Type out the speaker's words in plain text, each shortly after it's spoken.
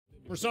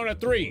Persona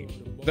 3.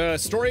 The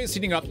story is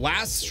heating up.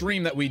 Last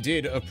stream that we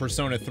did of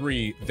Persona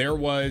 3, there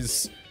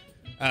was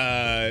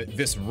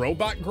this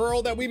robot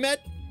girl that we met,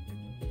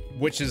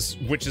 which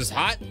is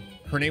hot.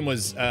 Her name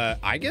was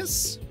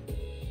Aigis.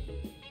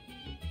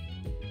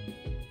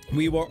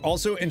 We were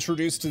also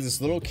introduced to this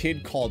little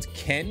kid called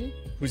Ken,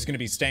 who's going to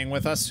be staying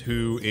with us,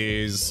 who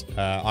is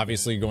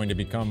obviously going to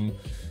become,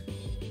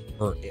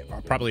 or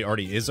probably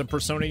already is, a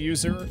Persona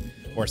user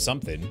or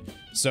something.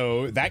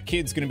 So that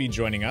kid's going to be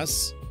joining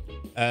us.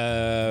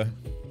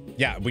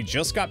 Yeah, we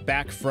just got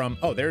back from,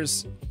 oh,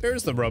 there's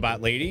the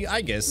robot lady,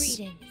 Aigis.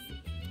 Greetings.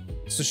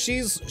 So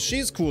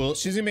she's cool.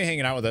 She's going to be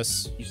hanging out with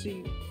us. You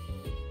see,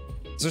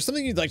 Is there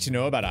something you'd like to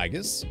know about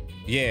Aigis?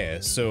 Yeah,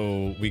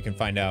 so we can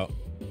find out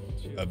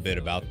a bit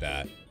about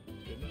that.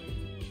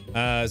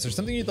 Is there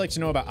something you'd like to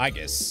know about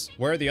Aigis?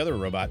 Where are the other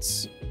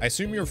robots? I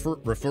assume you're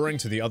referring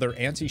to the other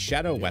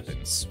anti-shadow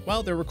weapons.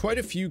 Well, there were quite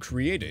a few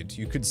created.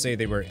 You could say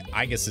they were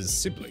Aigis'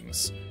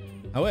 siblings.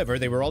 However,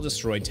 they were all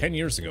destroyed 10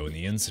 years ago in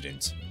the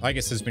incident.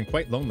 Aigis has been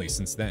quite lonely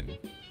since then.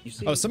 you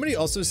see. Oh, somebody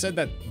also said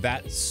that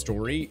that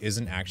story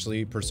isn't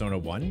actually Persona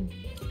 1.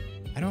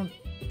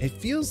 It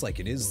feels like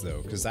it is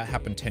though, because that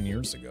happened 10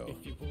 years ago.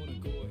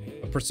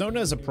 A persona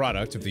is a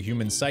product of the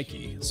human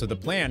psyche, so the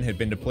plan had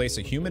been to place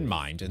a human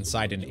mind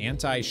inside an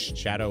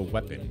anti-shadow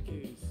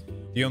weapon.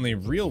 The only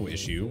real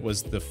issue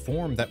was the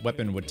form that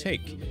weapon would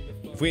take.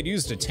 If we had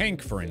used a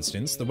tank, for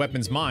instance, the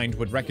weapon's mind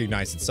would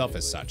recognize itself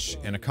as such,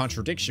 and a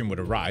contradiction would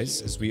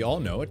arise. As we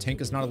all know, a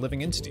tank is not a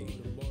living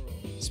entity.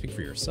 Speak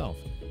for yourself.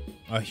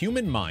 A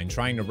human mind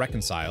trying to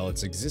reconcile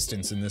its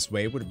existence in this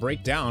way would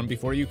break down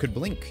before you could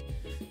blink.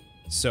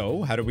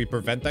 So, how do we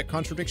prevent that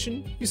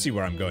contradiction? You see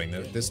where I'm going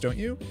with this, don't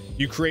you?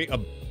 You create a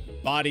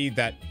body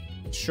that,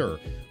 sure,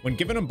 when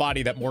given a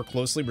body that more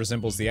closely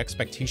resembles the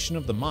expectation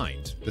of the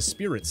mind, the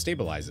spirit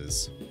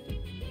stabilizes.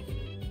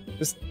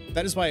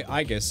 That is why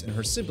Aigis and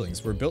her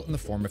siblings were built in the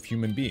form of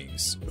human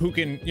beings, who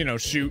can, you know,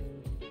 shoot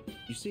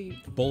You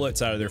see,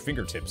 bullets out of their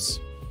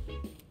fingertips.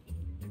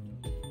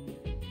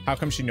 How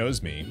come she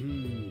knows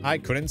me? I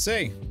couldn't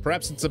say.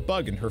 Perhaps it's a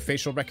bug in her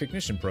facial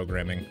recognition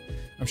programming.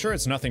 I'm sure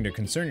it's nothing to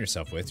concern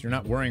yourself with. You're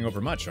not worrying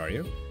over much, are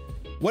you?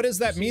 What does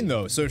that mean,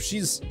 though? So if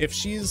she's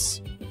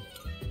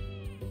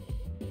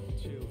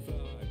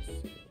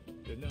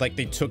like,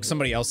 they took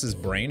somebody else's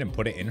brain and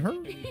put it in her?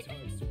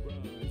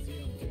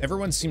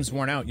 Everyone seems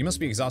worn out. You must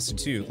be exhausted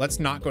too. Let's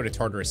not go to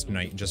Tartarus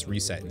tonight and just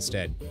reset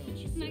instead.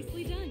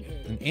 Nicely done.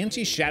 An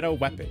anti-shadow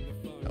weapon.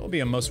 That will be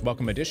a most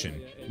welcome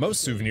addition.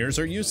 Most souvenirs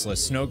are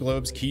useless. Snow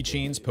globes,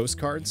 keychains,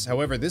 postcards.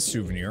 However, this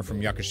souvenir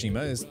from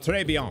Yakushima is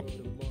très bien.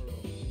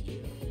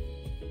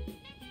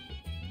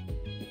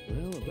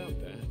 well, about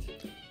that.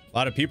 A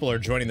lot of people are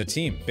joining the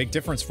team. Big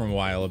difference from a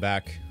while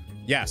back.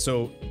 Yeah,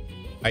 so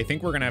I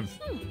think we're gonna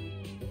have...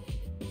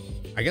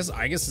 I guess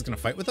Aigis is gonna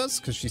fight with us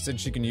because she said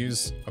she can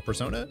use a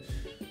persona.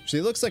 She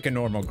looks like a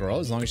normal girl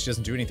as long as she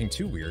doesn't do anything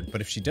too weird,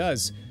 but if she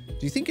does,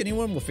 do you think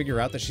anyone will figure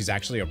out that she's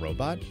actually a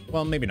robot?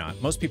 Well, maybe not.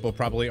 Most people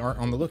probably aren't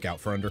on the lookout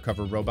for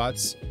undercover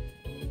robots.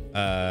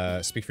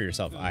 Speak for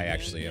yourself. I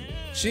actually am.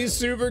 She's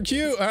super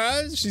cute,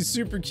 huh? She's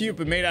super cute,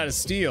 but made out of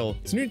steel.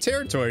 It's new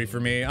territory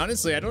for me.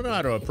 Honestly, I don't know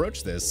how to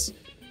approach this.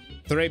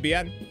 Très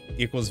bien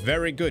equals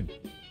very good.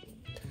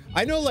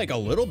 I know like a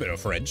little bit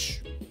of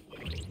French.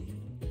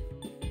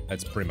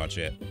 That's pretty much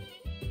it.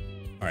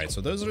 All right, so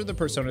those are the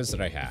personas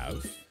that I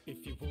have.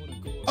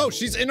 Oh,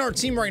 she's in our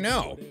team right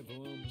now.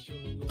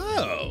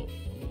 Oh.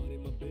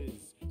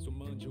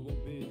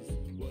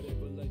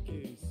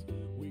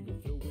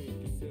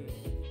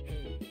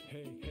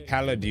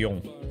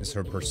 Paladion is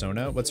her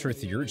persona. What's her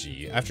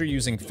theurgy? After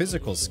using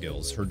physical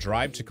skills, her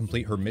drive to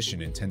complete her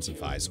mission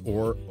intensifies.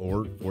 Or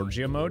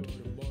Orgia mode.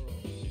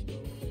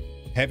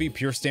 Heavy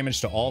pierce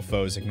damage to all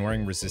foes,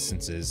 ignoring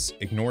resistances.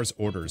 Ignores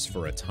orders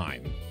for a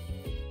time.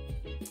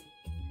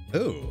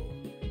 Ooh.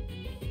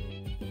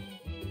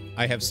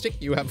 I have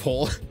stick, you have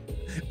hole.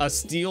 A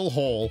steel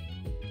hole.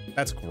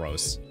 That's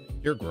gross.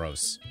 You're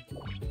gross.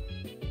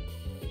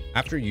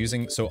 After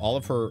using, so all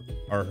of her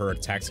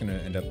attacks gonna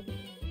end up.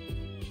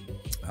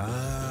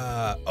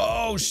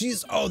 Oh,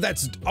 she's, oh,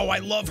 that's, oh, I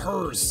love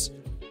hers.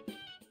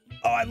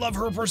 Oh, I love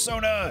her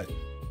persona.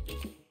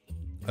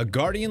 A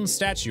guardian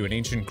statue in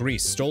ancient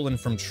Greece stolen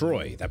from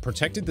Troy that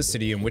protected the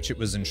city in which it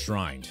was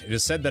enshrined. It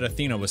is said that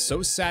Athena was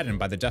so saddened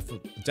by the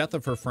death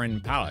of her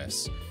friend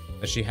Pallas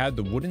that she had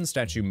the wooden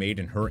statue made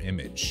in her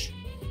image.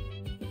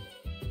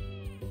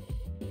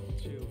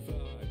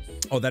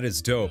 Oh, that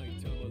is dope.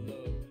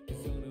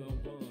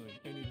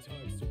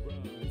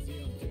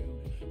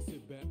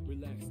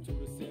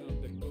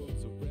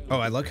 Oh,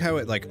 I like how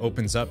it like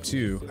opens up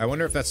too. I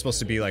wonder if that's supposed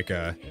to be like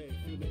a...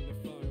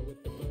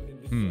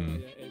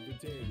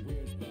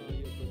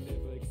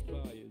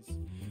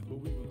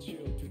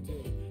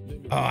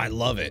 Oh, I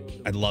love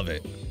it. I love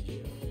it.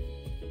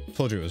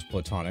 Told you it was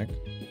platonic.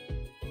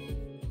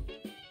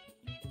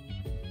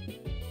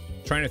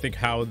 Trying to think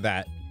how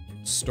that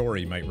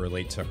story might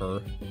relate to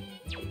her.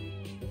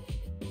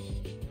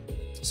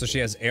 So she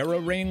has Arrow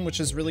Rain, which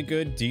is really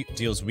good.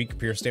 Deals weak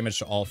pierce damage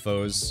to all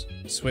foes.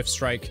 Swift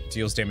Strike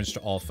deals damage to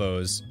all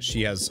foes.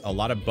 She has a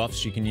lot of buffs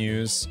she can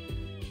use.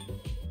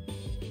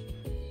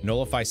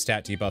 Nullify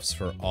stat debuffs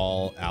for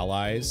all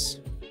allies.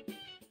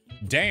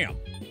 Damn!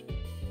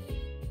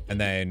 And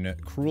then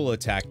Cruel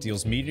Attack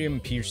deals medium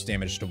pierce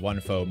damage to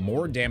one foe,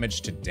 more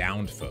damage to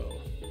downed foe.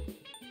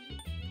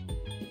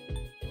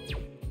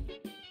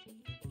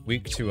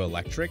 Weak to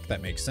electric,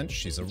 that makes sense.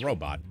 She's a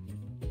robot.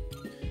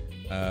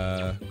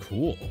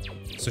 Cool.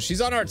 So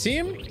she's on our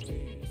team?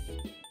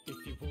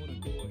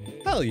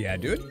 Hell yeah,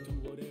 dude.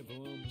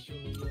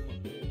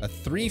 A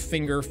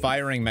 3-finger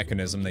firing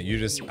mechanism that you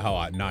just...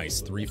 Oh,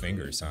 nice. 3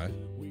 fingers, huh?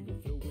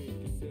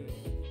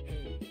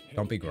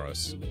 Don't be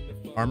gross.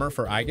 Armor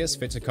for Aigis,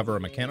 fit to cover a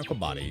mechanical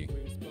body.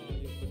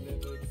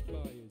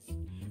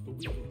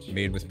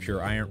 Made with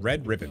pure iron.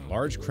 Red ribbon.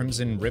 Large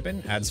crimson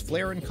ribbon adds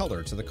flair and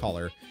color to the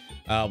collar.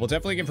 We'll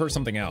definitely give her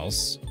something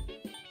else.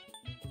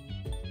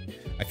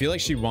 I feel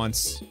like she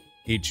wants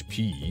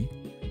HP.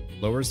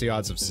 Lowers the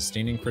odds of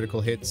sustaining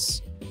critical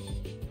hits.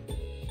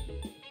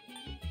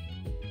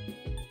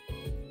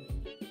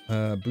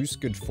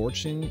 Boost good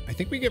fortune. I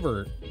think we give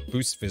her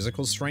boost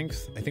physical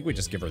strength. I think we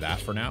just give her that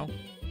for now.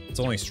 It's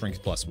only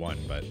strength +1,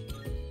 but...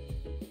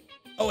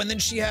 Oh, and then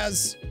she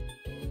has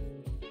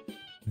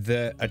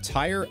the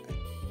attire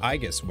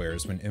Aigis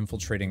wears when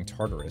infiltrating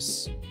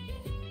Tartarus.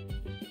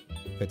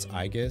 Fits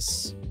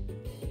Aigis.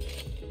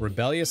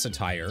 Rebellious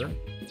attire.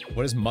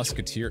 What is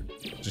Musketeer?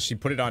 Does she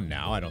put it on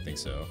now? I don't think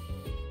so.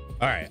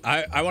 All right,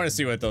 I want to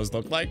see what those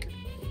look like.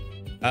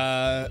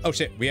 Oh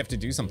shit, we have to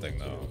do something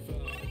though.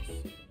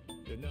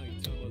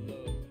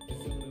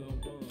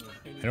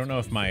 I don't know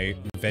if my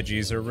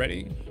veggies are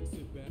ready.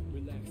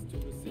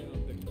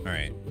 All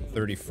right,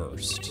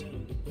 31st.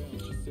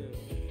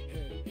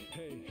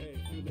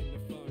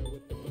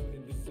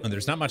 Oh,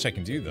 there's not much I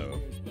can do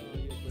though.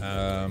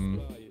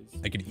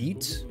 I could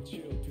eat.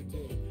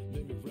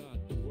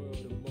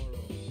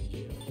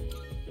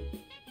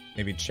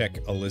 Maybe check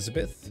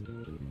Elizabeth.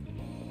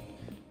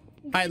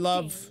 Hi,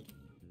 love.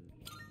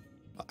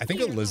 I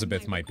think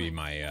Elizabeth might be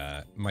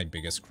my my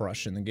biggest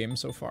crush in the game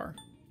so far.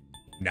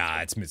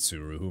 Nah, it's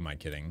Mitsuru. Who am I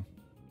kidding?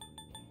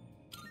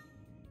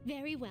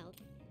 Very well.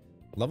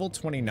 Level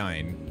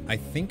 29. I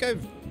think I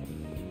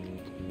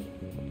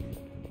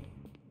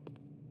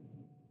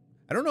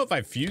don't know if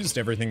I've fused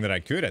everything that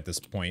I could at this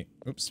point.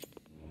 Oops.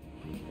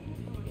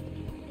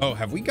 Oh,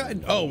 have we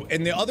gotten... Oh,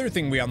 and the other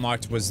thing we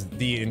unlocked was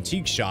the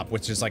antique shop,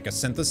 which is like a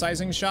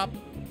synthesizing shop.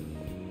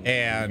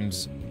 And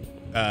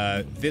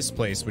this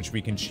place, which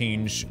we can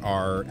change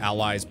our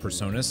allies'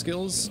 persona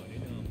skills.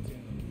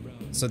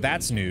 So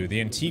that's new. The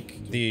antique...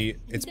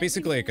 It's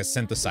basically like a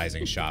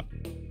synthesizing shop.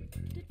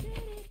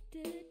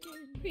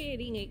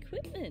 Creating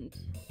equipment.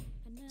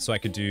 So I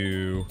could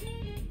do...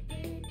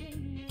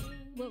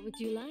 What would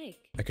you like?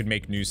 I could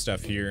make new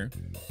stuff here.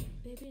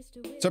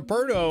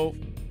 Saperto...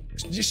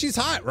 She's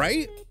hot,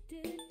 right?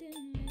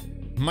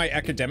 My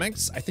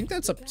academics, I think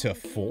that's up to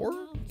 4.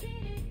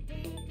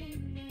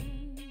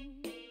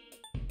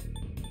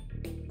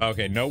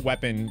 Okay, no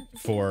weapon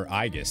for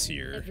Aigis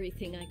here.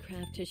 Everything I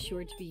craft is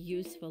sure to be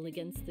useful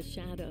against the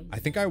shadows. I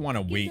think I want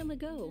to wait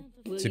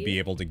to be you?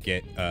 able to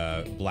get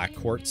black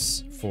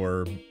quartz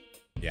for...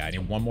 Yeah, I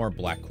need 1 more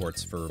black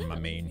quartz for my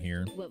main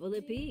here. What will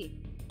it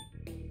be?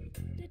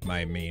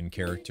 My main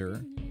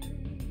character.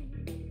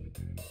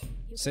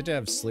 Said to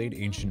have slayed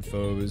ancient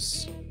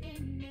foes.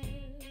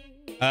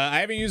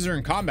 I haven't used her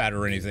in combat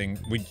or anything.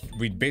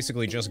 We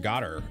basically just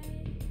got her.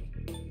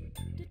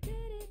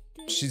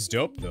 She's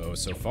dope though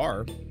so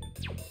far.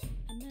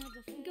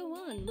 Go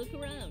on, look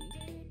around.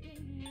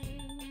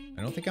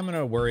 I don't think I'm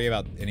gonna worry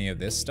about any of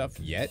this stuff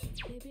yet.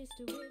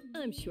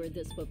 I'm sure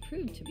this will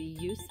prove to be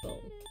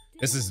useful.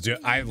 This is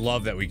I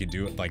love that we can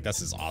do it. Like, this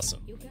is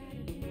awesome.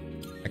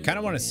 I kind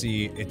of want to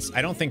see.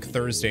 I don't think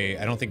Thursday.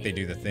 I don't think they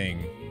do the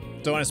thing.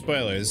 Don't want to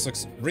spoil it. This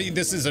looks.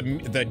 This is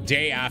the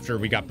day after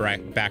we got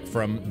back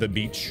from the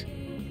beach.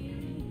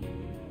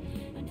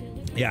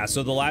 Yeah.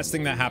 So the last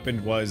thing that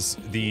happened was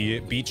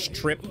the beach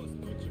trip,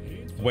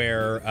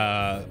 where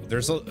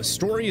there's a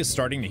story is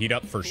starting to heat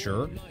up for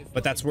sure.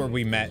 But that's where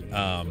we met.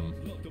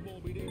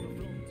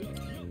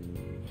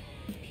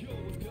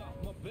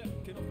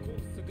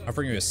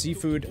 Offering you a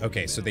seafood.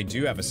 Okay, so they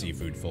do have a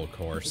seafood full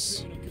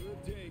course.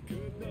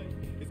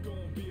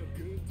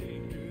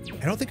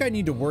 I don't think I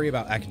need to worry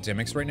about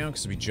academics right now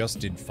because we just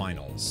did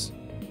finals.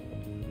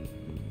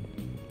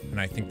 And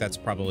I think that's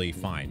probably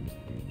fine.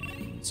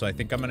 So I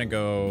think I'm gonna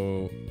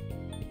go...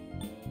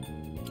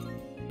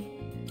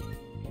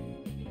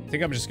 I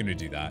think I'm just gonna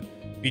do that.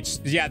 Beach,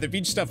 yeah, the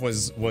beach stuff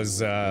was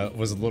a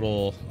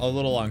little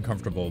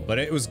uncomfortable, but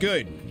it was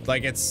good.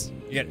 Like, it's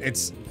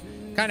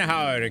kind of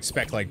how I would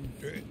expect like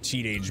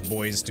teenage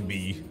boys to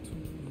be.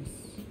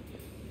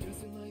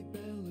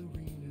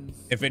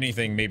 If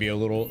anything, maybe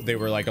they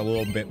were like a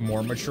little bit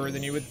more mature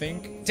than you would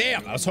think.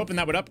 Damn, I was hoping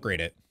that would upgrade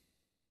it.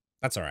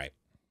 That's all right.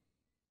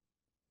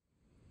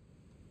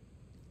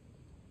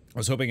 I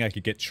was hoping I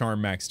could get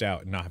charm maxed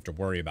out and not have to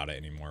worry about it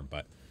anymore,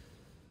 but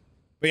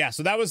yeah,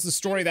 so that was the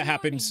story that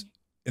happened.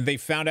 They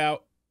found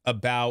out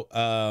about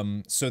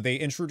so they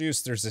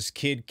introduced, there's this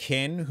kid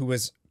Ken who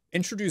was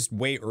introduced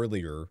way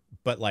earlier,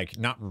 but like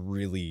not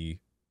really.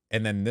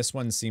 And then this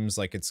one seems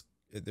like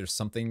there's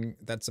something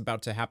that's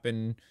about to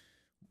happen.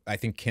 I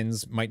think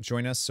Ken's might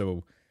join us,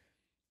 so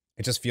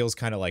it just feels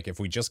kind of like if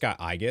we just got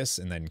Aigis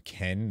and then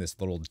Ken, this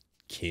little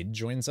kid,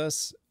 joins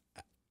us.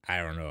 I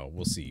don't know.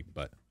 We'll see,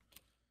 but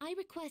I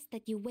request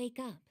that you wake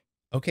up.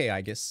 okay,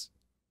 Aigis.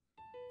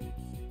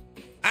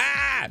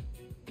 Ah!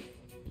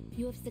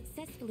 You have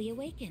successfully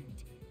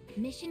awakened.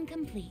 Mission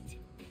complete.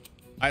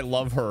 I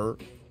love her.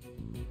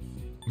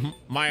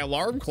 My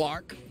alarm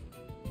clock.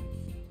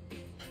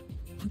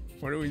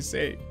 What do we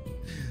say?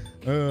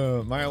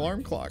 My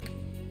alarm clock.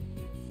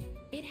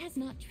 It has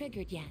not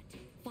triggered yet.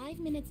 5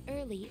 minutes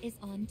early is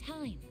on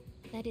time.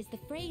 That is the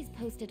phrase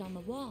posted on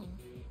the wall.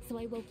 So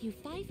I woke you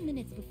 5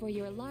 minutes before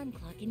your alarm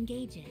clock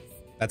engages.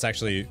 That's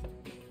actually...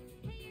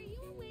 Hey, are you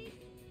awake?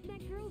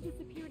 That girl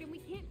disappeared and we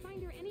can't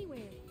find her anywhere.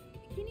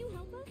 Can you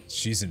help us?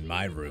 She's in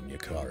my room,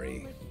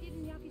 Yukari.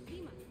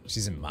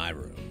 She's in my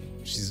room.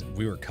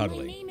 We were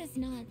cuddling. My name is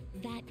not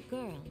that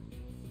girl.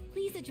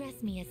 Please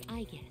address me as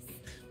Aigis.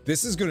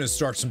 This is gonna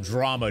start some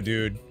drama,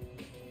 dude.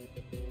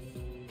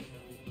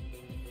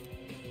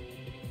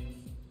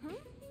 Huh?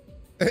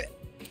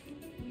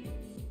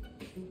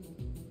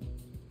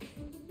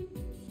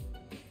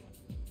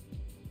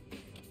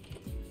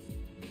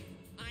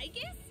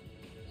 Aigis?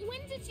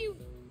 When did you...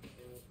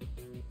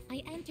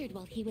 I entered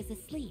while he was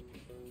asleep.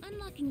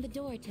 Unlocking the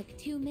door took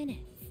 2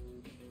 minutes.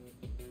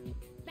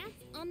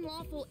 That's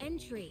unlawful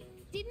entry.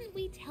 Didn't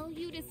we tell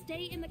you to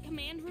stay in the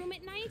command room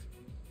at night?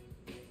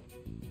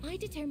 I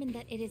determined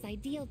that it is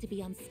ideal to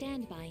be on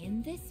standby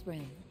in this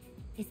room.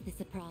 Is this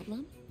a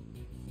problem?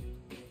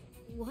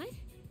 What?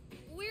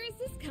 Where is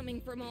this coming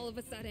from all of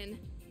a sudden?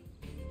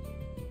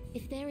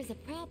 If there is a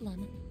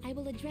problem, I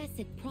will address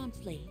it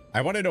promptly.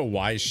 I want to know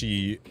why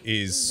she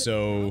is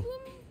so...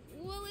 Problem?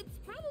 Well, it's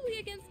probably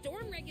against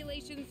dorm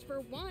regulations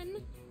for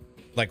one.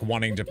 like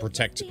wanting to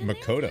protect Stand there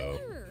Makoto.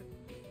 with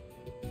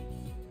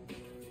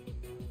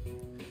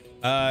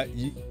her.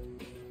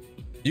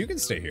 You can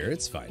stay here.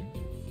 It's fine.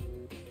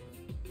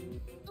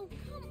 Oh,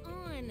 come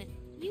on.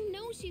 You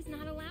know she's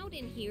not allowed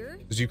in here.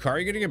 Is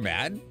Yukari gonna get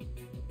mad?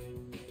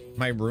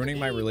 Am I ruining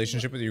my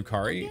relationship with I'll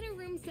Yukari? get a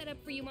room set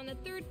up for you on the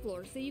 3rd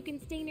floor so you can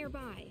stay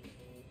nearby.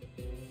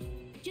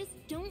 Just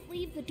don't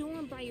leave the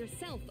dorm by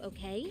yourself,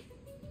 okay?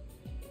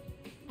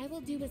 I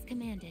will do as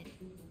commanded.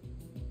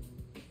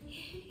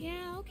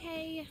 Yeah,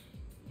 okay.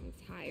 I'm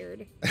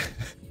tired.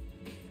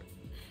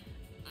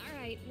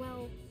 Alright,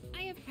 well,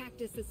 I have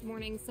practice this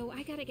morning, so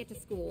I gotta get to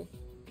school.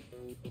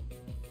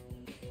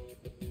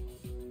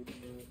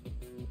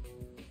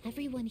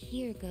 Everyone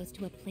here goes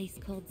to a place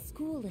called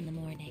school in the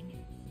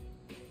morning.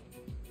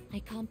 I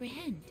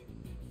comprehend.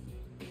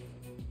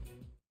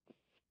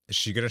 Is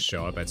she gonna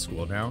show up at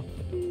school now?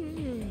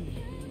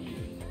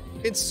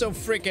 It's so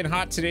freaking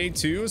hot today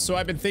too, so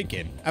I've been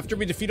thinking, after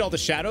we defeat all the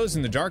shadows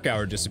and the dark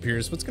hour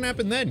disappears, what's gonna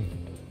happen then?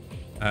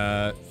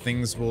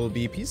 Things will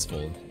be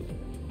peaceful.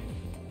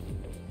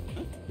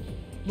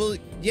 Well,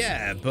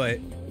 yeah, but,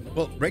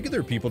 well,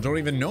 regular people don't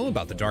even know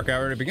about the dark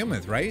hour to begin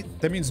with, right?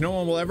 That means no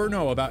one will ever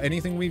know about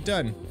anything we've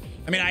done.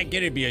 I mean, I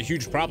get it'd be a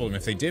huge problem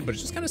if they did, but it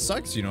just kind of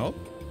sucks, you know?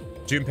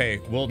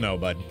 Junpei, we'll know,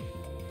 bud.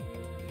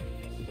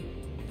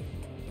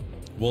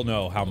 We'll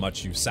know how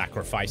much you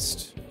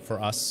sacrificed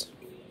for us.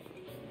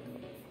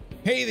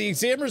 Hey, the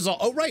exam result.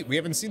 Oh, right. We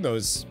haven't seen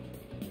those.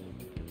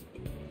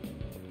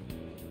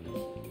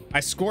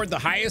 I scored the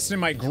highest in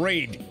my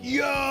grade.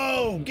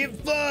 Yo, get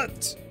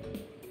fucked.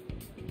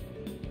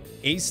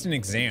 Aced an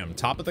exam.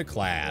 Top of the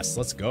class.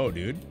 Let's go,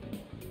 dude.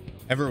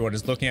 Everyone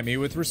is looking at me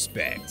with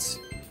respect.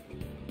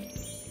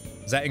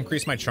 Does that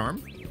increase my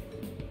charm?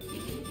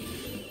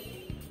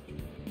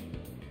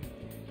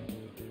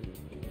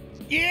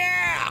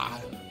 Yeah!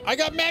 I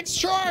got max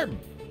charm!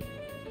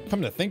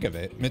 Come to think of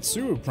it,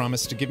 Mitsuru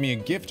promised to give me a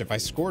gift if I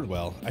scored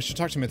well. I should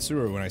talk to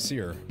Mitsuru when I see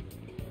her.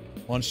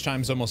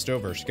 Lunchtime's almost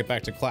over. Should get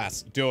back to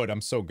class. Dude, I'm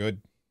so good.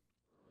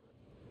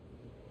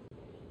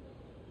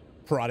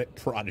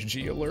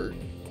 Prodigy alert.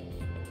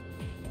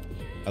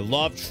 I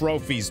love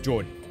trophies,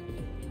 dude.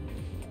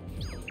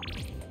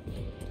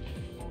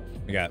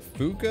 We got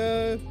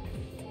Fuuka,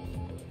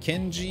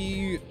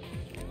 Kenji,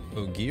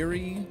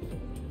 Ogiri.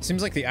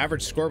 Seems like the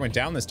average score went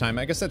down this time.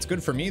 I guess that's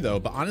good for me,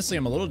 though, but honestly,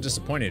 I'm a little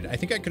disappointed. I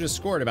think I could have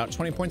scored about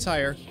 20 points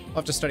higher. I'll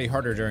have to study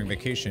harder during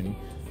vacation.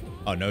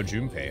 Oh, no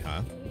Junpei,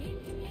 huh?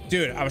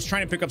 Dude, I was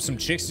trying to pick up some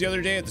chicks the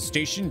other day at the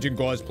station. Didn't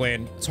go as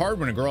planned. It's hard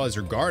when a girl has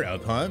her guard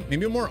up, huh?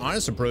 Maybe a more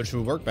honest approach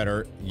would work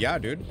better. Yeah,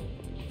 dude.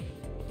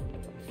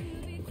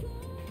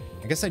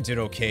 I guess I did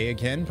okay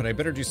again, but I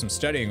better do some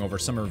studying over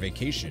summer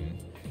vacation.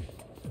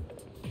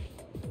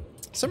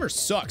 Summer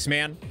sucks,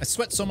 man. I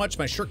sweat so much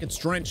my shirt gets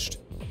drenched.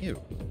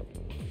 Ew.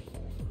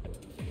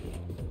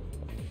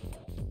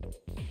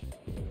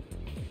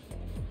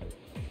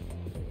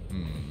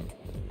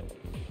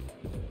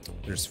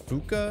 There's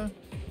Fuuka.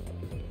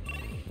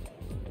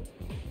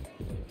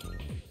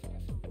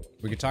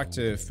 We could talk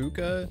to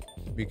Fuuka.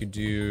 We could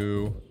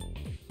do...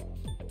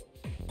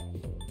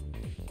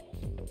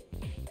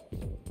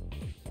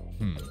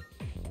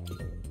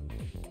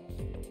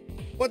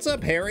 What's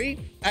up, Harry?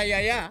 Ah,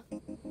 yeah.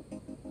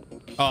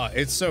 Oh,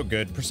 it's so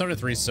good. Persona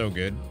 3 is so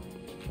good.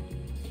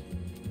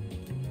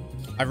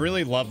 I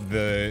really love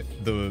the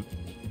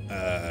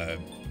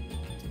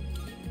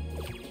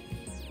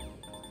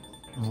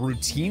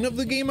routine of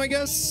the game, I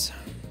guess.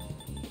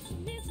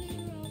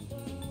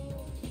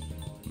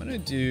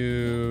 Let's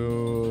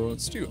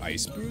do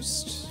Ice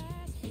Boost.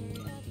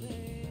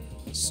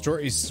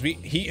 Story sweet,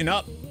 heating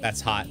up. That's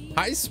hot.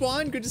 Hi,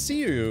 Swan, good to see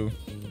you.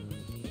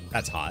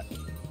 That's hot.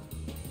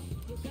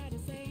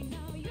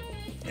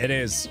 It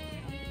is.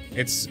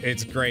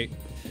 It's great.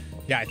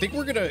 Yeah, I think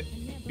we're gonna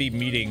be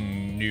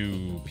meeting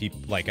new people.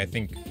 Like, I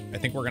think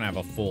we're gonna have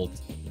a full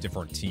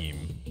different team.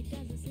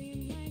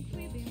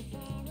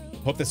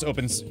 Hope this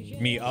opens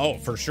me. Oh,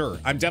 for sure.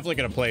 I'm definitely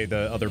gonna play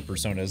the other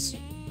Personas.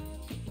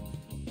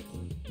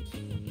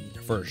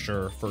 For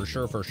sure.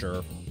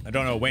 I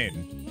don't know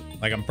when.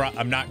 Like,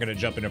 I'm not gonna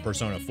jump into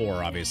Persona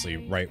 4, obviously,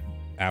 right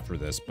after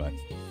this, but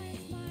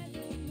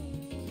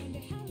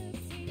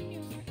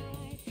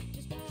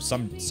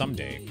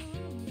someday,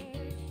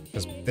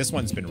 because this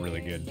one's been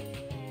really good.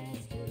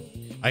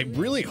 I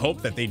really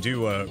hope that they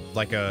do a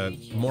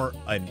more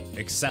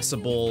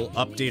accessible,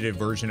 updated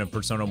version of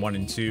Persona 1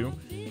 and 2,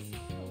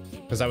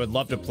 because I would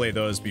love to play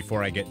those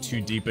before I get too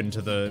deep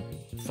into the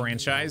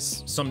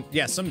franchise. Some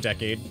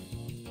decade.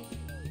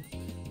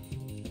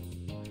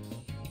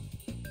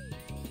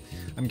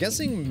 I'm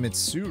guessing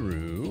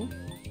Mitsuru.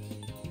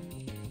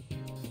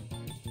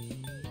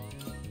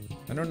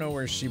 I don't know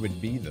where she would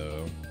be,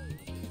 though.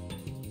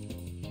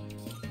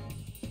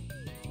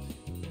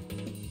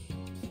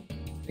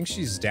 I think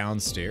she's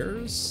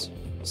downstairs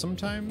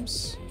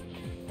sometimes.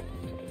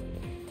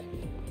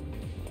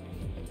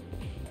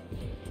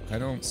 I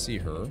don't see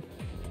her.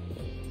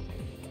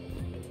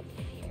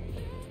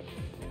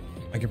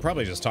 I could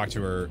probably just talk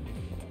to her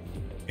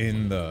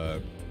in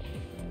the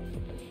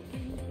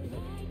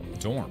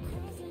dorm.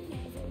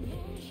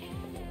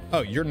 Oh,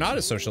 you're not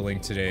a social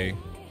link today.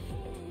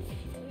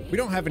 We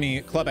don't have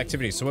any club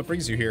activities, so what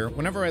brings you here?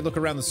 Whenever I look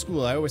around the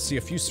school, I always see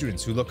a few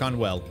students who look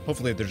unwell.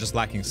 Hopefully they're just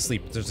lacking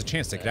sleep. There's a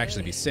chance they could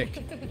actually be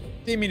sick.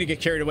 Didn't mean to get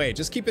carried away.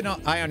 Just keep an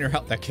eye on your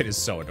health. That kid is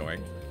so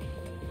annoying.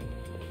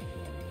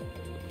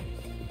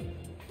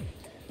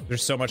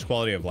 There's so much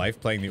quality of life.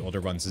 Playing the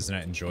older ones isn't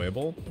that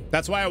enjoyable.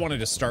 That's why I wanted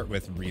to start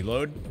with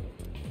Reload.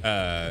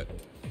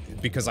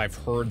 Because I've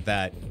heard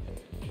that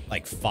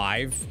like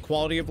 5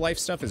 quality of life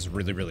stuff is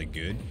really, really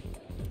good.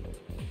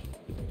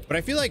 But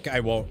I feel like I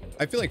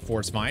feel like 4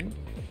 is fine.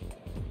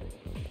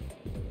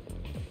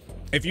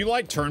 If you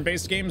like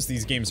turn-based games,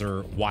 these games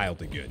are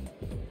wildly good.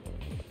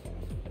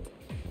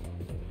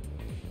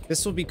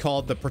 This will be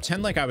called the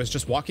pretend like I was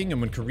just walking and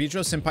when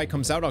Kirijo Senpai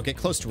comes out, I'll get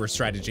close to her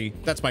strategy.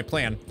 That's my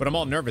plan, but I'm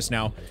all nervous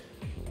now.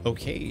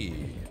 Okay.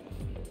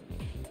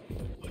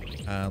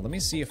 Let me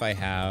see if I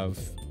have...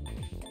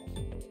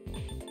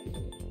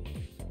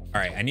 All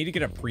right, I need to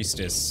get a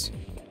priestess.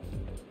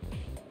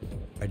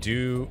 I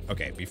do.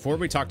 Okay, before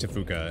we talk to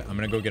Fuuka, I'm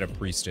gonna go get a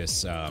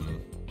priestess. I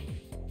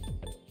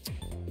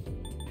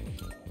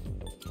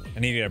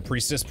need to get a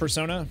priestess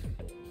persona.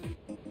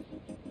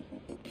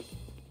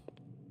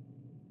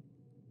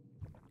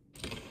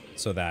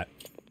 So that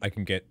I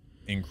can get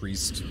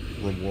increased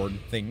reward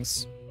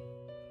things.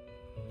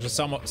 Just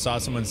saw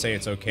someone say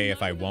it's okay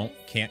if I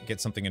can't get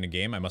something in a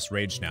game. I must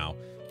rage now.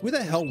 Who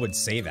the hell would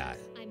say that?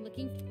 I'm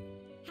looking.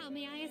 How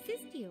may I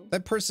assist you?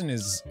 That person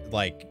is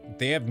like,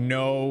 they have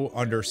no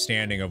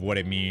understanding of what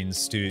it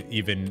means to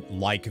even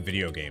like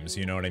video games.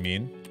 You know what I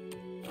mean?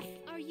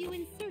 Are you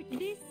uncertain?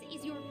 This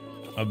is your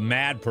problem. A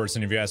mad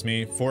person, if you ask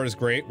me. 4 is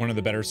great. One of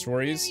the better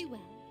stories. Very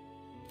well.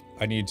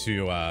 I need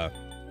to,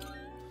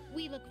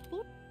 We look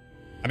for.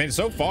 I mean,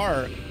 so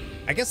far,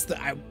 I guess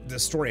the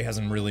story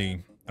hasn't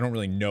really... I don't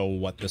really know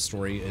what the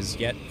story is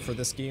yet for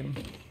this game.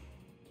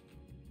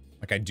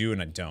 Like, I do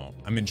and I don't.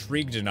 I'm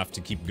intrigued enough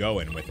to keep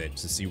going with it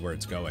to see where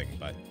it's going,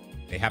 but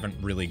they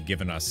haven't really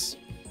given us...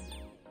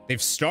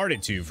 They've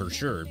started to, for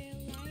sure.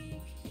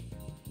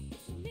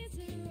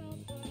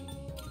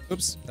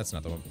 Oops, that's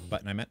not the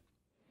button I meant.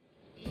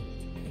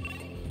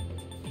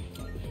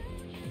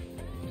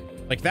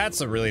 Like,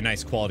 that's a really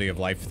nice quality of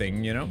life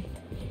thing, you know?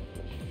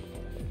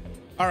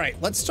 All right,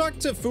 let's talk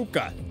to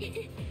Fuuka.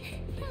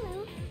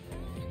 Hello.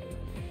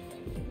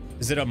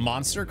 Is it a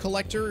monster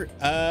collector?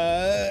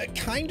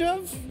 Kind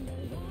of.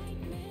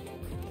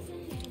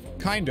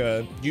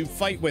 Kinda. You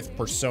fight with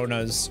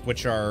personas,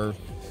 which are,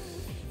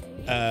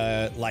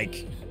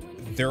 like,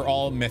 they're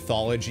all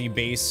mythology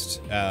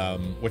based,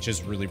 which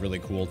is really, really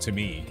cool to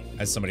me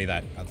as somebody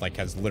that, like,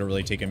 has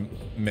literally taken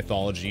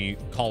mythology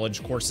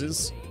college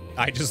courses.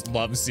 I just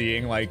love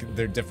seeing, like,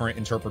 their different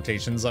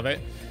interpretations of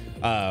it.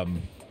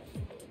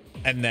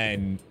 And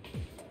then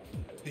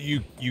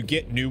you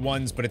get new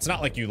ones, but it's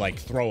not like you like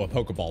throw a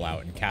Pokeball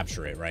out and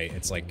capture it, right?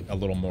 It's like a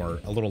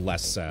little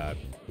less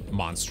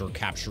monster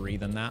capture-y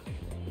than that.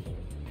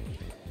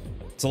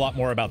 It's a lot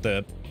more about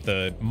the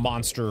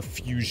monster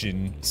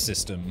fusion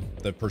system,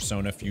 the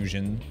Persona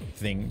fusion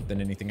thing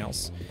than anything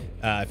else.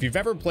 If you've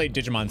ever played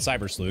Digimon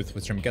Cyber Sleuth,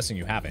 which I'm guessing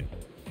you haven't,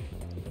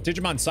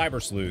 Digimon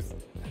Cyber Sleuth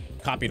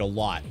copied a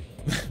lot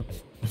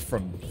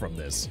from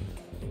this.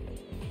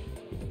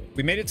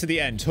 We made it to the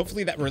end.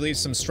 Hopefully that relieves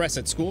some stress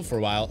at school for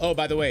a while. Oh,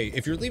 by the way,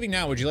 if you're leaving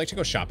now, would you like to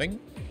go shopping?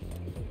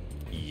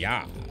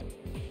 Yeah.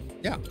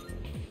 Yeah.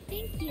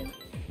 Thank you.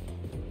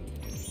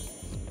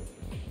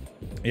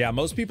 Yeah,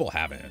 most people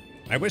haven't.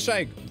 I wish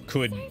I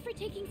could Sorry for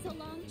taking so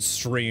long.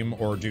 stream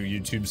or do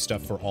YouTube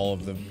stuff for all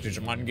of the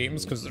Digimon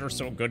games because they're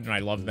so good and I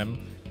love them.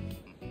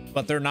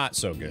 But they're not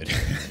so good.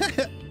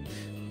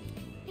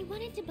 I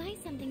wanted to buy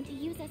something to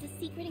use as a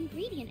secret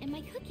ingredient in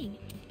my cooking.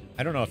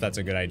 I don't know if that's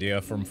a good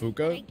idea from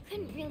Fuuka. I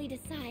couldn't really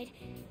decide,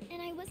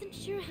 and I wasn't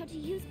sure how to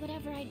use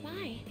whatever I'd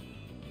buy.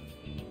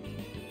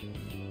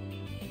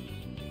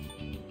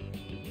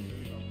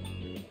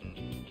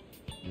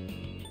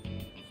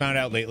 Found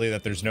out lately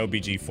that there's no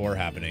BG4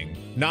 happening.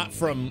 Not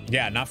from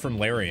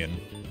Larian.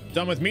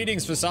 Done with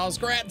meetings, Fasals.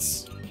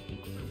 Grats!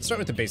 Start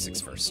with the basics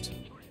first.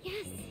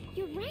 Yes,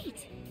 you're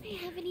right. I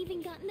haven't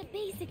even gotten the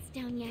basics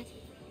down yet.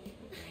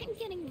 I'm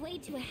getting way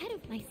too ahead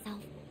of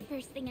myself.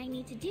 First thing I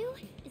need to do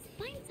is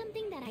find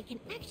something that I can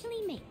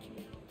actually make.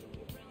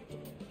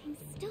 I'm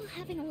still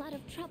having a lot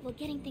of trouble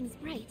getting things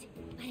right,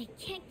 but I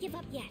can't give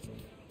up yet.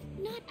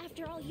 Not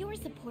after all your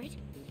support.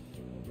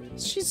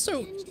 She's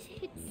so... And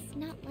it's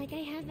not like I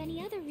have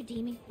any other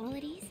redeeming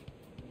qualities.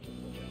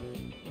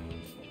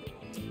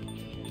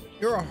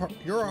 You're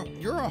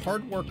a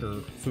hard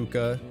worker,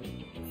 Fuuka.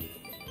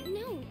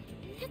 No,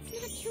 that's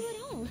not true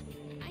at all.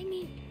 I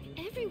mean,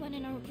 everyone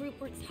in our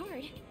group works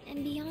hard,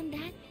 and beyond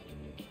that,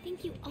 I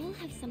think you all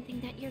have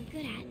something that you're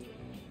good at.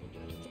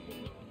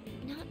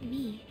 Not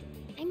me.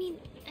 I mean,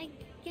 I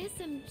guess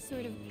I'm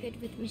sort of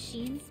good with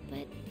machines,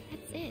 but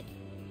that's it.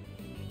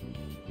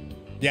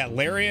 Yeah,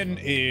 Larian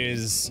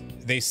is...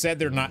 They said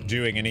they're not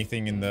doing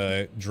anything in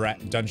the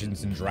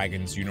Dungeons and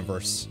Dragons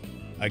universe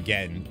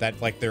again.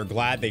 That, like, they're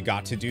glad they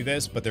got to do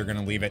this, but they're going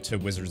to leave it to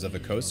Wizards of the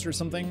Coast or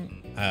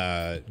something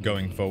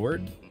going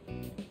forward.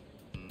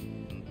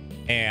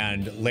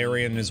 And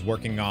Larian is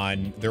working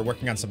on... They're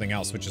working on something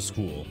else, which is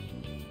cool.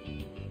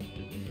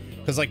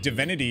 Because, like,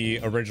 Divinity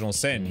Original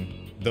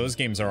Sin, those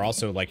games are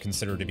also, like,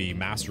 considered to be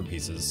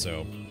masterpieces,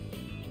 so...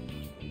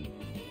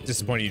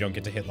 Disappointed you don't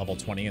get to hit level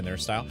 20 in their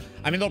style.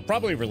 I mean, they'll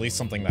probably release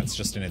something that's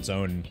just in its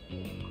own...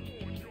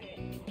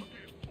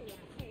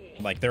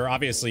 Like, they're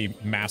obviously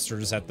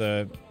masters at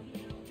the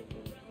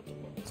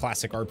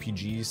classic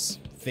RPGs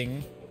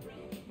thing.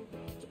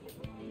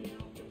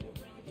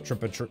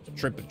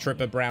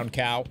 Trip a brown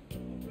cow.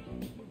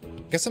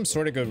 Guess I'm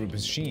sort of good with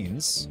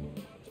machines.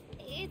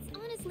 It's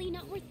honestly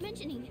not worth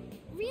mentioning.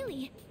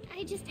 Really,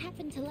 I just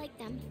happen to like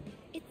them.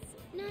 It's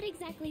not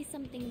exactly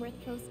something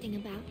worth boasting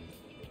about.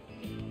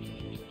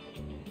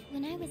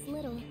 When I was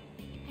little,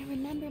 I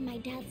remember my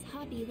dad's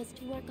hobby was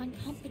to work on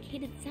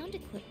complicated sound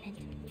equipment.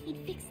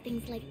 He'd fix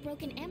things like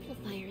broken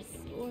amplifiers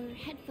or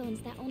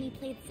headphones that only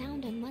played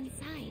sound on one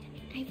side.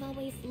 I've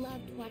always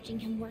loved watching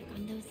him work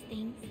on those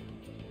things.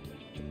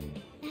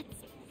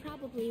 That's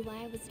probably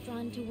why I was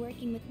drawn to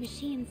working with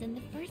machines in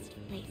the first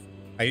place.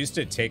 I used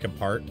to take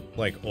apart,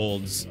 like,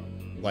 old,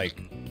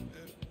 like,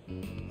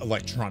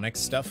 electronic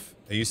stuff.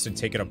 I used to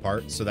take it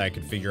apart so that I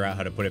could figure out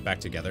how to put it back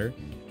together.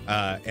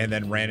 And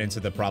then ran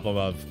into the problem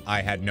of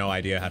I had no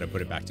idea how to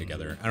put it back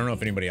together. I don't know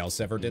if anybody else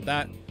ever did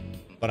that,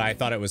 but I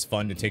thought it was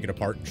fun to take it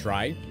apart and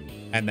try.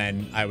 And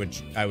then I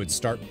would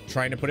start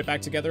trying to put it back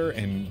together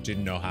and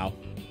didn't know how.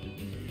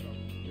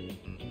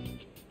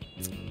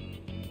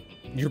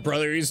 Your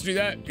brother used to do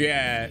that?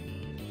 Yeah.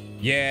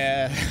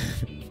 Yeah.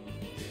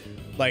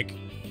 Like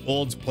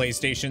old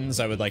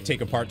PlayStations, I would like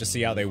take apart to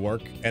see how they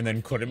work and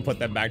then couldn't put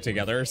them back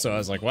together. So I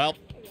was like, well,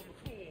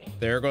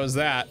 there goes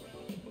that.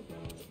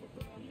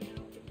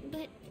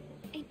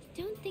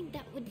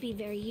 Be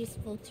very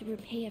useful to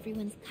repay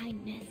everyone's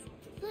kindness.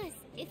 Plus,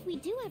 if we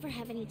do ever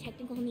have any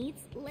technical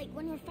needs, like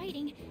when we're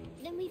fighting,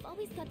 then we've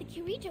always got the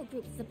Kirijo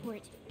group's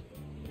support.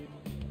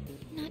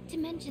 Not to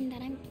mention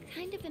that I'm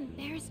kind of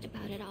embarrassed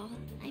about it all.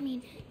 I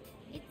mean,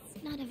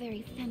 it's not a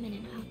very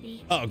feminine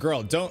hobby. Oh,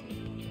 girl,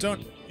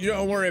 you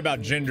don't worry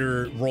about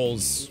gender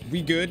roles.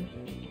 We good?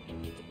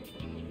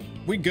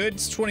 We good?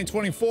 It's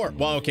 2024.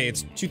 Well, okay,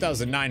 it's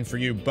 2009 for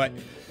you, but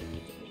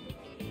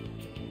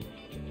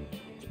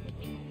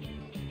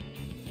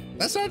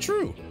that's not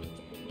true.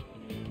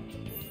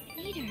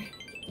 Later.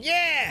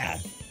 Yeah!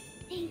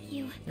 Thank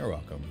you. You're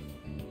welcome.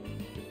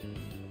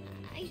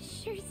 I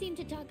sure seem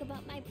to talk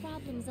about my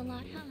problems a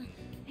lot, huh?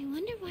 I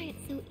wonder why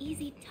it's so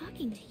easy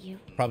talking to you.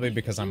 Probably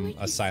because I'm like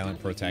a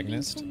silent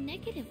protagonist. So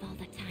negative all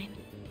the time.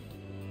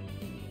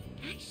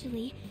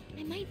 Actually,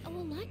 I might owe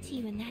a lot to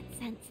you in that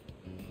sense.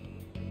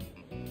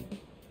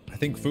 I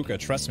think Fuuka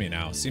trusts me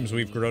now. Seems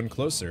we've grown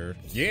closer.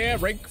 Yeah,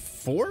 rank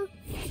 4?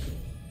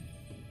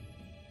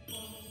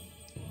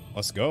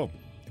 Let's go.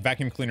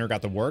 Vacuum cleaner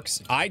got the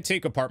works. I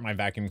take apart my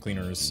vacuum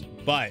cleaners,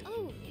 but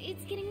oh,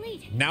 it's getting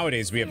late.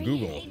 Nowadays we have Sorry,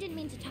 Google. I didn't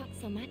mean to talk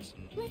so much.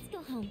 Let's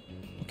go home.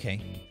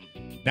 Okay.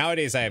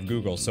 Nowadays I have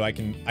Google, so I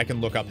can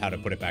look up how to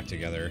put it back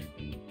together.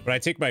 But I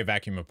take my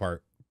vacuum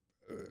apart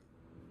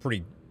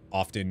pretty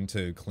often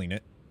to clean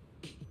it.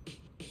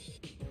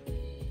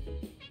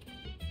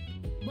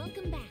 Welcome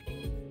Welcome back.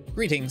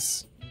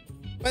 Greetings.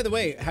 By the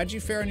way, how'd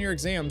you fare on your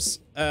exams?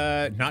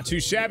 Not too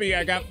shabby.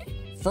 I got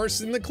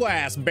first in the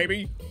class,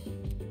 baby.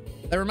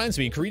 That reminds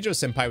me,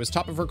 Kirijo-senpai was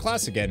top of her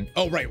class again.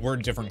 Oh, right, we're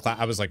in different class.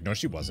 I was like, no,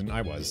 she wasn't.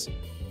 I was.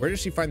 Where does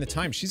she find the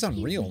time? She's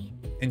unreal.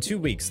 In 2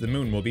 weeks, the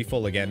moon will be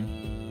full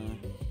again.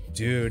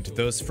 Dude,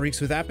 those freaks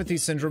with apathy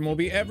syndrome will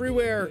be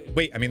everywhere.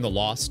 Wait, I mean the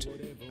lost.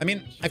 I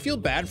mean, I feel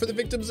bad for the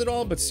victims at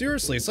all, but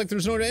seriously, it's like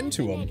there's no end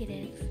to them.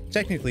 Negative.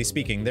 Technically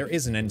speaking, there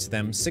is an end to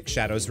them. 6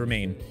 shadows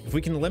remain. If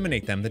we can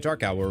eliminate them, the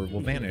dark hour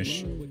will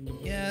vanish.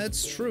 Yeah,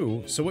 it's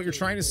true. So what you're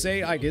trying to say,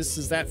 Aigis,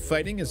 is that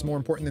fighting is more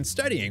important than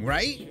studying,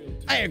 right?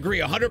 I agree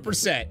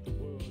 100%.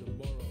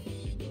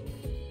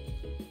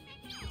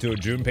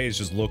 Dude, Junpei's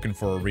just looking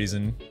for a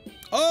reason.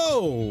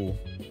 Oh!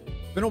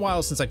 Been a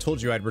while since I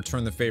told you I'd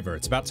return the favor.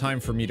 It's about time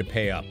for me to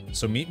pay up.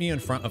 So meet me in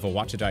front of a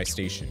Watchadai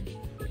station.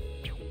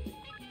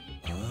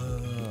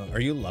 Are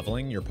you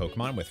leveling your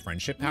Pokemon with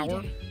friendship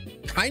power?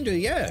 Kinda,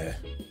 yeah.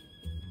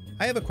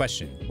 I have a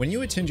question. When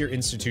you attend your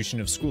institution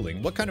of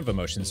schooling, what kind of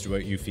emotions do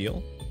you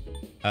feel?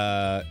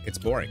 It's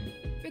boring.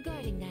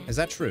 Regarding that. Is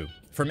that true?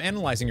 From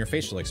analyzing your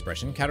facial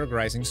expression,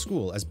 categorizing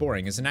school as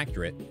boring is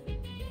inaccurate.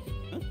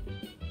 Huh?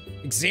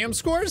 Exam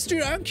scores?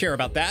 Dude, I don't care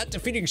about that.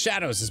 Defeating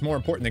shadows is more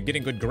important than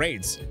getting good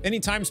grades. Any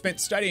time spent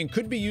studying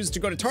could be used to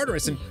go to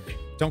Tartarus and...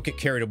 Don't get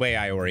carried away,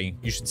 Iori.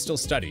 You should still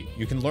study.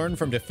 You can learn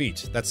from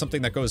defeat. That's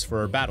something that goes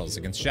for battles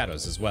against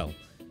shadows as well.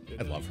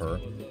 I love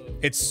her.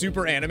 It's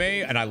super anime,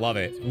 and I love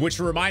it. Which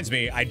reminds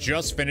me, I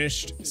just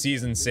finished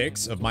season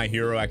 6 of My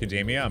Hero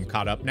Academia. I'm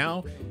caught up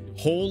now.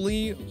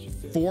 Holy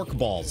fork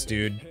balls,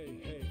 dude.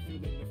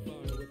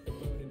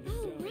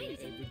 Oh, right.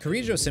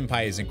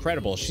 Kirijo-senpai is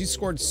incredible. She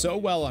scored so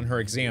well on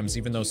her exams,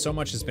 even though so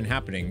much has been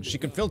happening. She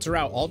could filter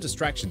out all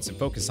distractions and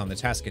focus on the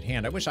task at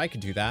hand. I wish I could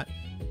do that.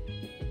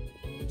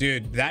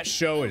 Dude, that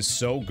show is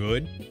so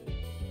good.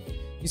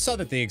 You saw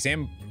that the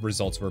exam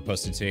results were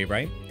posted today,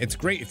 right? It's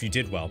great if you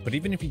did well, but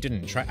even if you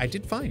didn't, I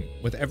did fine.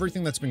 With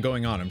everything that's been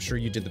going on, I'm sure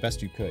you did the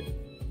best you could.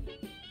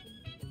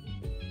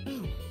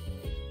 Oh.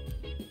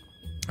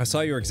 I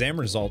saw your exam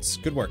results.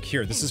 Good work.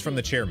 Here, this is from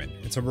the chairman.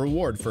 It's a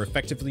reward for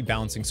effectively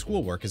balancing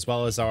schoolwork as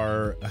well as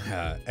our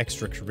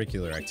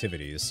extracurricular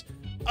activities.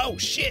 Oh,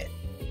 shit!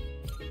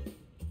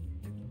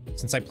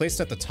 Since I placed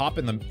at the top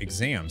in the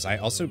exams, I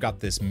also got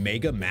this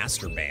Mega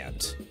Master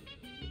Band.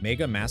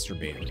 Mega Master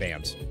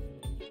Band.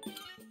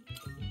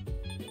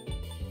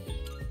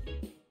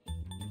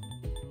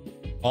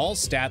 All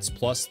stats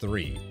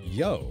 +3.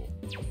 Yo.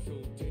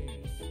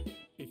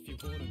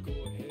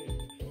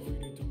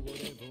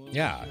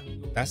 Yeah,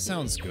 that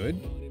sounds good.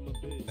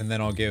 And then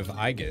I'll give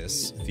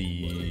Aigis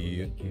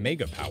the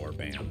Mega Power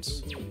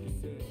Band.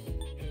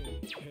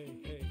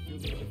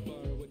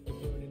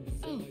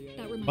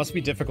 Must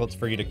be difficult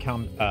for you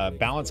to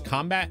balance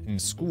combat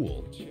and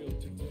school.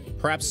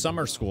 Perhaps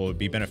summer school would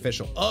be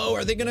beneficial. Oh,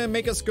 are they gonna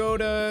make us go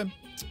to...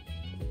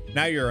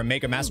 Now you're a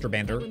Mega Master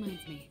Bander.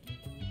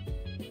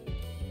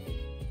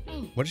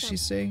 What did she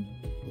say?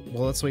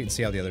 Well, let's wait and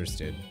see how the others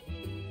did.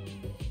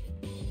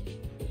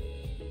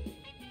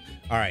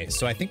 All right,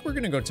 so I think we're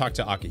gonna go talk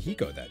to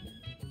Akihiko then.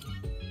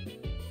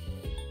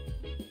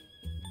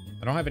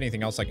 I don't have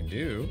anything else I can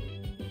do.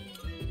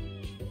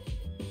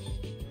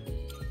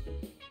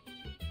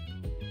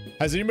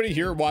 Has anybody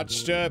here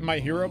watched My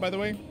Hero, by the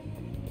way?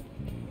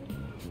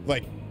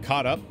 Like,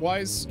 caught up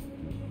wise?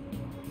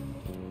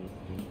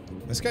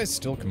 This guy's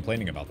still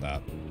complaining about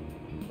that.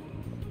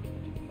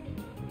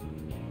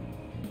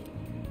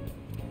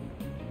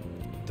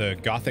 The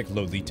Gothic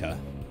Lolita.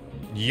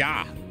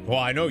 Yeah. Well,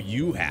 I know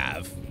you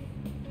have.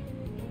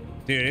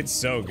 Dude, it's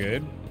so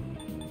good.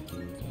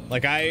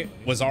 Like, I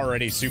was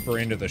already super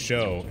into the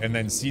show, and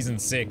then season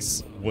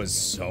 6 was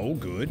so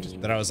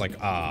good that I was like,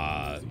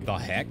 the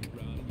heck?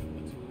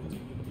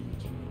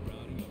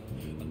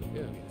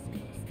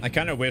 I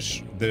kind of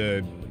wish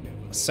the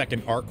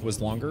second arc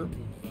was longer.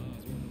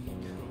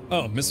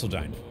 Oh,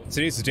 Missildine.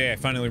 Today's the day I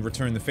finally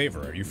returned the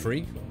favor. Are you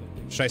free?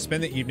 Should I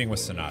spend the evening with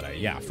Sonata?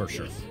 Yeah, for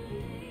sure.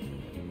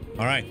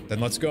 All right, then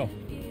let's go.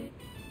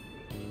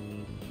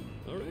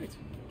 All right.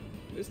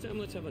 This time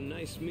let's have a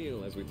nice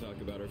meal as we talk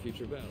about our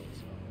future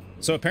battles.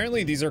 So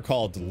apparently these are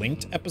called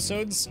linked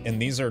episodes,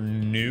 and these are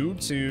new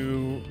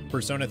to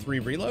Persona 3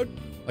 Reload.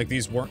 Like,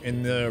 these weren't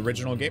in the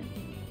original game.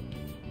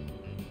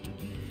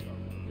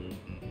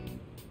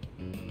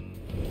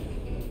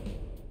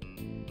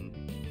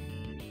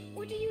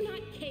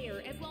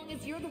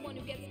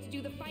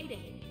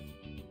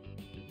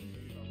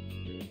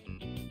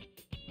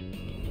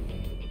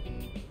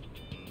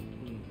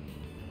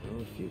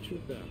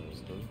 Future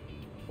battles, huh?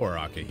 Or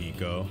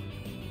Akihiko.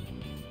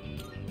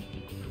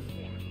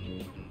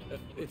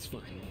 It's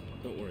fine.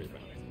 Don't worry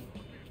about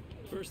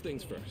it. First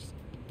things first.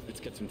 Let's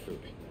get some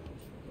food.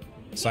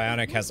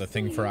 Psionic has a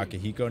thing for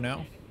Akihiko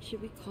now.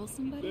 Should we call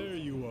somebody? There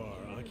you are,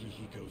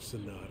 Akihiko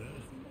Sonata.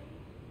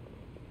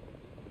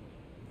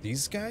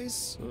 These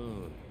guys?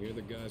 Oh, you're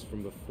the guys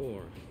from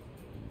before.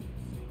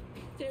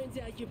 Turns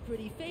out you're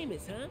pretty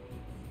famous, huh?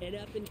 An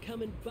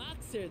up-and-coming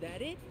boxer,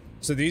 that it?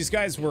 So these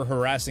guys were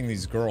harassing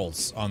these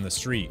girls on the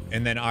street,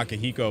 and then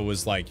Akihiko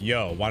was like,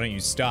 yo, why don't you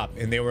stop?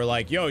 And they were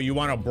like, yo, you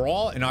want to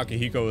brawl? And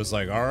Akihiko was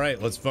like, all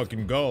right, let's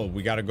fucking go.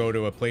 We got to go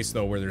to a place,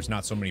 though, where there's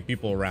not so many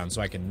people around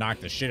so I can knock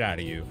the shit out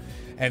of you.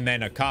 And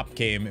then a cop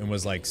came and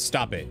was like,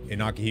 stop it.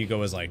 And Akihiko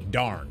was like,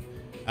 darn.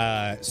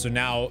 So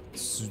now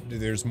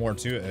there's more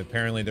to it.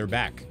 Apparently they're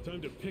back.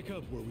 Time to pick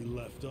up where we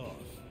left off.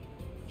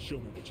 Show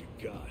me what you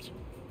got.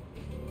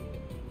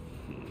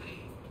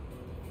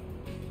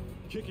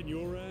 Kicking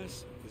your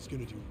ass is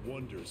gonna do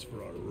wonders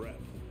for our rep.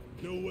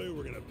 No way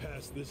we're gonna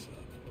pass this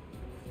up.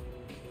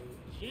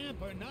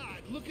 Champ or not,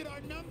 look at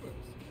our numbers.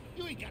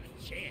 You ain't got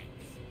a chance.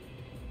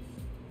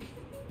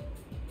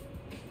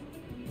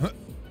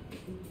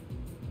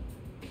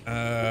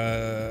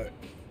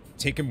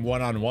 Take him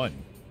one-on-one.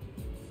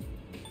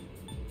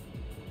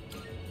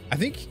 I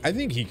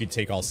think he could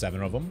take all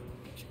 7 of them.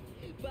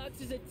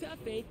 Boxers are tough,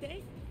 ain't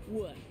they?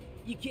 What?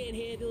 You can't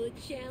handle a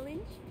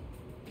challenge?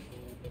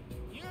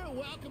 You're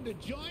welcome to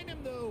join him,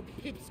 though,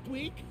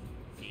 Pipsqueak.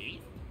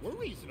 See? We're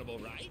reasonable,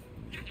 right?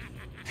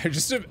 I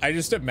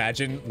just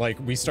imagine, like,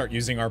 we start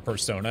using our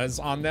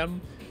personas on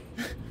them.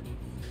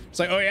 It's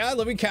like, oh yeah,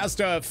 let me cast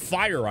a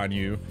fire on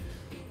you.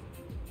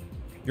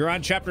 You're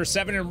on chapter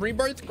 7 in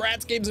Rebirth,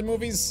 Grats, Games and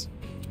Movies.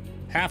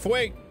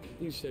 Halfway.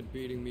 You said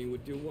beating me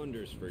would do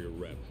wonders for your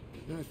rep.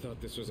 I thought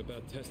this was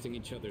about testing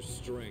each other's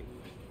strength.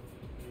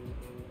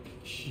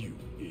 You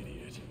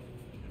idiot.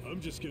 I'm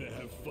just gonna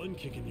have fun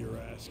kicking your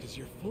ass because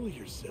you're full of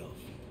yourself.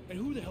 And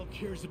who the hell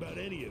cares about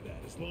any of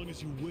that as long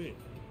as you win?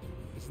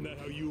 Isn't that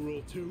how you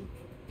roll too?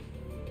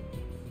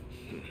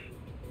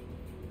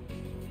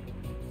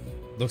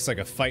 Looks like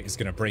a fight is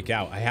gonna break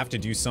out. I have to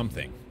do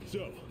something. So,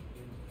 you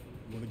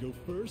wanna go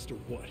first or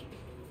what?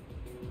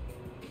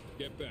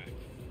 Get back.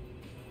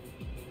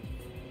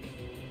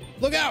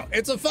 Look out!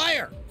 It's a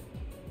fire!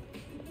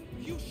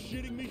 Are you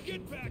shitting me?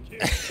 Get back here!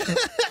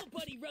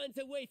 Nobody runs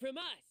away from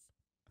us!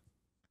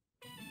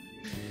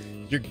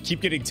 You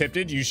keep getting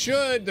tempted? You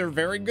should. They're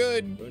very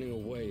good. Running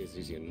away is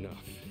easy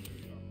enough.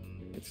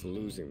 It's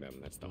losing them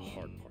that's the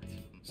hard part.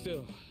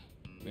 Still,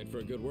 made for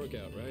a good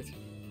workout, right?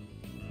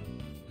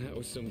 That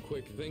was some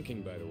quick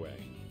thinking, by the way.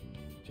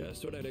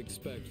 Just what I'd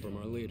expect from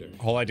our leader.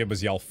 All I did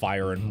was yell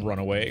fire and run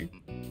away.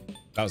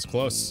 That was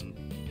close.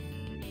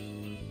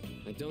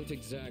 I don't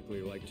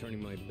exactly like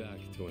turning my back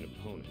to an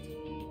opponent.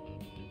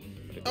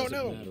 But it Oh, doesn't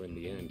no. matter in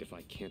the end if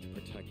I can't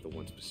protect the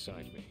ones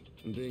beside me.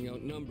 And being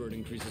outnumbered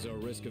increases our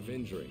risk of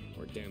injury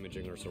or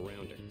damaging our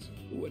surroundings.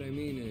 What I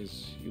mean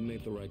is, you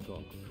made the right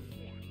call.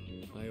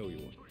 I owe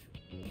you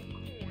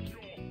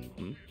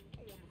one.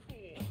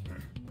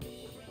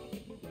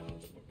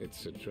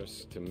 It's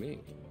addressed to me.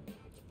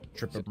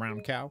 Trip a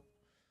brown cow?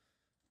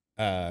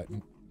 No,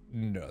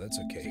 that's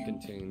It okay.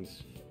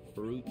 contains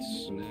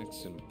fruits,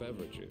 snacks, and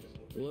beverages.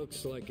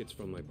 Looks like it's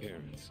from my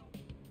parents.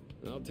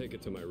 I'll take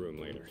it to my room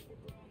later.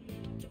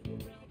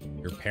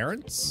 Your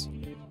parents?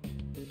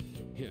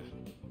 Yeah,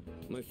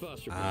 my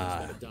foster parents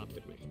that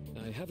adopted me.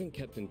 I haven't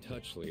kept in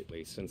touch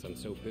lately since I'm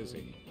so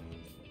busy.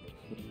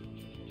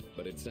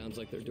 But it sounds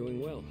like they're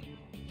doing well.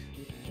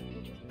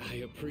 I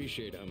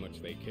appreciate how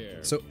much they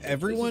care. So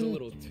everyone- This is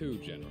a little too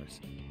generous.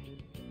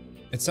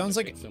 It sounds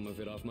like Get some of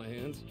it off my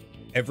hands.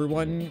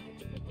 everyone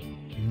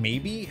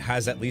maybe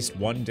has at least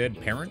one dead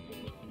parent.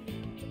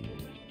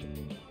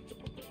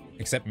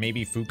 Except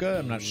maybe Fuuka,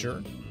 I'm not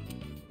sure.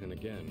 And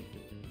again,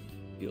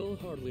 you'll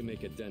hardly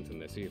make a dent in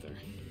this either.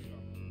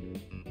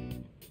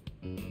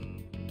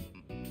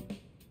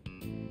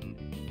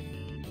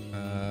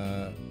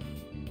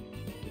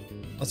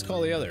 Let's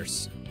call the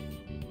others.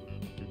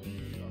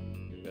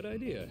 Good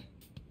idea.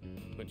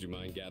 Would you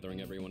mind gathering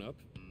everyone up?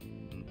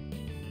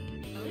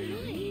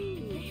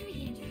 Very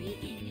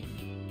intriguing.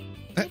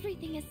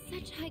 Everything is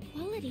such high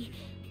quality.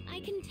 I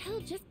can tell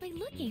just by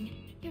looking.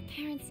 Your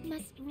parents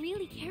must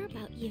really care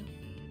about you.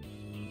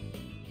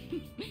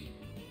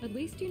 At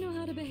least you know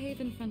how to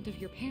behave in front of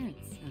your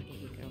parents,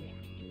 Akihiko.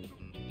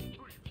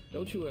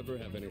 Don't you ever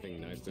have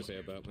anything nice to say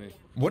about me?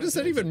 What does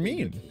that even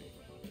mean?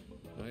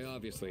 I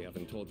obviously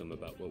haven't told them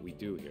about what we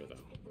do here,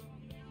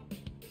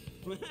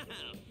 though. Wow!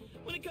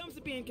 When it comes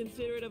to being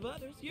considerate of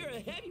others, you're a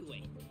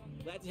heavyweight.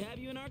 Glad to have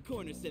you in our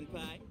corner,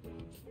 Senpai.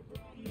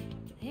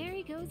 There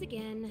he goes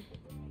again.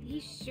 He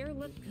sure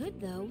looked good,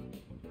 though.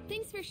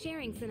 Thanks for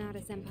sharing,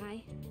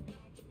 Sonata-senpai.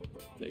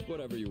 Take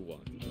whatever you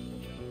want.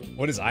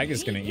 What is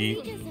Aigis gonna eat?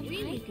 Aigis,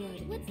 Really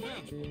good. What's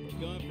that?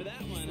 Going for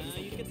that one, huh?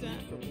 You get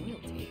that?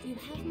 You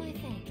have my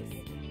thanks.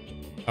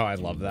 Oh, I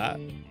love that.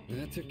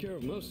 That took care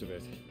of most of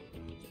it.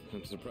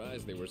 I'm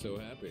surprised they were so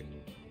happy.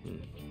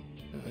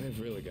 I've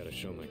really got to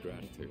show my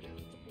gratitude.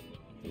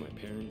 To my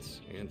parents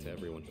and to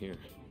everyone here.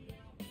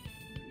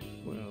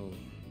 Well,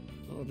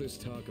 all this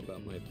talk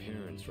about my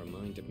parents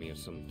reminded me of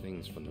some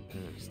things from the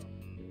past.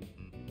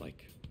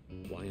 Like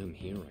why I'm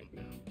here right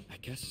now. I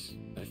guess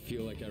I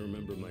feel like I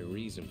remember my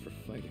reason for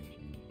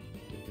fighting.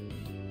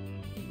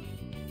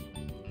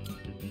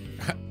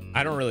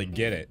 I don't really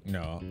get it.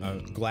 No,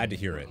 I'm glad to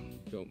hear it.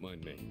 Don't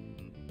mind me.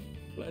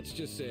 Let's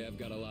just say I've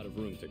got a lot of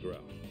room to grow.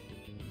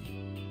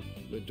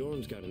 The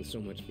dorm's gotten so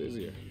much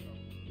busier.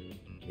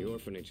 The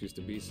orphanage used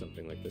to be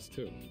something like this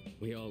too.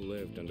 We all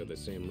lived under the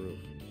same roof,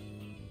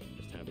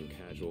 just having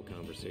casual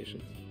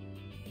conversations.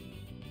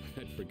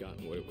 I'd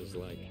forgotten what it was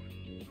like,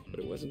 but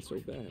it wasn't so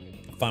bad.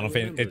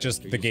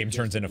 The game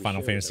turns into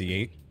Final Fantasy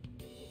VIII.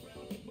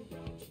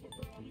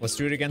 Let's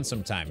do it again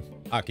sometime.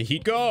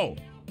 Akihiko!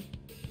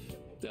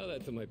 Tell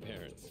that to my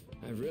parents.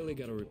 I've really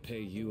got to repay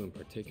you in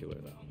particular,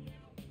 though,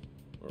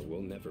 or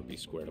we'll never be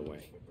squared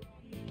away.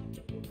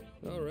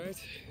 All right,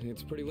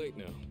 it's pretty late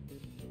now.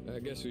 I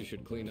guess we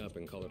should clean up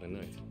and call it a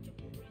night.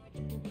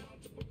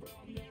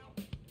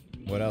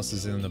 What else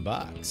is in the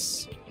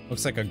box?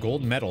 Looks like a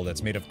gold medal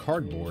that's made of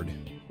cardboard.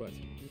 What?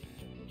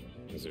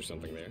 Is there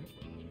something there?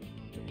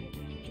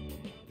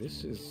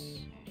 This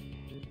is...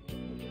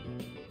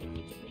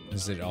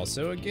 Is it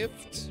also a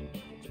gift?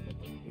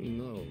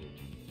 No,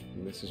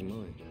 this is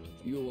mine.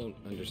 You won't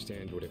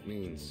understand what it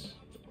means,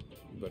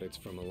 but it's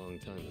from a long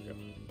time ago.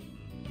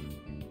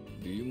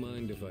 Do you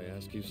mind if I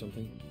ask you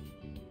something?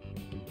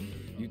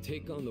 You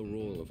take on the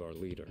role of our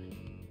leader,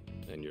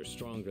 and you're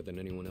stronger than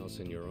anyone else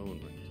in your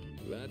own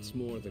right. That's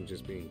more than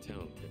just being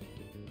talented.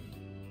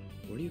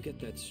 Where do you get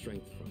that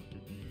strength from?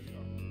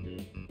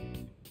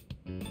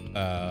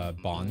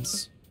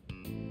 Bonds.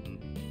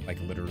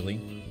 Like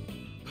literally.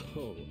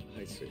 Oh,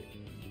 I see.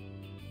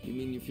 You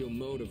mean you feel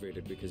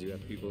motivated because you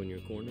have people in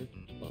your corner?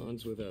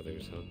 Bonds with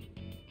others, huh?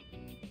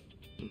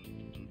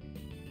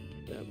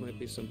 That might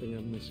be something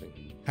I'm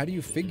missing. How do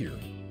you figure?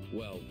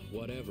 Well,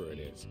 whatever it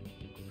is.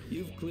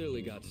 You've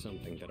clearly got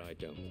something that I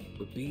don't.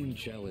 But being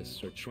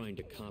jealous or trying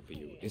to copy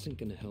you isn't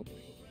gonna help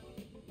me.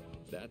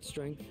 That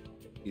strength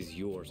is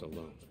yours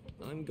alone.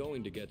 I'm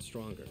going to get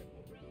stronger.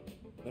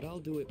 But I'll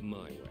do it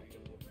my way.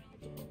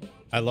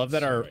 I love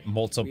that our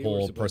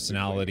multiple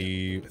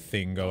personality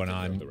thing going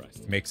on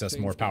makes us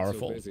more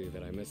powerful. So busy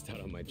that I missed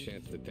out on my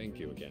chance to thank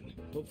you again.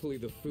 Hopefully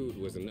the food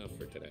was enough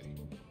for today.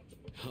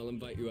 I'll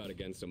invite you out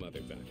again some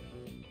other time.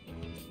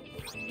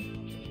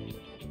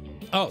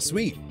 Oh,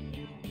 sweet.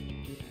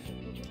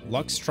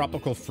 Lux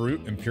Tropical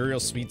Fruit, Imperial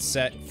Sweet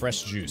Set,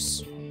 Fresh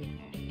Juice.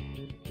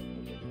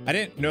 I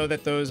didn't know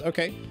that those...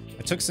 Okay.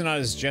 I took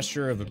Sonata's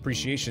gesture of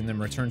appreciation, then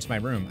returned to my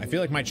room. I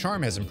feel like my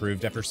charm has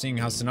improved after seeing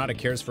how Sonata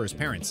cares for his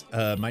parents.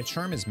 My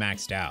charm is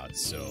maxed out,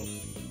 so...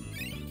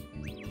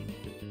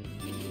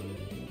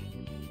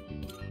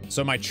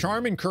 So my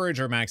charm and courage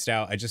are maxed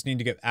out. I just need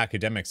to get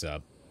academics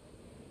up.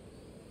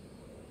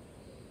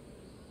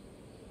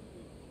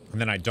 And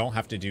then I don't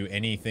have to do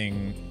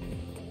anything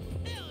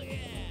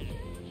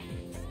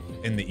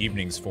in the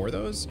evenings for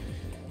those.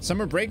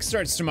 Summer break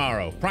starts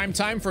tomorrow. Prime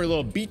time for a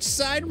little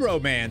beachside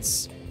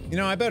romance. You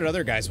know, I bet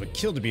other guys would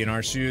kill to be in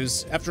our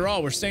shoes. After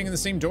all, we're staying in the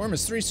same dorm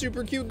as 3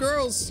 super cute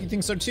girls. You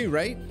think so too,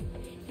 right?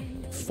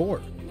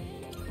 4.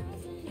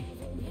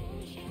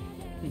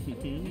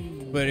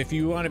 But if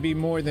you want to be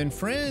more than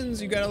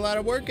friends, you got a lot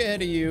of work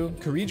ahead of you.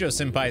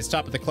 Kirijo-senpai is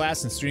top of the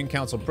class and student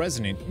council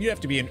president. You'd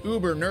have to be an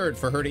uber nerd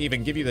for her to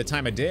even give you the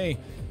time of day.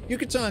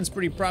 Yukatan's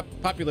pretty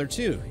popular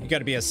too. You got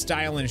to be as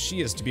stylish as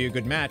she is to be a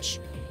good match.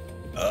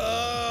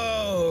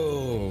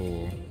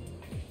 Oh.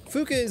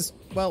 Fuuka is,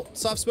 well,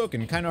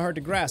 soft-spoken, kind of hard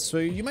to grasp, so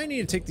you might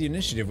need to take the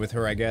initiative with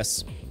her, I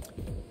guess.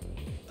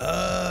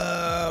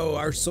 Oh,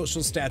 our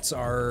social stats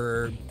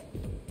are...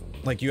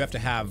 Like, you have to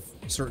have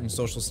certain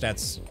social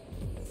stats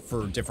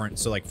for different...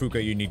 So, like,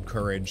 Fuuka, you need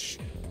courage.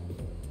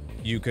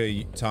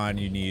 Yuka-tan,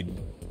 you need...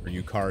 Or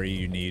Yukari,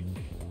 you need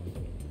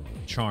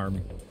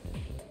charm.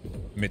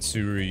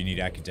 Mitsuru, you need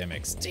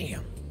academics.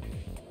 Damn.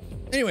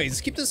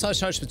 Anyways, keep this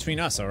hush-hush between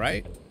us,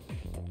 alright?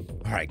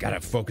 Alright,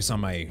 gotta focus on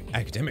my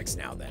academics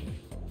now, then.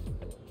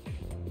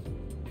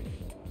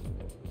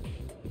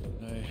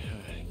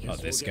 Oh,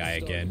 this guy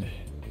again.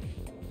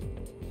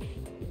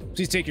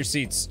 Please take your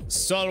seats.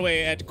 Salve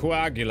et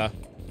coagula.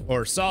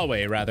 Or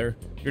Salve, rather.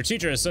 Your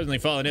teacher has suddenly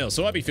fallen ill,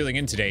 so I'll be filling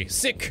in today.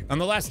 Sick! On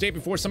the last day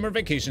before summer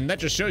vacation. That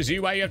just shows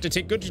you why you have to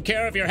take good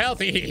care of your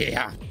health.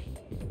 Yeah.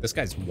 This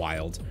guy's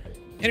wild.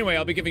 Anyway,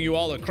 I'll be giving you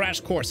all a crash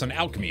course on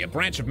alchemy, a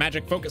branch of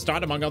magic focused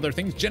on, among other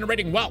things,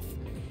 generating wealth.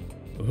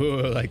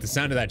 Ooh, like the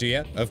sound of that, do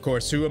ya? Of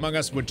course, who among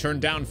us would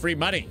turn down free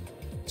money?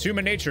 It's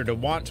human nature to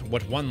want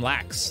what one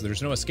lacks.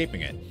 There's no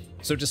escaping it.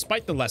 So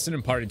despite the lesson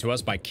imparted to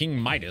us by King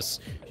Midas,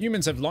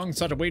 humans have long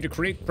sought a way to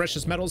create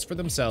precious metals for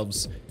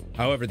themselves.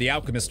 However, the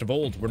alchemists of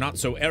old were not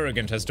so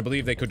arrogant as to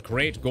believe they could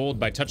create gold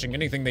by touching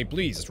anything they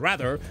pleased.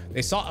 Rather,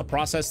 they sought a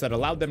process that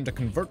allowed them to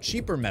convert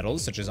cheaper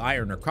metals, such as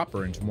iron or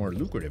copper, into more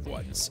lucrative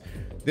ones.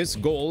 This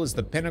goal is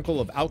the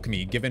pinnacle of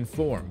alchemy given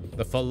form,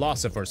 the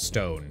Philosopher's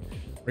Stone.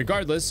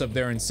 Regardless of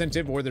their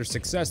incentive or their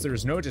success, there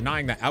is no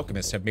denying that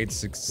alchemists have made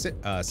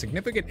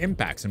significant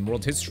impacts in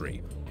world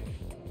history.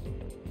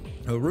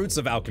 The roots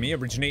of alchemy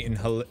originate in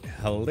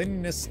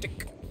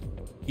Hellenistic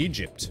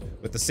Egypt,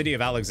 with the city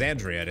of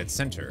Alexandria at its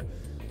center.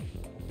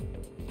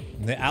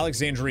 The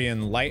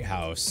Alexandrian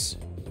lighthouse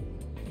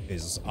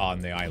is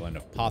on the island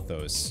of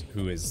Pathos,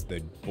 who is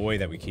the boy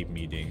that we keep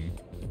meeting.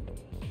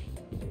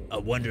 I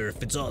wonder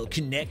if it's all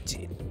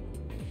connected.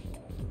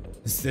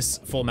 Is this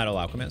Full Metal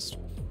Alchemist?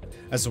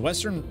 As the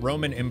Western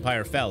Roman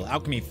Empire fell,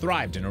 alchemy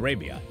thrived in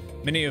Arabia.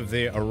 Many of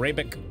the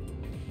Arabic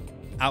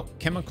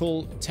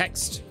alchemical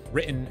texts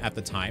written at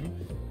the time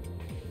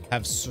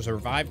have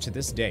survived to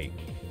this day.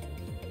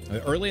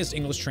 The earliest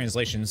English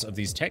translations of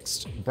these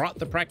texts brought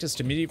the practice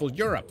to medieval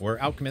Europe, where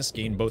alchemists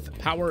gained both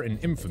power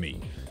and infamy.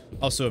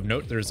 Also of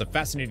note, there is a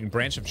fascinating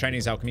branch of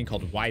Chinese alchemy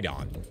called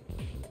Waidon.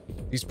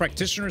 These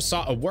practitioners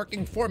saw a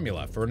working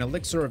formula for an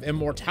elixir of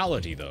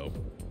immortality, though,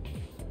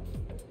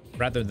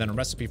 rather than a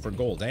recipe for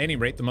gold. At any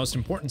rate, the most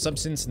important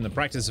substance in the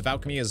practice of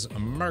alchemy is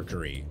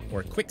mercury,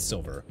 or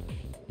quicksilver.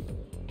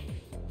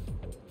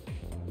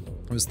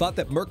 It was thought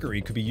that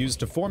mercury could be used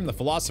to form the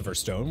Philosopher's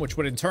Stone, which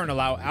would in turn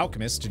allow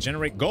alchemists to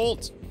generate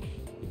gold.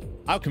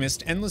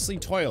 Alchemists endlessly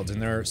toiled in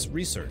their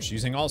research,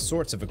 using all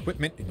sorts of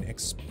equipment and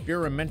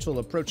experimental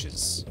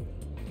approaches.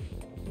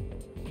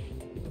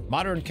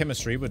 Modern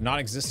chemistry would not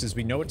exist as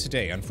we know it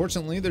today.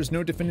 Unfortunately, there's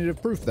no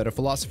definitive proof that a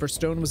Philosopher's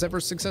Stone was ever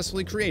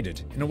successfully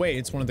created. In a way,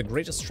 it's one of the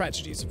greatest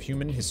tragedies of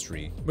human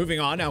history. Moving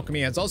on,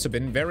 alchemy has also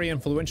been very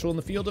influential in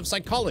the field of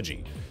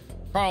psychology.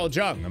 Carl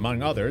Jung,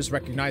 among others,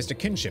 recognized a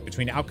kinship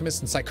between alchemists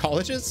and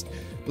psychologists,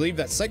 believed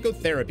that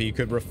psychotherapy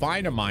could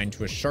refine a mind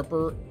to a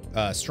sharper,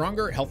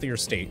 stronger, healthier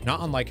state, not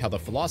unlike how the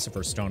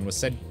Philosopher's Stone was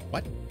said.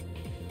 What?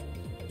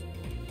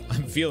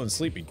 I'm feeling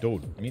sleepy,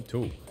 dude. Me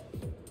too.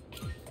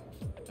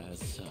 As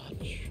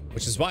such.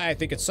 Which is why I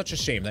think it's such a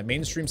shame that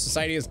mainstream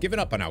society has given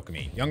up on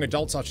alchemy. Young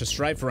adults ought to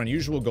strive for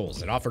unusual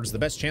goals. It offers the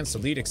best chance to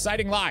lead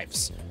exciting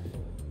lives.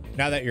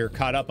 Now that you're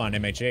caught up on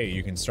MHA,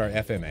 you can start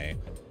FMA.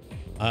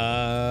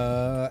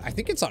 I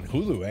think it's on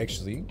Hulu,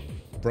 actually.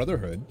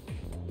 Brotherhood.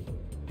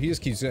 He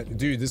just keeps...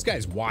 Dude, this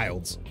guy's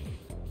wild.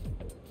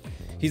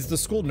 He's the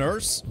school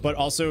nurse, but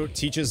also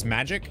teaches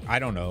magic? I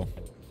don't know.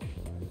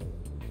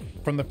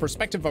 From the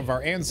perspective of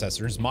our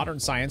ancestors, modern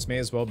science may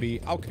as well be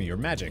alchemy or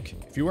magic.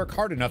 If you work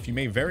hard enough, you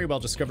may very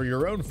well discover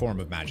your own form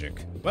of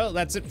magic. Well,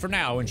 that's it for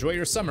now. Enjoy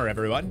your summer,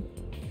 everyone.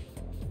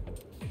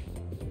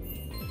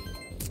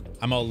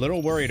 I'm a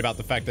little worried about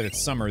the fact that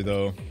it's summer,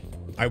 though.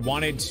 I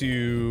wanted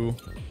to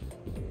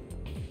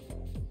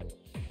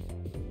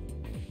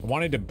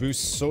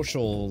boost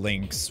social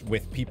links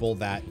with people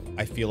that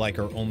I feel like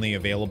are only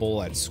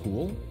available at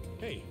school.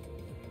 Hey,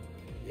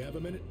 you have a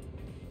minute?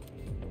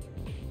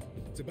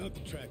 It's about the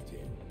track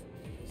team.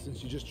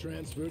 Since you just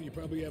transferred, you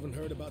probably haven't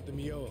heard about the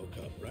Myoho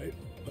Cup, right?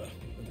 Well,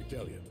 let me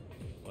tell you.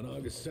 On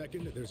August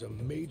 2nd, there's a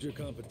major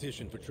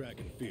competition for track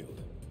and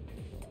field.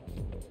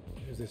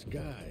 There's this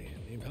guy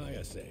named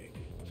Hayase.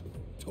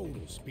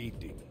 Total speed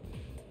demon.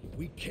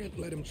 We can't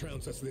let him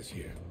trounce us this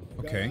year.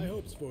 Okay. Got high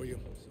hopes for you,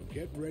 so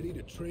get ready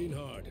to train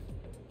hard.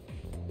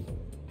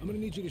 I'm gonna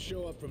need you to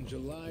show up from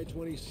July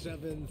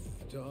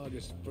 27th to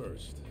August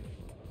 1st.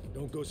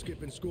 Don't go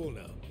skipping school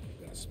now.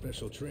 I've got a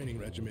special training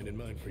regimen in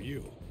mind for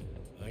you.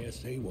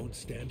 ISA won't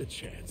stand a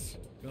chance.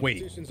 Wait.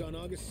 Competition's on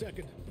August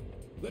 2nd.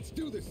 Let's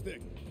do this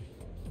thing.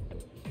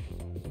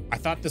 I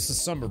thought this is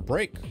summer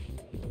break.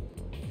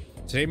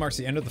 Today marks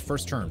the end of the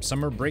first term.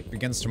 Summer break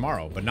begins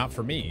tomorrow, but not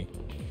for me.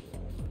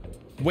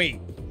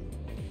 Wait.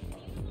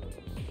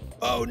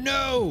 Oh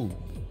no!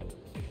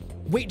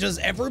 Wait, does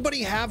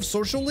everybody have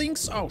social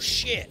links? Oh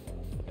shit.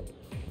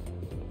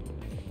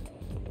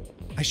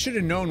 I should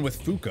have known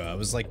with Fuuka. I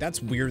was like,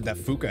 that's weird that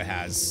Fuuka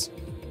has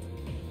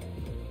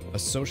a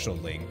social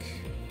link.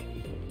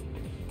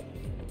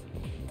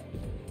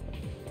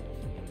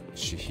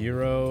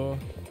 Chihiro.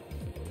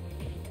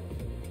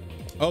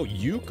 Oh,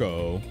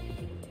 Yuko.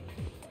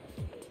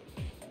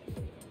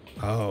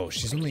 Oh,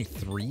 she's only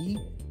 3?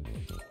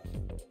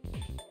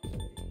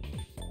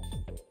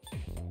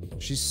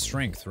 She's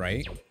strength,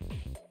 right?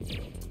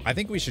 I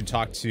think we should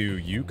talk to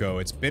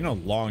Yuko. It's been a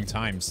long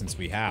time since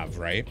we have,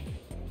 right?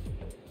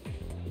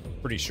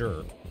 Pretty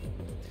sure.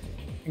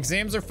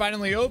 Exams are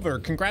finally over.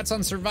 Congrats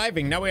on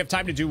surviving. Now we have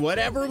time to do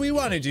whatever we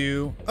want to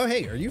do. Oh,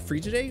 hey, are you free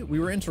today? We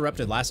were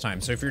interrupted last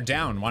time, so if you're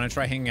down, want to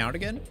try hanging out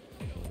again?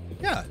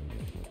 Yeah.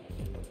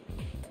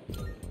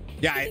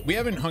 Yeah, we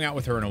haven't hung out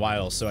with her in a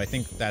while, so I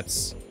think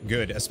that's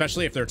good,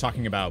 especially if they're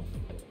talking about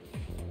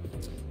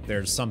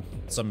there's some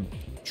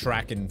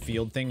track and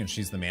field thing and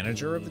she's the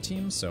manager of the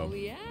team, so. Oh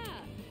yeah.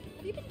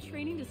 Have you been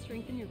training to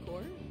strengthen your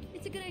core?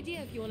 It's a good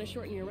idea if you want to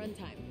shorten your run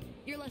time.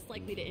 You're less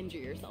likely to injure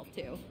yourself,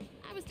 too.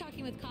 I was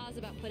talking with Kaz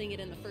about putting it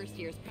in the first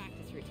year's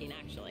practice routine,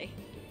 actually.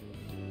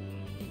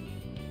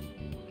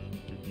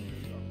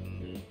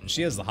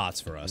 She has the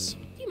hots for us.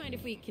 Do you mind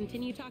if we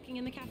continue talking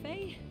in the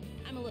cafe?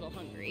 I'm a little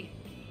hungry.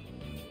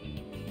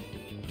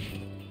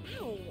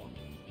 Ow!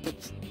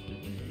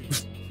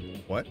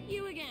 What?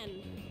 You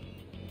again.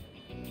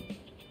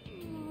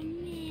 Oh,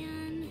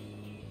 man.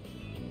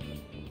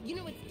 You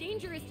know, it's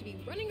dangerous to be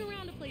running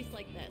around a place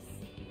like this.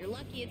 You're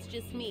lucky it's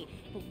just me.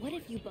 But what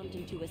if you bumped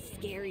into a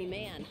scary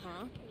man,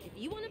 huh? If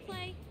you want to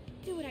play,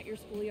 do it at your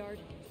schoolyard.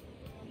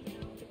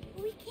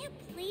 We can't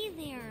play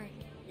there.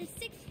 The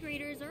 6th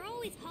graders are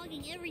always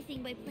hogging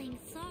everything by playing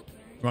soccer.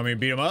 You want me to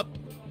beat him up?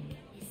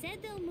 They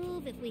said they'll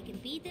move if we can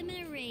beat them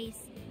in a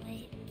race,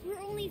 but we're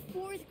only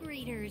 4th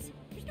graders.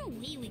 There's no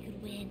way we could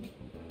win.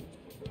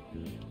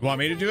 You want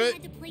me to do I it?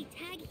 had to play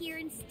tag here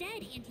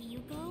instead, Auntie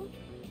Yuko.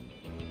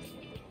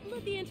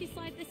 let the ante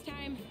slide this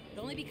time,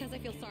 but only because I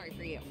feel sorry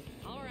for you.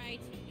 All right,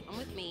 come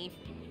with me.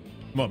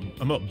 I'm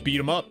gonna beat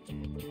him up. This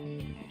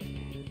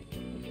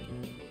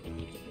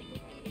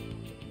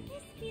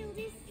field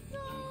is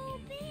so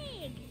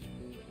big.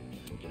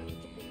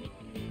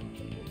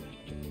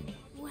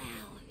 Wow,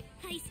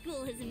 high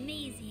school is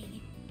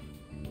amazing.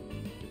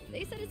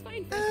 They said it's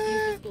fine for us to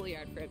use the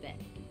schoolyard for a bit.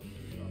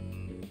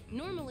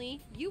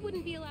 Normally, you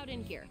wouldn't be allowed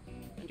in here.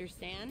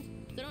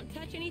 Understand? So don't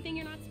touch anything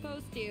you're not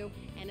supposed to,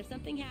 and if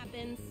something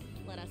happens,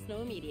 let us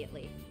know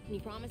immediately. Can you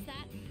promise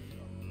that?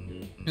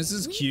 This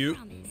is cute.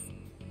 Promise.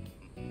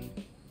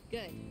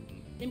 Good.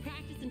 Then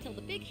practice until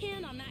the big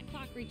hand on that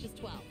clock reaches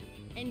 12.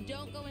 And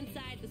don't go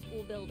inside the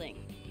school building.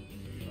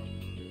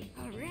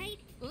 All right,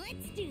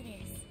 let's do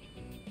this.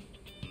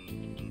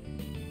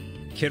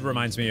 Kid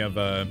reminds me of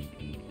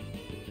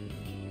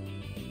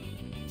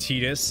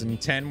Titus in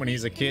 10 when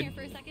he's a Come kid. here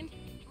for a second.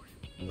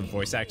 The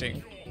voice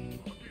acting.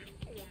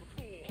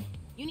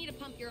 You need to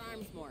pump your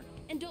arms more.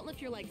 And don't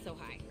lift your legs so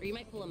high, or you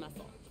might pull a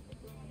muscle.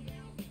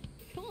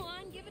 Come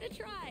on, give it a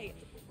try.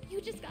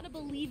 You just gotta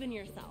believe in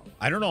yourself.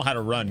 I don't know how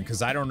to run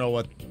because I don't know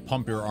what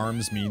pump your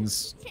arms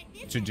means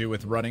to do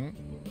with running.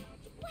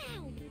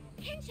 Wow,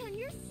 Henchon,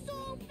 you're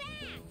so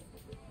fast.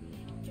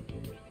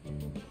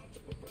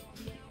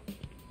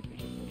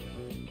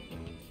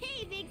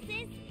 Hey, big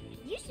sis,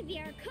 you should be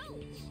our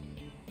coach.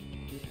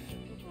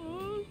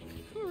 Oh,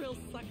 I'm a real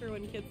sucker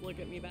when kids look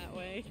at me that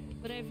way.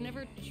 But I've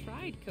never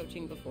tried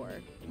coaching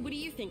before. What do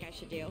you think I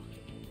should do?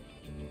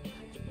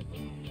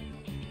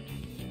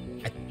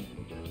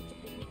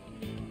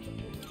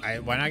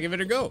 Why not give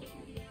it a go?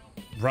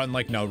 Run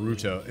like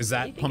Naruto. Is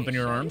that think pumping I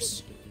your should?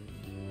 arms?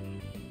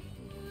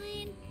 Come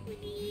on,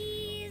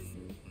 please.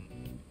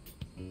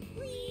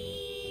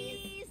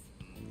 Please.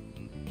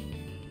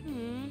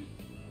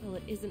 Well,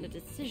 it isn't a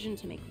decision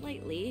to make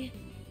lightly.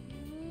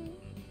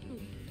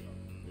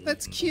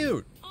 That's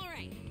cute. All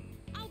right,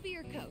 I'll be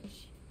your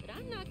coach. But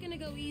I'm not gonna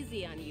go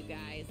easy on you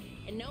guys.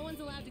 And no one's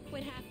allowed to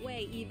quit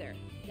halfway either.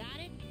 Got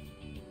it?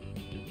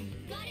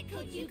 Got it,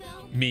 Coach Hugo.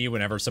 Me,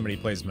 whenever somebody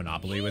plays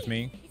Monopoly with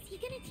me. Is he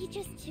gonna teach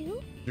us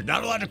too? You're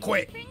not allowed to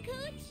quit. Friend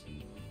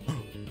coach?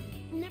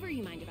 Never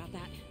you mind about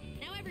that.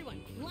 Now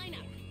everyone, line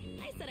up.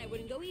 I said I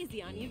wouldn't go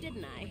easy on you,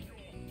 didn't I?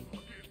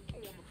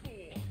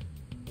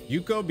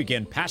 Yuko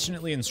began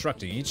passionately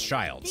instructing each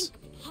child. Think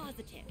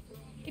positive.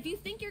 If you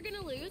think you're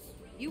gonna lose,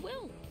 you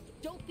will.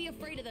 Don't be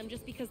afraid of them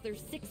just because they're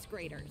 6th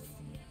graders.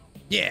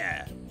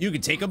 Yeah, you can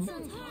take them.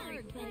 Sounds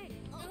hard, but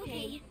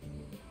okay.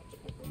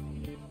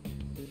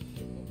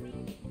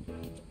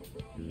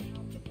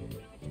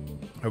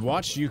 I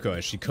watched Yuko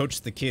as she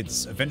coached the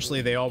kids.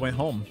 Eventually, they all went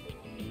home.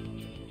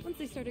 Once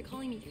they started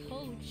calling me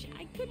coach,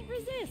 I couldn't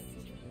resist.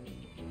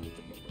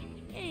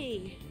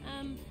 Hey,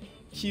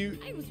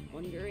 Cute. I was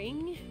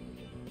wondering,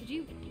 would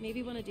you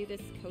maybe want to do this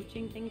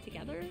coaching thing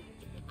together?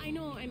 I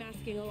know I'm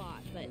asking a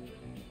lot, but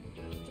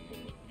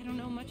I don't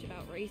know much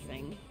about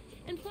racing.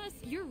 And plus,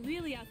 you're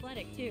really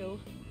athletic too.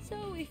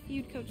 So if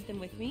you'd coach them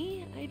with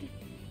me, I'd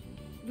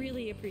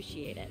really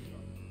appreciate it.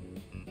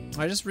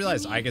 I just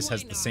realized Aigis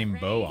has the same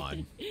bow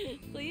on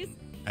Please?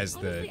 as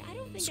the Honestly, I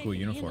don't think school I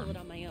can handle uniform. it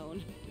on my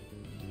own.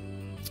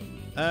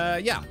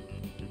 Yeah.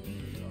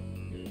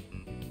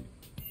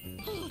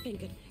 Oh, thank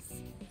goodness.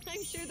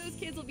 I'm sure those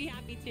kids will be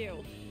happy too.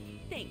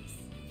 Thanks.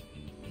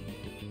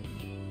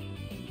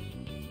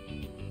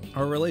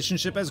 Our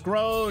relationship has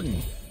grown.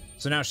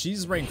 So now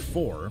she's rank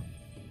 4.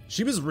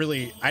 She was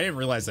really, I didn't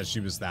realize that she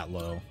was that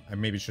low. I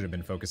maybe should have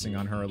been focusing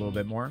on her a little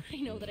bit more.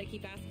 I know that I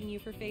keep asking you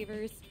for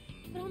favors,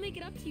 but I'll make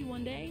it up to you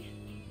one day.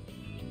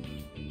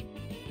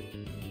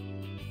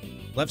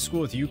 Left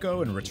school with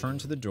Yuko and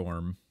returned to the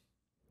dorm.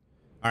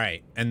 All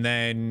right, and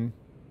then...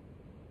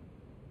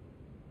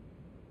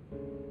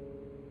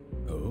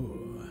 Oh.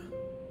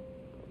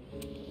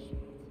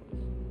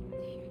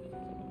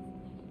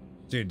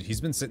 Dude,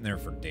 he's been sitting there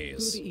for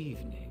days. Good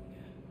evening.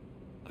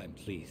 I'm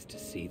pleased to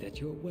see that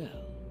you're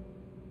well.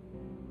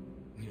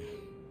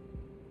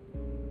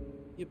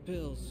 Your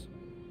pills.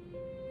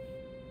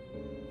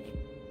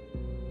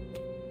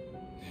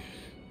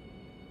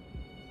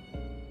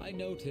 I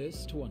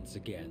noticed once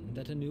again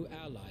that a new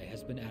ally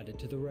has been added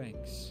to the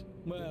ranks.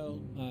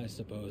 Well, I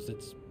suppose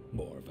it's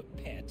more of a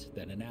pet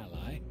than an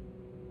ally.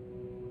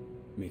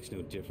 Makes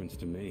no difference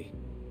to me.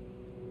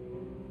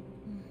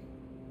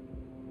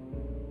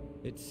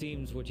 It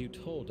seems what you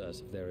told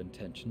us of their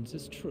intentions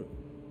is true.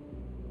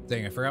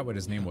 Dang, I forgot what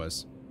his name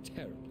was.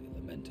 Terribly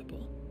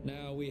lamentable.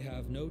 Now we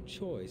have no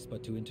choice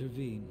but to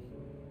intervene.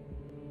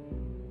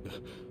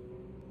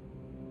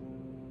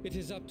 It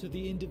is up to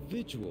the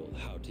individual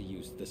how to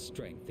use the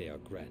strength they are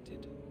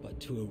granted, but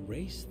to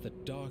erase the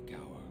Dark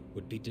Hour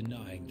would be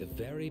denying the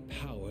very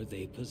power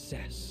they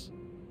possess.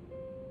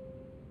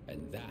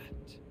 And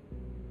that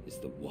is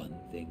the one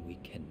thing we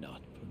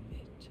cannot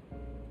permit.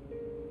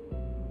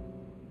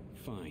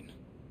 Fine.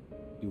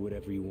 Do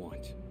whatever you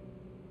want.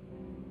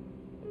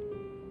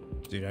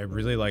 Dude, I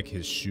really like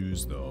his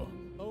shoes, though.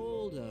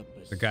 Hold up.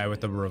 The guy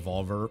with the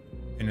revolver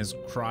in his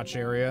crotch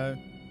area.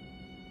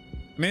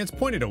 I mean, it's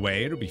pointed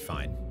away. It'll be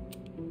fine.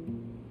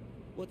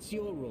 What's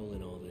your role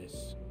in all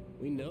this?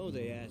 We know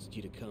they asked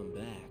you to come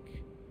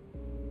back.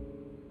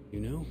 You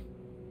know,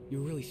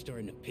 you're really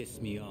starting to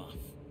piss me off,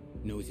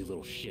 nosy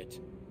little shit.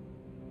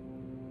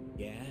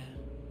 Yeah?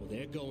 Well,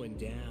 they're going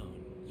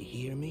down. You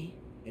hear me?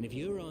 And if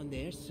you're on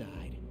their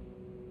side,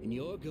 then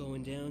you're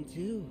going down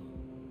too.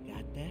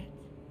 Got that?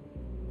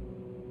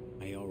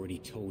 I already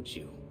told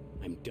you.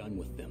 I'm done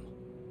with them.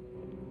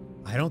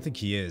 I don't think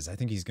he is. I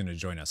think he's gonna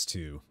join us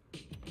too.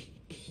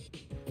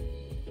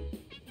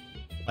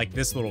 Like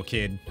this little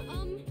kid.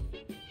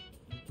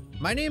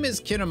 My name is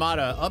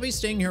Kinemata. I'll be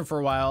staying here for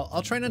a while.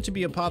 I'll try not to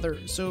be a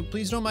bother, so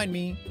please don't mind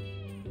me.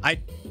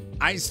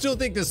 I still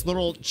think this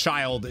little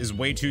child is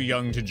way too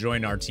young to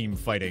join our team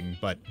fighting,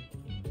 but...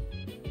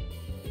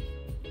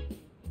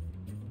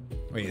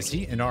 Wait, is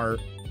he in our...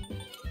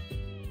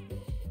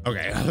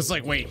 Okay, I was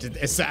like, wait,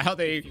 is that how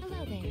they...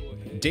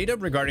 Data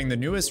regarding the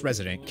newest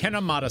resident,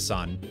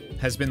 Kinemata-san,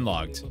 has been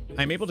logged.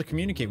 I'm able to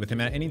communicate with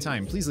him at any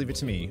time. Please leave it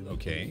to me.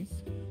 Okay.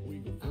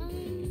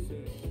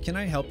 Can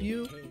I help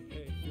you?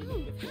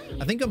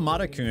 I think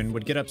Amada-kun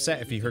would get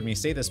upset if he heard me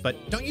say this,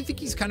 but don't you think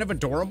he's kind of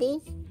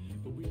adorable?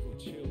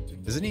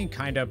 Isn't he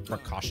kind of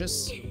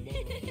precautious?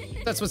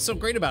 That's what's so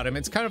great about him.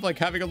 It's kind of like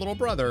having a little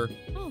brother.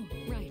 Oh,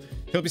 right.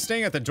 He'll be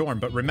staying at the dorm,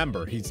 but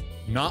remember, he's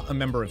not a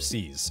member of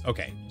SEAS.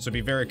 Okay, so be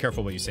very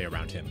careful what you say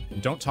around him.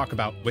 And don't talk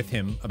with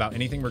him about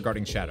anything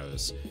regarding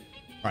shadows.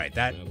 All right,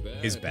 that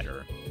is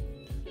better.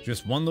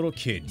 Just one little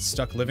kid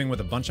stuck living with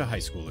a bunch of high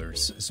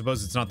schoolers. I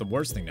suppose it's not the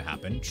worst thing to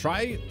happen.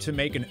 Try to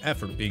make an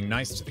effort being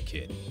nice to the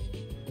kid.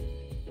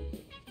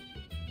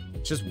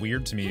 It's just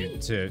weird to me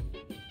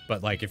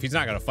but like, if he's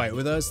not gonna fight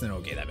with us, then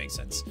okay, that makes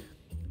sense.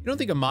 You don't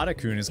think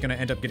Amada-kun is gonna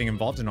end up getting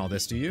involved in all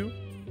this, do you?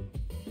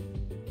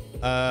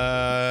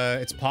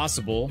 It's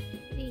possible.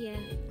 Yeah.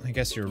 I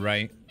guess you're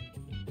right.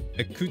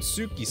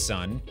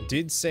 Kutsuki-san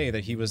did say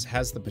that he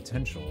has the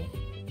potential.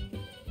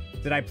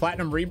 Did I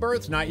platinum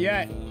rebirth? Not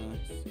yet.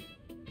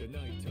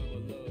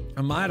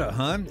 Amada,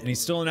 huh? And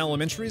he's still in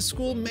elementary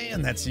school?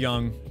 Man, that's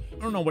young. I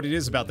don't know what it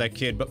is about that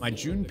kid, but my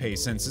Junpei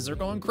senses are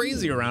going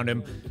crazy around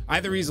him.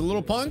 Either he's a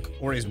little punk,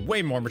 or he's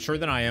way more mature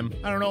than I am.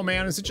 I don't know,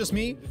 man. Is it just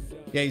me?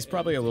 Yeah, he's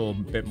probably a little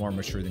bit more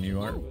mature than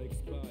you are.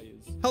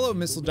 Hello,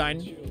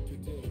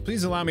 Missildine.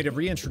 Please allow me to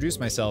reintroduce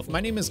myself. My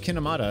name is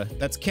Kinemata.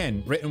 That's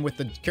Ken, written with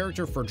the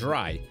character for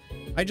dry.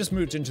 I just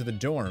moved into the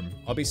dorm.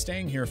 I'll be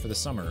staying here for the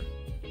summer.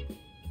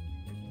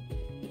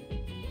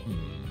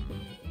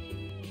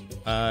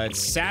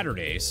 It's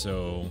Saturday,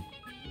 so...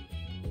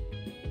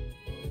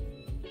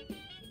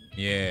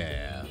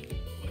 Yeah.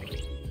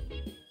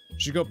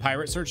 Should go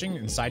pirate searching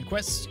and side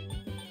quests?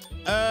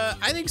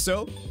 I think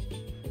so.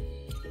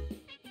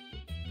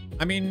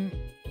 I mean,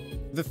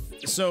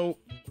 so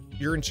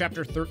you're in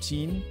chapter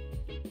 13.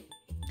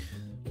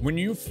 When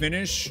you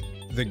finish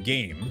the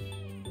game,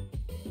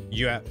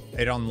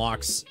 it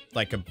unlocks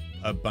like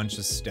a bunch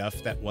of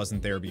stuff that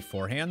wasn't there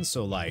beforehand.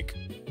 So like,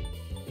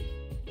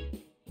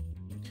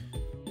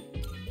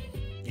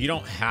 you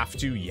don't have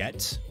to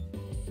yet.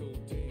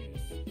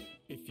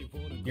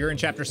 You're in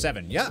chapter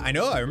 7. Yeah, I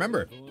know, I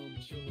remember.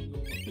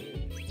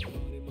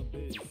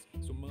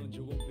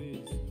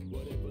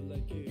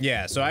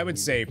 Yeah, so I would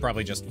say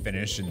probably just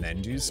finish and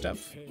then do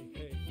stuff.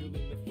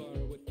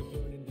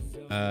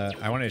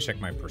 I wanted to check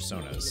my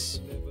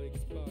personas.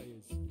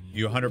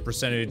 You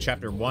 100%ed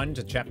chapter 1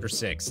 to chapter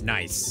 6.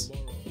 Nice.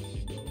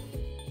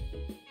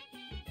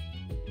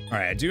 All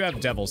right, I do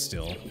have Devil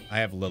still. I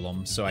have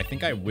Lilum, so I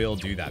think I will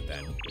do that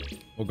then.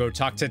 We'll go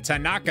talk to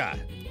Tanaka.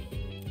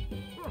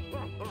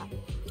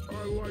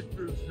 I like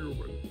this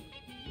human.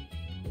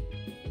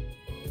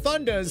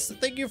 Thunders,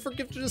 thank you for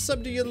gifting a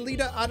sub to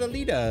Yolita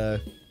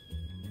Adalita.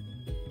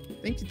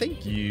 Thank you,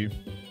 thank you.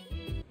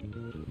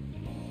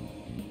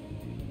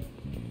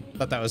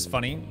 Thought that was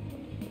funny.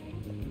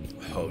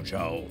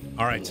 Hojo.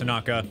 All right,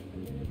 Tanaka.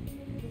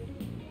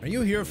 Are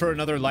you here for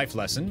another life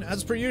lesson?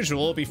 As per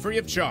usual, it'll be free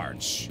of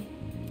charge.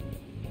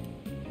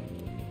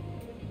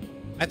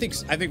 I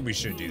think we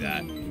should do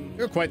that.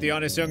 You're quite the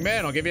honest young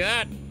man, I'll give you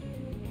that.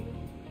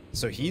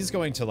 So he's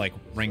going to like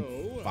rank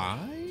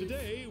 5?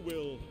 Today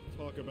we'll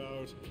talk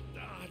about...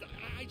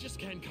 I just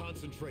can't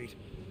concentrate.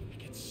 I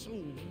get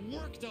so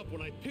worked up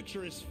when I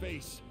picture his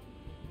face.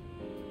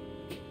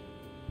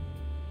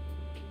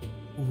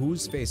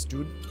 Whose face,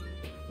 dude?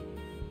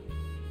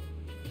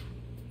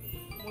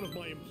 One of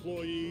my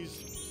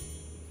employees.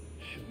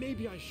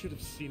 Maybe I should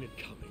have seen it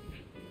coming.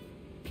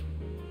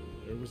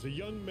 There was a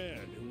young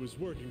man who was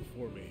working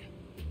for me.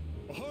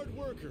 A hard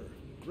worker,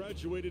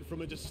 graduated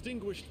from a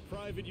distinguished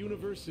private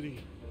university.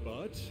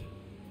 But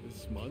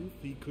this month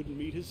he couldn't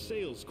meet his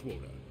sales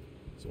quota,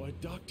 so I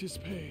docked his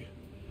pay.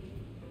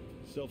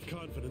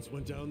 Self-confidence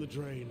went down the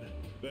drain.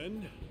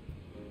 Then,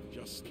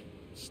 just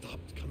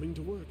stopped coming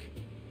to work.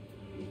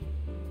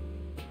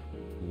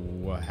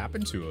 What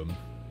happened to him?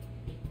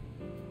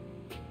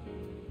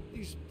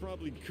 He's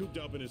probably cooped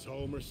up in his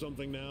home or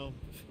something now.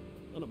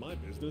 None of my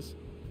business.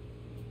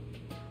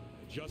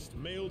 I just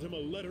mailed him a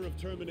letter of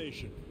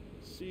termination.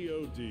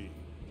 COD.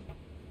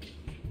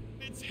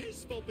 It's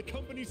his fault the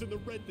company's in the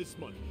red this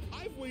month.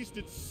 I've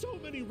wasted so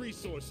many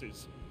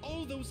resources.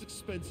 All those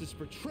expenses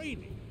for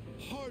training,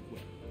 hardware,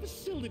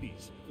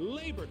 facilities,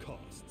 labor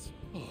costs.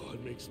 Oh,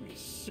 it makes me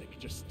sick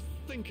just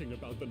thinking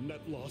about the net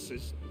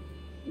losses.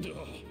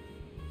 Ugh.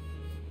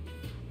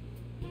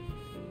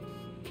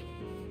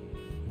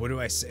 What do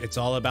I say? It's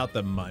all about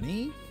the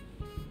money?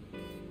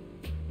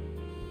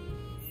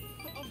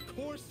 Of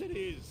course it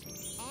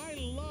is. I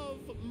love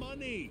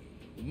money.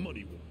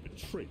 Money won't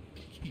betray me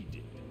like he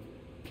did.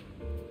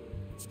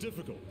 It's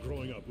difficult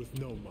growing up with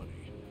no money.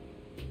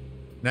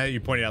 Now that you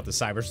pointed out the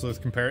Cyber Sleuth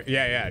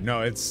yeah,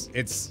 no, it's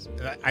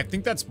I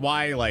think that's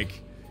why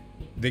like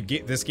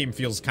this game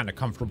feels kind of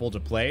comfortable to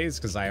play, is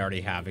because I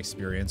already have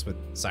experience with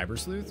Cyber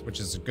Sleuth, which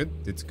is good.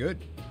 It's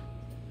good.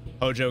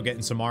 Hojo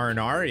getting some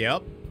R&R,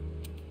 yep.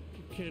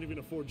 Can't even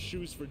afford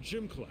shoes for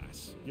gym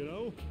class, you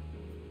know?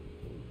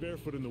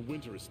 Barefoot in the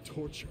winter is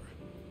torture.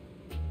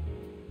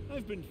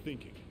 I've been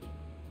thinking,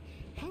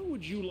 how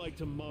would you like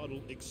to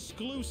model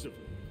exclusively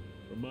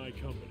for my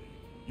company?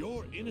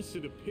 Your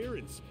innocent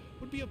appearance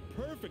would be a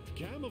perfect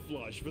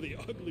camouflage for the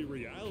ugly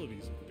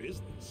realities of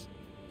business.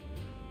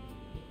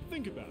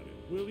 Think about it,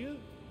 will you?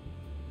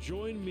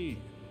 Join me,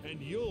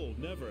 and you'll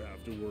never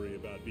have to worry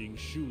about being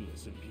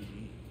shoeless in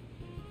PE.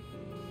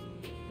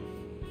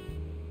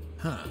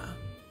 Huh.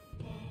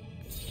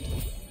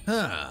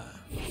 Huh.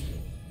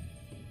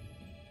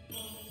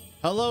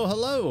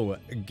 Hello,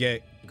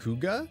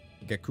 Gekuga?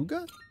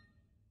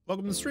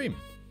 Welcome to the stream.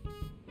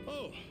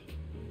 Oh,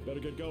 better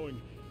get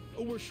going.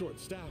 Oh, we're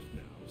short-staffed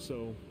now,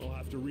 so I'll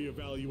have to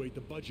reevaluate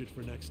the budget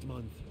for next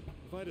month.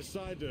 If I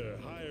decide to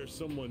hire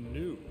someone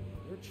new,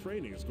 their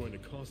training is going to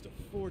cost a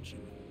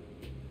fortune.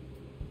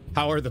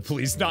 How are the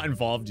police not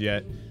involved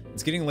yet?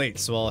 It's getting late,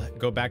 so I'll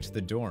go back to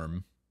the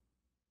dorm.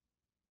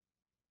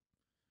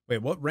 Wait,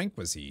 what rank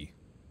was he?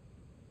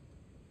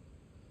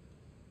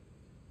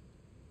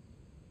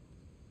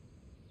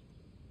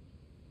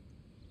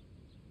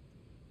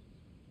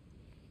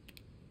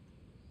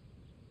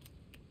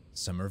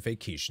 Summer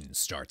vacation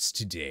starts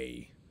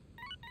today.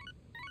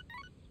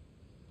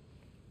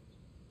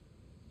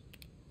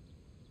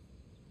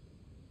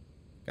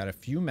 Got a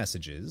few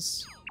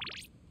messages.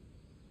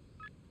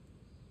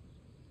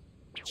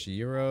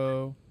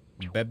 Chihiro,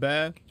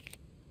 Bebe.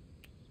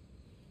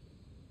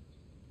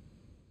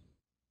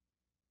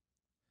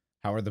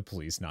 How are the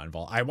police not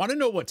involved? I want to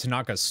know what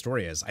Tanaka's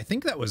story is. I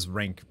think that was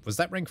rank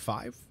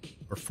 5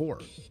 or 4?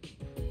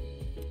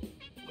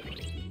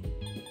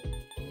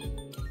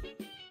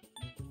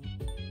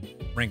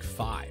 Rank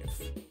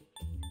 5.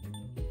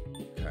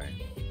 Okay.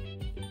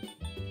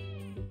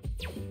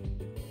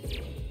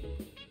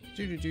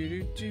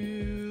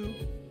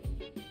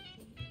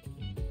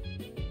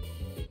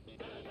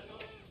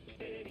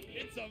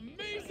 It's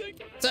amazing.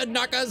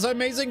 Tanaka's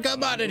Amazing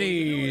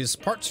Commodities.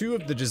 Part 2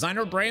 of the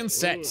designer brand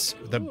sets.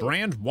 The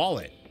brand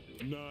wallet.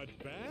 Not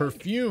bad.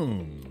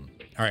 Perfume.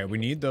 All right, we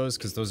need those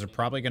because those are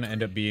probably going to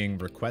end up being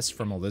requests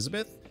from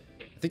Elizabeth.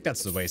 I think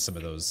that's the way some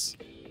of those...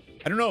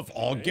 I don't know if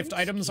all gift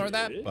items are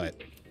that,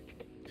 but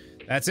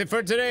that's it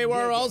for today.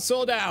 We're all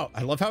sold out.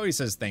 I love how he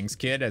says thanks,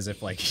 kid, as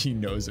if like he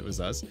knows it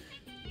was us.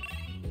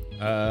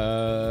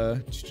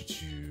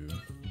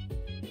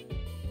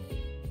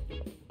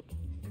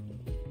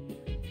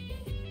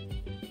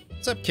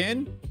 What's up,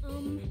 Ken?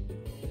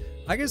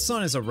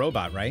 Aigis-san is a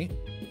robot, right?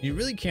 You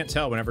really can't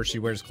tell whenever she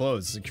wears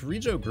clothes. The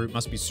Kirijo group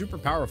must be super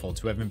powerful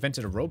to have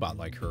invented a robot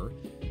like her.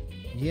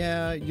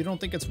 Yeah, you don't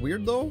think it's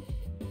weird though?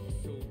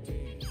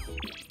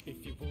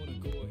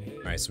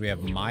 Alright, so we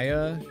have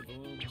Maya.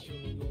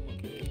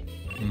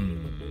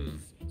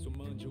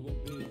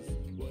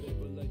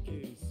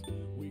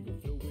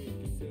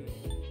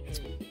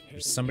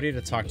 There's somebody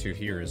to talk to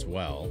here as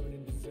well.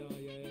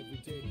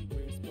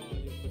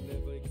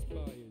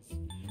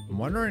 I'm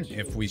wondering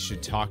if we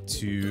should talk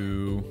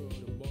to...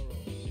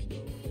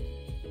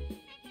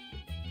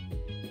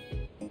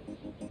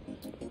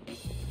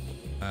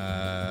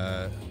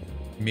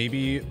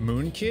 maybe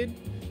Moon Kid?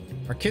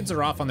 Our kids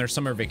are off on their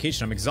summer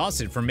vacation. I'm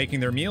exhausted from making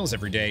their meals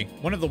every day.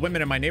 One of the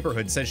women in my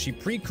neighborhood says she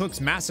pre-cooks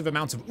massive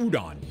amounts of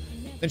udon.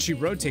 Then she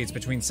rotates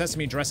between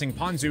sesame dressing,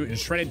 ponzu, and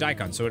shredded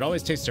daikon, so it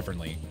always tastes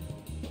differently.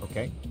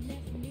 Okay.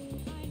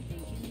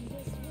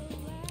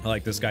 I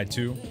like this guy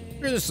too.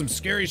 There's some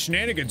scary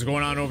shenanigans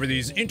going on over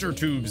these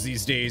intertubes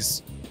these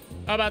days.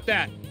 How about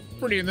that?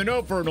 Pretty in the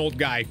know for an old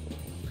guy.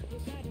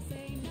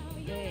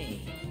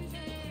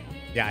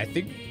 Yeah, I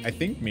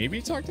think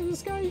maybe talk to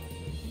this guy.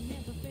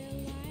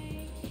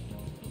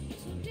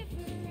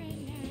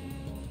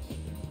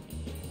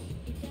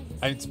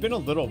 It's been a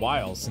little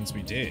while since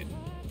we did.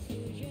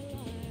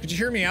 Could you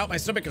hear me out? My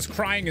stomach is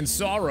crying in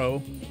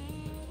sorrow.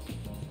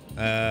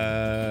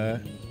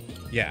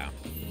 Yeah.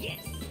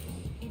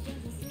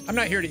 I'm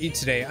not here to eat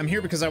today. I'm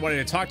here because I wanted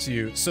to talk to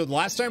you. So the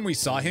last time we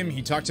saw him,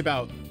 he talked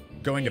about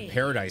going to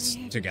paradise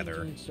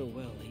together. Doing so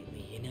well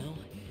lately, you know?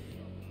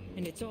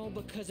 And it's all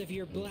because of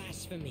your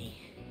blasphemy.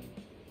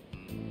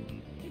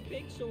 I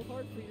begged so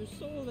hard for your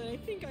soul that I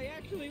think I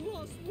actually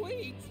lost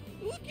weight.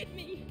 Look at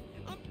me.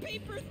 I'm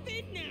paper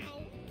thin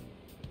now.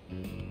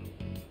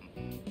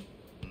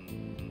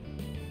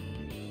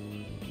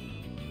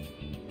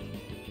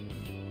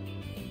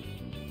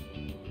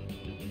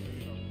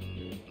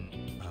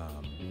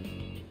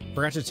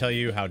 Forgot to tell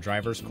you how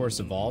driver's course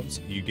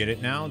evolved. You get it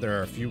now? There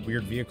are a few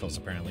weird vehicles,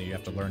 apparently. You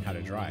have to learn how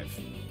to drive.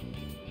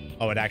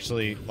 Oh, it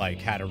actually, like,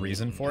 had a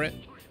reason for it?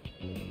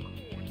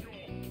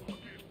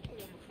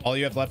 All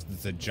you have left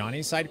is the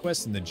Johnny side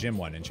quest and the gym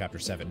one in Chapter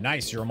 7.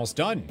 Nice, you're almost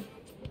done.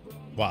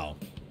 Well,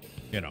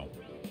 you know,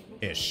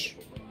 ish.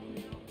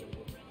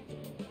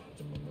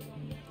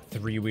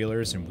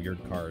 Three-wheelers and weird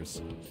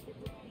cars.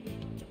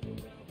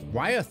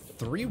 Why a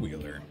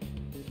three-wheeler?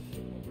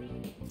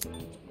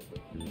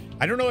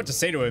 I don't know what to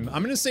say to him.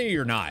 I'm gonna say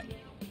you're not.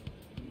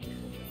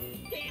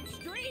 Damn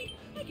straight!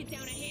 I could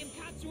down a ham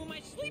katsu in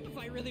my sleep if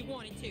I really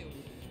wanted to.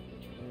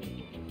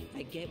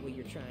 I get what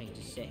you're trying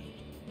to say.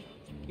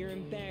 You're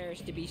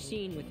embarrassed to be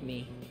seen with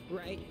me,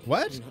 right?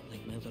 What? I'm not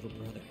like my little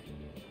brother.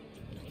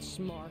 Not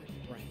smart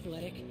or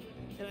athletic,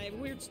 and I have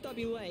weird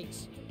stubby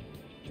legs.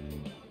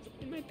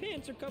 And my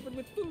pants are covered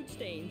with food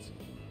stains.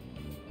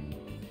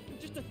 I'm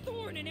just a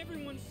thorn in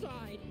everyone's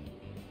side.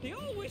 They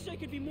all wish I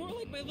could be more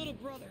like my little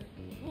brother.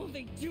 All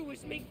they do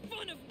is make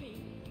fun of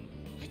me.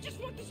 I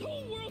just want this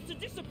whole world to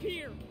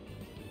disappear.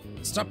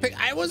 Stop picking.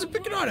 I wasn't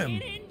picking on him.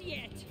 Can't end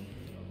yet.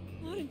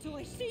 Not until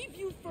I save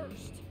you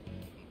first.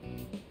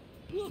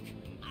 Look,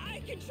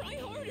 I can try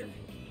harder.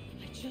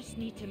 I just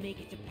need to make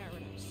it to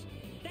paradise.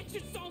 That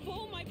should solve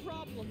all my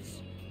problems.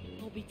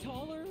 I'll be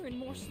taller and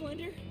more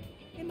slender,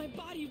 and my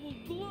body will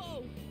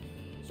glow.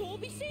 So I'll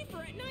be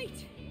safer at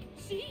night.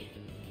 See?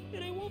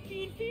 And I won't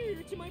be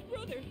inferior to my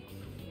brother.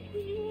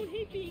 And you won't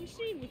hate being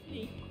seen with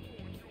me.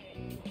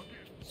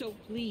 So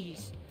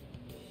please,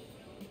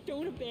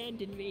 don't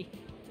abandon me.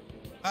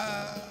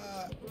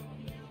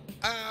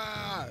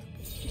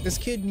 This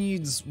kid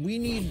needs. We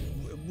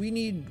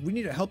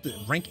need to help it.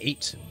 Rank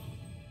 8.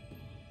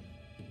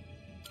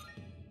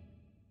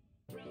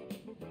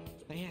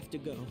 I have to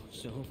go,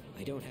 so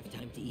I don't have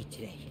time to eat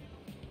today.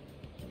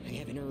 I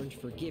haven't earned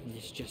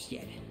forgiveness just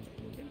yet.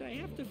 And I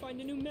have to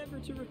find a new member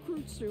to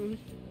recruit soon.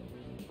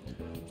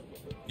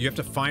 You have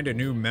to find a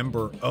new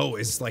member. Oh,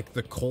 it's like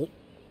the cult?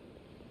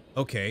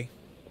 Okay.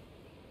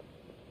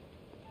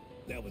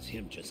 That was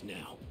him just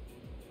now.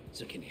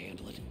 So can you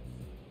handle it?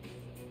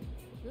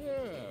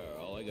 Sure,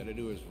 all I gotta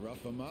do is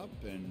rough him up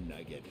and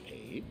I get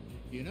paid.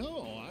 You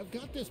know, I've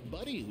got this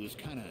buddy who's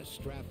kinda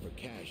strapped for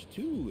cash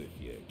too,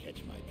 if you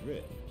catch my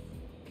drift.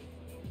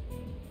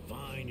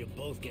 Fine, you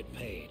both get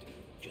paid.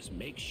 Just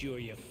make sure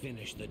you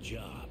finish the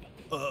job.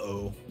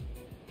 Uh-oh.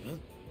 Huh?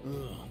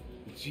 Oh,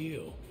 it's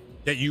you.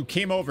 That you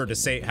came over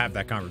to have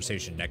that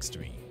conversation next to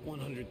me.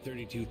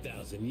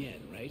 132,000 yen,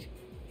 right?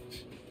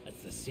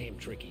 That's the same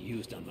trick he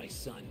used on my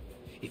son.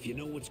 If you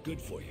know what's good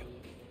for you,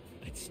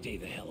 I'd stay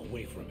the hell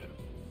away from him.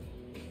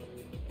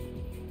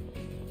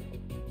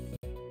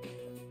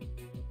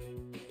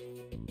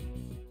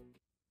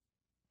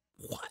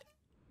 What?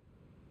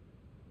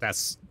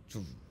 That's...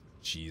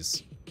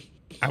 Jeez.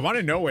 I want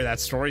to know where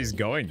that story's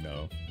going,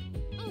 though.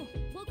 Oh,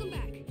 welcome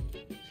back.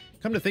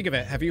 Come to think of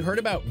it, have you heard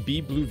about B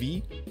Blue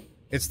V?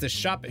 It's the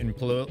shop in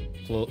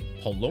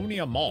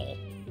Polonia Mall.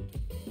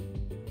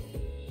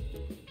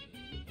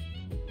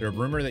 There's a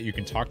rumor that you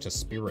can talk to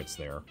spirits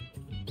there.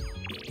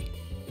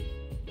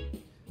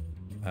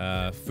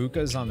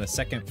 Fuuka's on the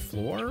 2nd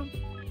floor.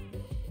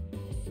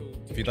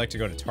 If you'd like to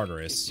go to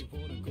Tartarus.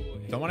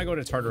 Don't want to go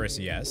to Tartarus,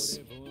 yes.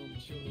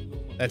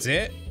 That's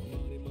it?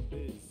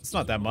 It's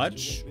not that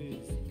much.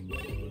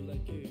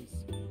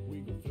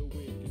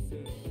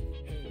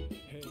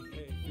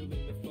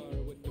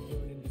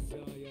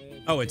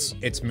 Oh, it's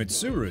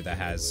Mitsuru that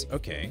has...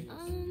 Okay.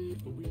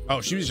 Oh,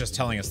 she was just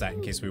telling us that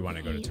in case we want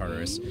to go to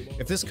Tartarus.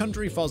 If this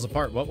country falls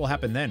apart, what will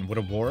happen then? Would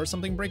a war or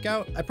something break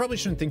out? I probably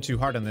shouldn't think too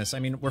hard on this. I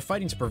mean, we're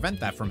fighting to prevent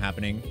that from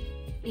happening.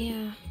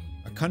 Yeah.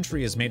 A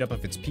country is made up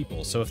of its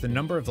people, so if the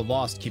number of the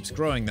lost keeps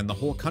growing, then the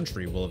whole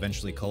country will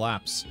eventually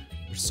collapse.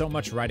 There's so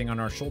much riding on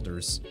our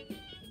shoulders.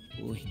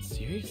 Wait,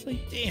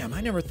 seriously? Damn,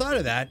 I never thought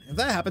of that. If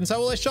that happens, how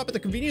will I shop at the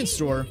convenience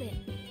store?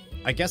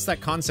 I guess that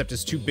concept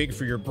is too big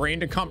for your brain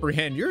to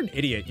comprehend. You're an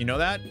idiot, you know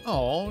that?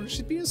 Oh,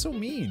 she's being so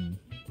mean.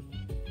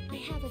 I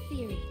have a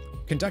theory.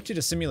 Conducted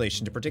a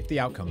simulation to predict the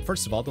outcome.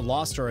 First of all, the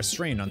lost are a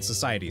strain on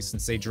society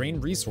since they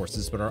drain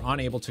resources but are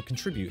unable to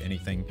contribute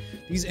anything.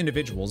 These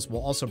individuals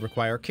will also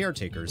require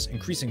caretakers,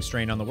 increasing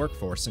strain on the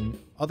workforce and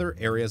other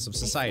areas of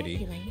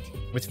society.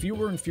 With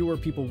fewer and fewer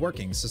people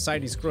working,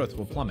 society's growth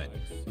will plummet.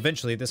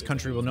 Eventually, this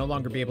country will no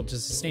longer be able to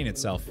sustain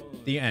itself.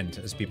 The end,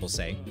 as people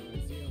say.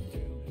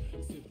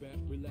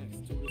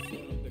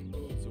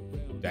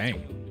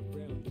 Dang.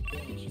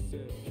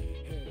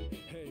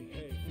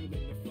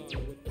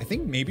 I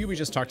think maybe we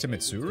just talked to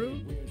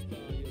Mitsuru?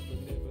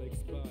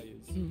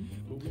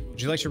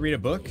 Would you like to read a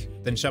book?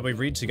 Then shall we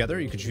read together?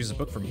 You could choose a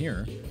book from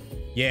here.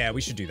 Yeah, we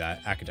should do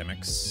that.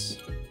 Academics.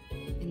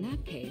 In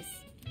that case...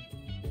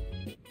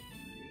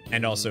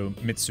 And also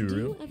Mitsuru. Do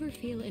you ever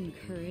feel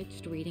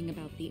encouraged reading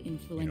about the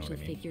influential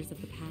figures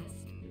of the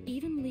past?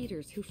 Even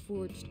leaders who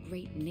forged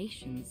great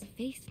nations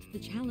faced the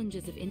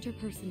challenges of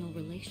interpersonal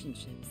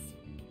relationships.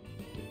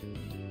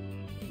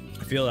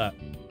 I feel that.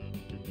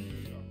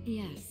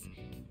 Yes.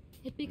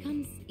 It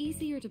becomes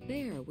easier to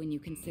bear when you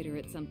consider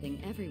it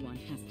something everyone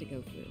has to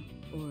go through.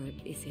 Or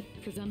is it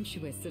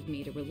presumptuous of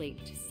me to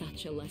relate to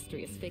such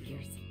illustrious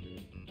figures?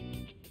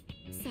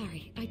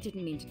 Sorry, I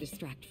didn't mean to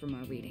distract from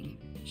our reading.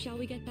 Shall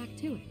we get back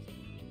to it?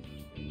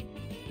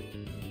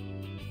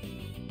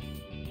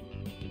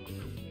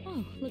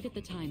 Oh, look at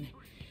the time.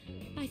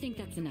 I think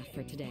that's enough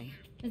for today.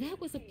 That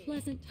was a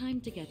pleasant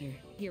time together,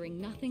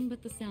 hearing nothing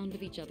but the sound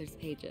of each other's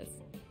pages.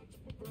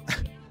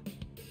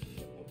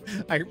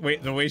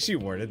 Wait, the way she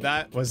worded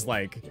that was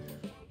like,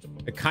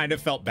 it kind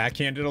of felt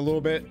backhanded a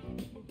little bit.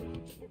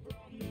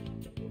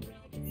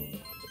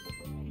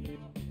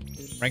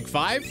 Rank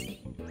 5?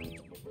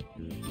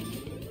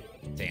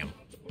 Damn.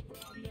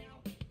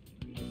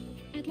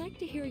 I'd like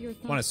to hear your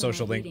thoughts. Want a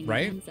social link,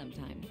 right?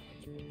 Sometime.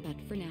 But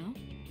for now,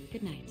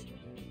 good night.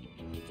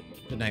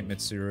 Good night,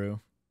 Mitsuru.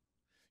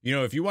 You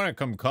know, if you want to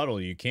come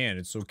cuddle, you can.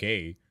 It's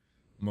okay.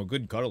 I'm a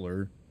good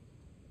cuddler.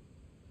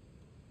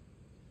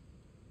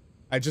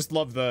 I just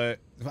love I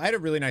had a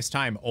really nice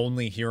time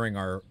only hearing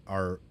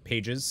our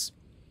pages.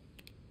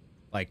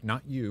 Like,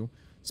 not you.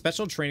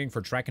 Special training for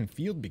track and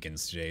field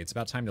begins today. It's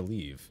about time to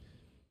leave.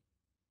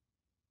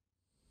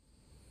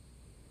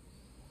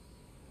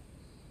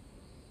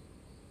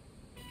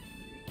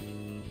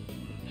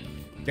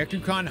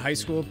 Gekukan High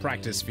School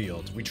practice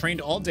field. We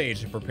trained all day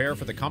to prepare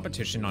for the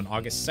competition on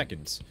August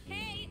 2nd.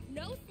 Hey,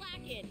 no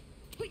slacking.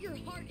 Put your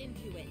heart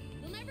into it.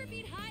 You'll never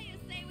beat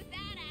Hayase with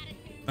that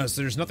attitude.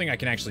 So there's nothing I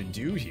can actually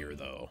do here,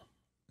 though,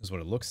 is what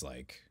it looks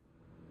like.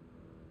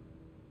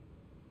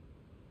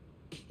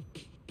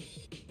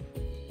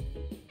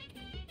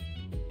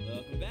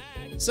 Welcome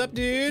back. What's up,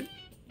 dude?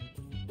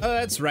 Oh,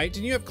 that's right.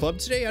 Didn't you have club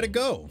today? How'd it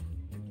go?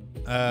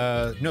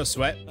 No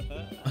sweat.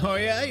 Oh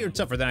yeah, you're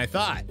tougher than I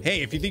thought.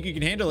 Hey, if you think you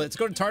can handle it, let's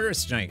go to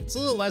Tartarus tonight. It's a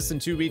little less than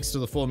 2 weeks to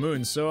the full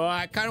moon, so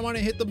I kind of want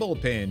to hit the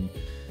bullpen.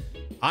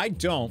 I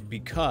don't,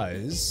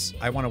 because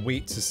I want to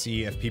wait to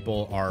see if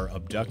people are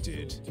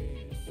abducted.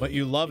 What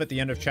you love at the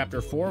end of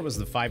chapter 4 was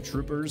the 5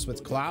 troopers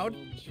with Cloud.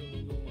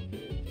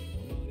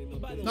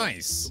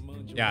 Nice.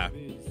 Yeah,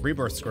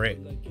 Rebirth's great.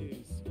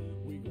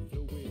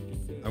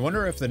 I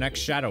wonder if the next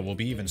shadow will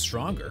be even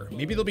stronger.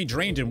 Maybe they'll be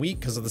drained and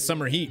weak because of the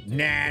summer heat.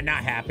 Nah,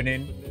 not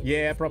happening.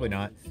 Yeah, probably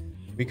not.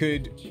 We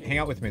could hang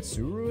out with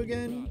Mitsuru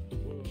again.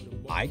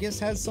 Aigis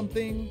has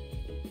something.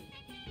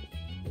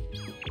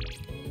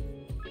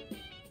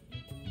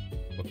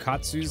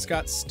 Wakatsu's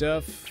got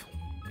stuff.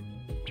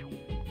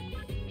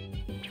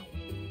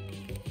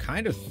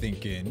 Kind of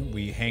thinking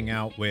we hang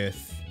out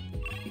with...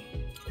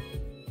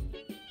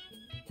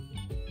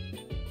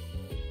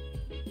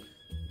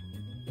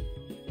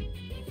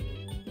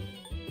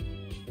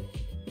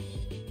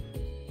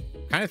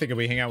 Kind of thinking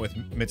we hang out with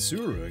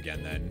Mitsuru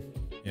again then,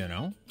 you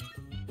know?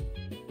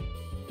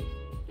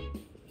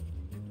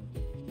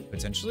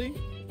 Potentially?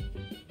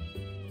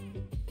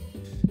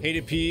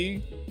 Hated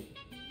PE.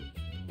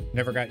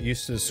 Never got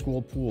used to the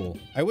school pool.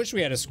 I wish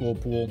we had a school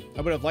pool.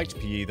 I would have liked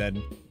PE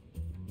then.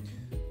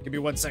 Give me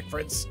 1 sec,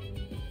 friends.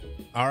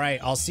 All right,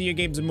 I'll see you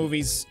games and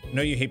movies.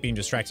 No, you hate being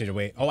distracted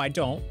away. Oh, I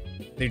don't.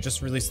 They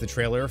just released the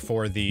trailer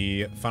for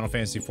the Final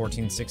Fantasy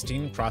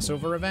 14-16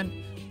 crossover event.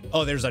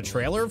 Oh, there's a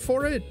trailer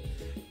for it?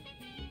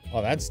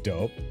 Oh, that's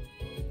dope.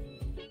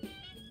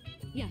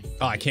 Yes.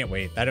 Oh, I can't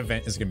wait. That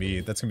event is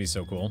that's gonna be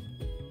so cool.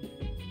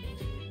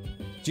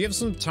 Do you have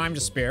some time to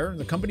spare?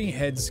 The company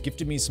heads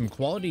gifted me some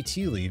quality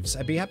tea leaves.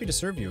 I'd be happy to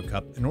serve you a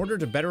cup. In order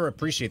to better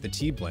appreciate the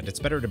tea blend, it's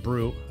better to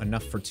brew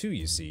enough for 2,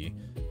 you see.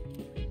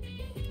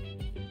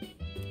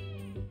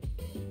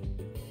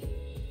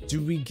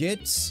 Do we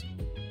get...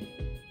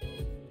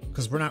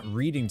 Because we're not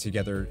reading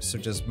together, so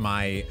does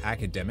my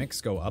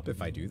academics go up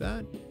if I do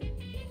that?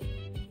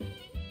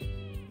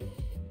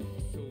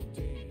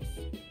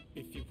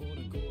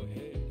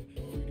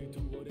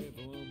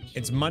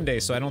 It's Monday,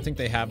 so I don't think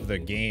they have the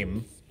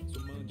game.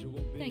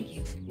 Thank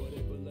you.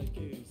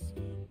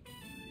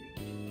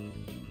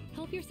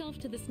 Help yourself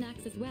to the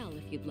snacks as well,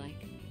 if you'd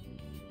like.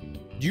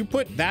 You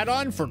put that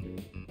on for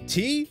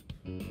tea?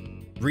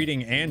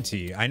 Reading and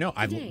tea. I know.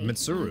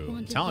 Mitsuru.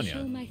 I'm telling you. I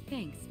wanted to show my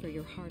thanks for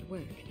your hard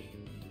work,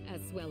 as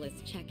well as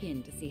check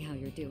in to see how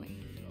you're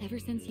doing. Ever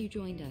since you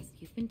joined us,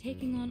 you've been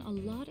taking on a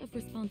lot of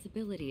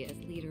responsibility as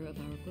leader of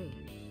our group.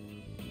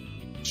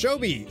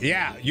 Shobi,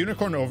 yeah,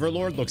 Unicorn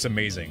Overlord looks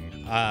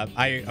amazing.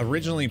 I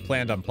originally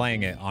planned on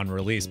playing it on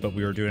release, but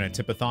we were doing a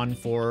tipathon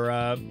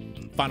for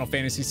Final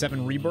Fantasy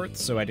VII Rebirth,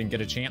 so I didn't get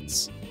a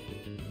chance.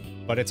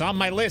 But it's on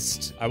my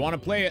list. I want to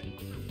play it.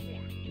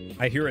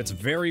 I hear it's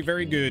very,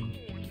 very good.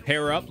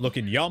 Hair up,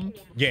 looking yum.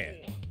 Yeah,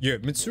 yeah,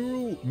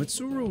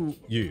 Mitsuru,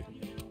 yeah.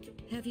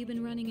 Have you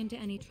been running into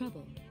any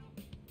trouble?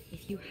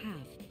 If you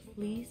have,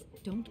 please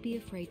don't be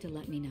afraid to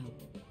let me know.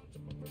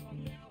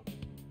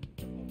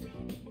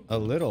 A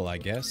little, I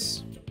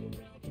guess.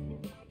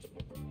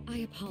 I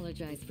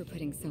apologize for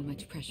putting so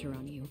much pressure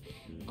on you.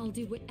 I'll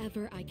do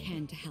whatever I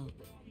can to help.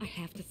 I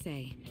have to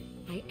say,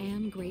 I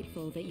am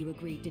grateful that you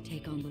agreed to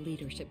take on the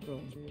leadership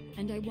role,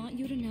 and I want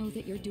you to know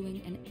that you're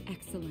doing an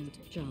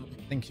excellent job.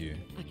 Thank you.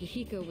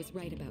 Akihiko was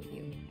right about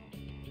you.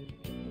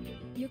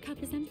 Your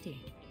cup is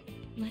empty.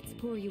 Let's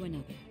pour you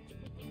another.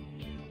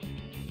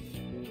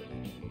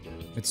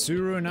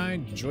 Mitsuru and I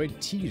enjoyed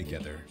tea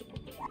together.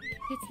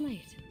 It's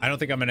late. I don't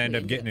think I'm gonna end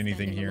up getting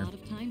anything here. A lot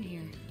of time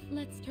here.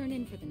 Let's turn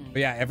in for the night. But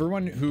yeah,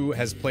 everyone who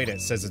has played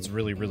it says it's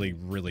really, really,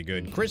 really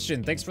good.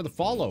 Christian, thanks for the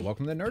follow.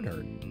 Welcome to Nerd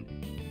Herd.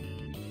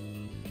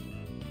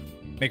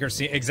 Make her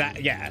see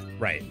yeah,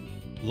 right.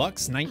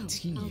 Lux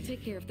 19. I'll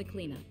take care of the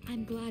cleanup.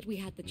 I'm glad we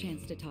had the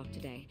chance to talk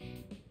today.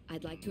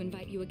 I'd like to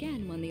invite you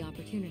again when the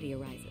opportunity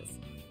arises.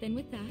 Then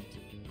with that,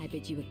 I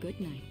bid you a good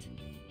night.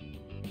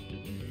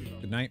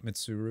 Good night,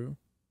 Mitsuru.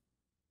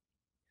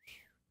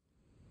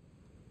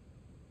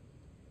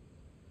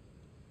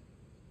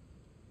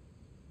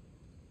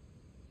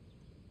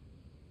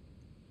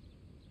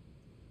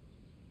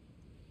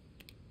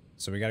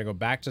 So we got to go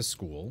back to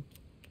school,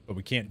 but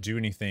we can't do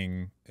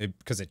anything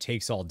because it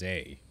takes all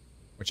day,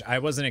 which I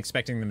wasn't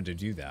expecting them to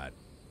do that.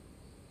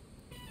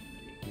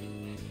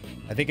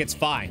 I think it's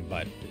fine,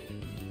 but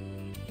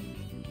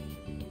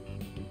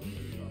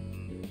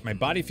my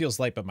body feels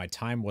light, but my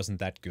time wasn't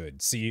that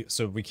good. See,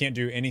 so we can't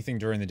do anything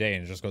during the day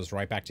and it just goes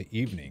right back to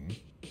evening.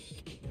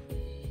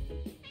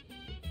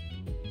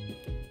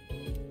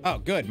 Oh,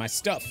 good. My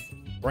stuff.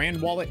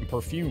 Brand wallet and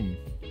perfume.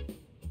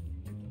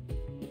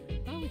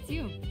 Oh, it's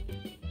you.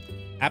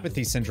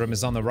 Apathy syndrome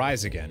is on the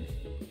rise again.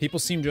 People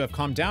seem to have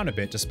calmed down a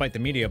bit despite the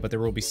media, but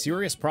there will be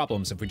serious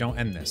problems if we don't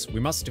end this.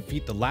 We must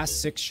defeat the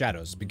last 6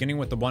 shadows, beginning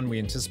with the one we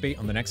anticipate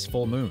on the next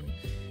full moon.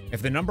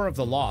 If the number of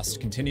the lost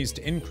continues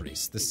to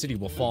increase, the city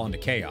will fall into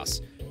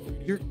chaos.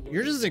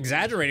 You're just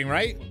exaggerating,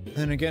 right?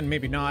 Then again,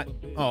 maybe not.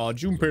 Oh,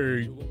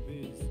 Junpei.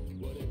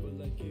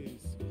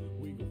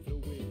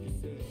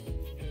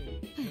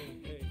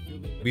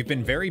 We've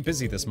been very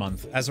busy this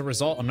month. As a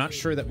result, I'm not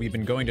sure that we've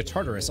been going to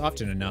Tartarus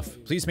often enough.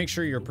 Please make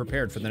sure you're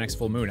prepared for the next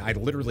full moon. I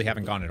literally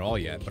haven't gone at all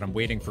yet, but I'm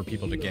waiting for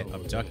people to get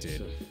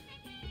abducted.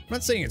 I'm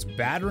not saying it's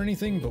bad or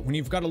anything, but when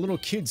you've got a little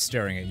kid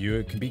staring at you,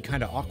 it can be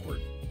kind of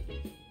awkward.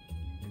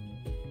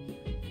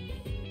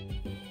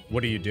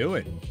 What are you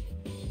doing?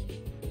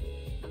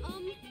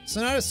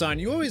 Sonata-san,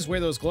 you always wear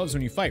those gloves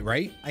when you fight,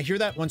 right? I hear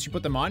that once you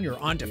put them on, you're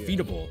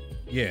undefeatable.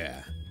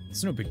 Yeah,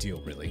 it's no big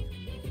deal, really.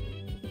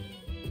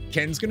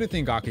 Ken's gonna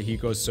think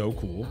Akihiko's so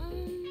cool.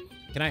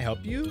 Can I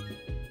help you?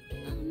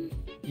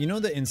 You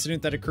know the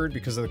incident that occurred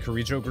because of the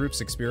Kirijo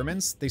group's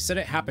experiments? They said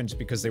it happened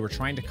because they were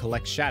trying to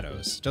collect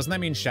shadows. Doesn't that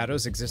mean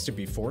shadows existed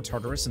before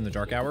Tartarus in the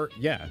Dark Hour?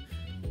 Yeah.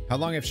 How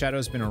long have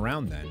shadows been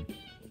around then?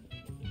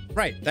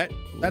 Right,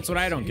 that's what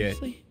I don't get.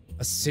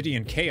 A city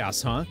in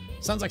chaos, huh?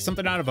 Sounds like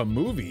something out of a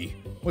movie.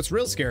 What's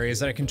real scary is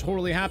that it can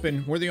totally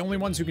happen. We're the only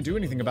ones who can do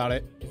anything about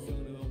it.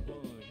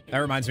 That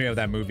reminds me of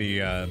that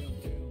movie,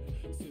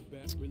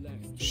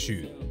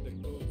 shoot.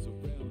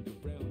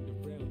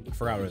 I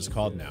forgot what it's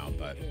called now,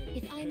 but...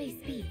 If I may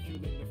speak.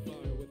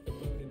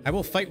 I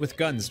will fight with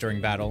guns during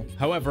battle.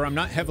 However, I'm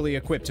not heavily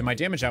equipped and my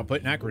damage output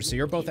and accuracy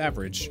are both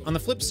average. On the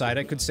flip side,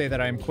 I could say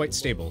that I am quite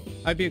stable.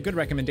 I'd be a good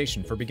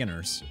recommendation for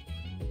beginners.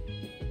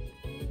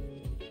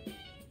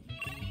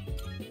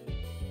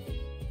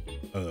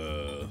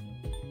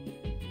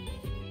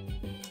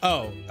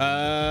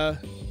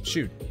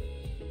 Shoot.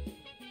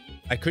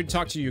 I could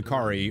talk to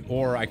Yukari,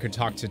 or I could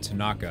talk to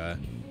Tanaka.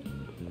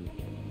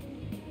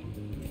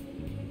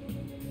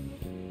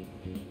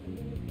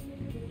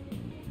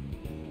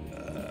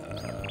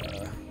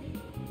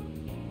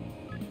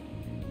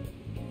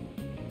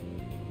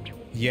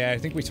 Yeah, I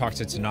think we talked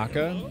to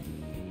Tanaka.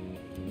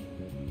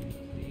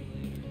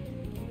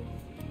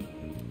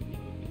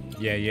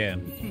 Yeah.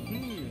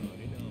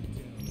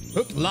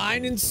 Hook,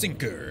 line, and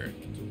sinker.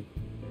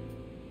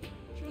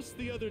 Just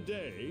the other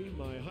day,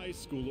 my high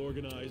school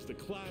organized a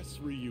class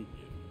reunion.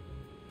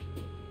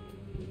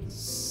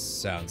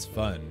 Sounds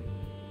fun.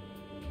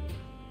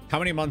 How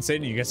many months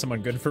in you get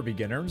someone good for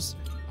beginners?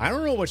 I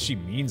don't know what she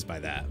means by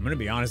that. I'm gonna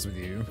be honest with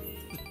you.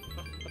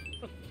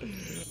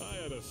 I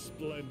had a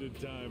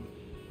splendid time.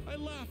 I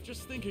laughed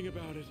just thinking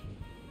about it.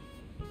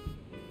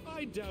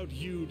 I doubt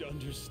you'd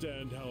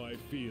understand how I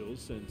feel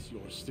since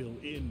you're still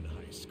in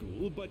high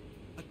school, but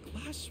a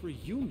class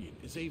reunion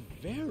is a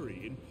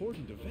very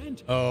important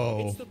event.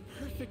 Oh. It's the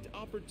perfect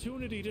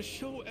opportunity to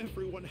show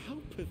everyone how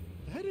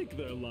pathetic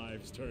their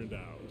lives turned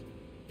out.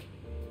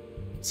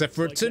 Except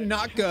for like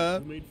Tanaka.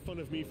 Who made fun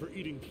of me for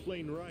eating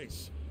plain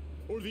rice.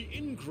 Or the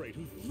ingrate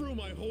who threw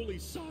my holy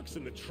socks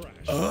in the trash.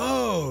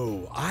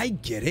 Oh, I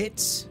get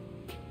it.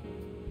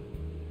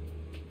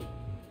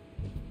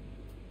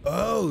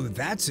 Oh,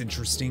 that's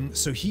interesting.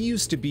 So he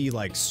used to be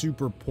like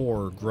super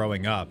poor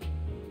growing up.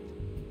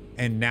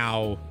 And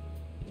now...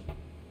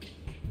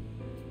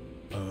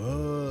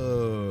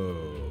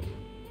 Oh.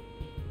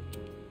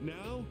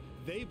 Now,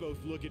 they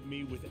both look at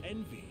me with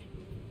envy.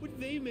 What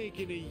they make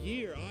in a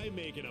year, I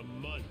make in a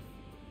month.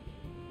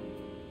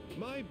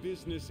 My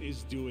business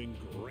is doing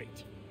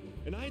great.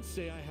 And I'd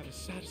say I have a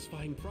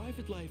satisfying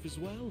private life as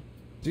well.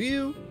 Do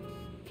you?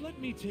 let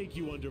me take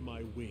you under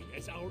my wing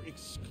as our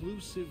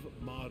exclusive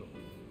model.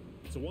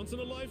 It's a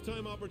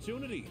once-in-a-lifetime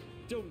opportunity.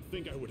 Don't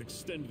think I would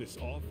extend this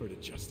offer to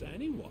just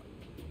anyone.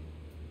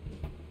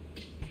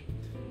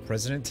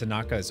 President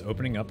Tanaka is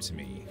opening up to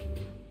me.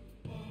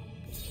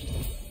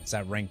 Is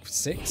that rank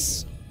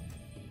 6?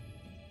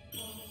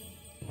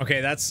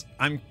 Okay,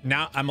 I'm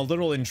a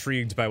little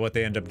intrigued by what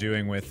they end up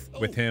doing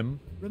with him.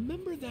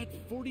 Remember that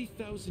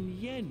 40,000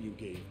 yen you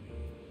gave me?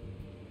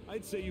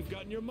 I'd say you've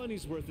gotten your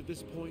money's worth at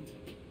this point.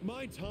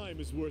 My time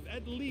is worth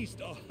at least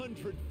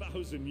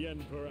 100,000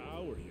 yen per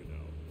hour, you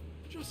know.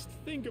 Just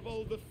think of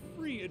all the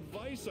free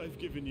advice I've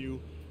given you.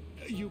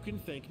 You can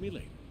thank me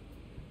later.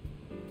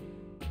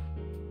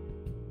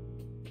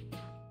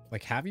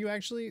 Like, have you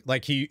actually?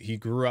 Like, he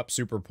grew up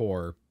super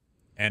poor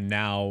and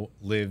now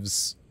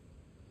lives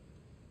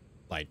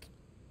like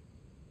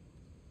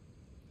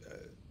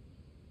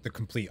the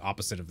complete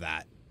opposite of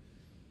that.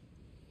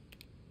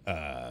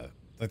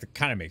 Like, that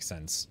kind of makes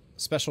sense.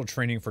 Special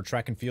training for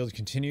track and field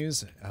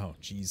continues. Oh,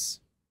 jeez.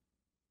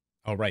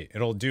 Oh, right.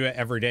 It'll do it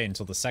every day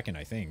until the 2nd,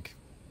 I think.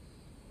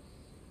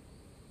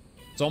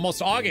 It's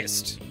almost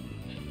August.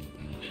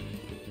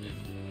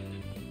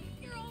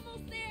 You're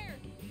almost there.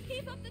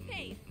 Keep up the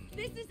pace.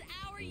 This is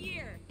our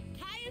year.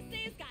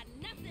 Hayase got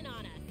nothing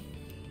on us.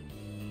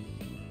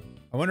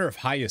 I wonder if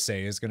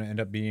Hayase is going to end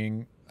up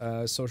being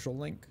a social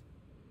link.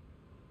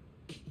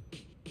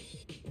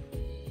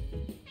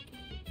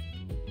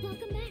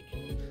 Welcome back.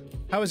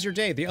 How was your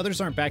day? The others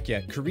aren't back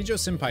yet. Kurijo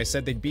Senpai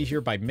said they'd be here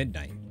by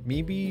midnight.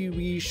 Maybe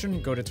we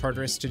shouldn't go to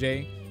Tartarus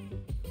today?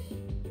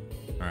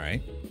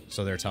 Alright.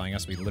 So they're telling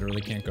us we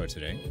literally can't go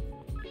today.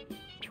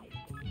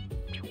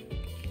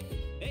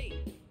 Hey.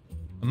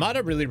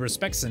 Amada really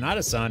respects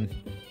Sanada-san.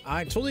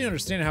 I totally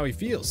understand how he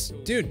feels.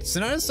 Dude,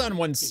 Sanada-san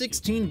won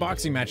 16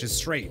 boxing matches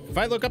straight. If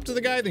I look up to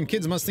the guy, then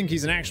kids must think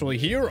he's an actual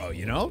hero,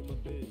 you know?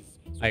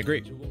 I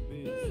agree.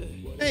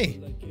 Hey,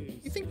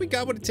 you think we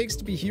got what it takes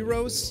to be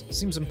heroes?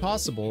 Seems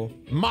impossible.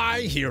 My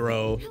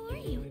hero! How are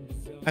you?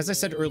 As I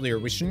said earlier,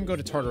 we shouldn't go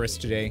to Tartarus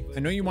today. I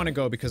know you want to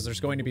go because there's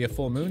going to be a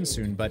full moon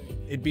soon, but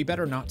it'd be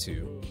better not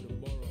to.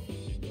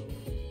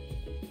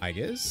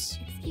 Aigis?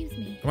 Excuse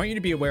me. I want you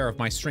to be aware of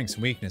my strengths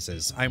and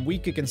weaknesses. I'm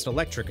weak against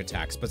electric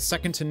attacks, but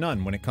second to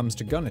none when it comes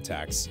to gun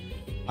attacks.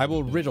 I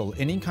will riddle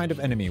any kind of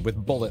enemy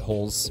with bullet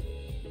holes.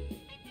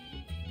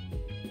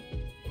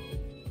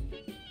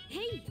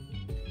 Hey!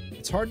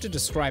 It's hard to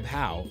describe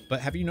how,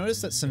 but have you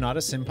noticed that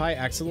Sanada-senpai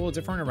acts a little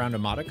different around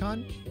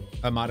Amada-kun?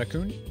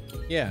 Amada-kun?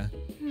 Yeah.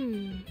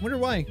 Wonder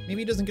why.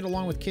 Maybe he doesn't get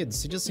along with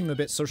kids. He just seems a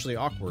bit socially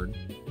awkward.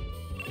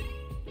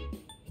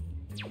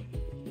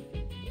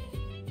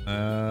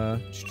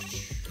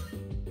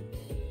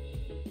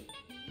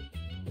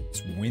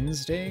 It's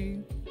Wednesday.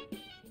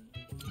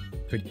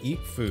 Could eat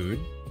food.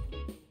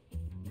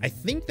 I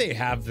think they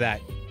have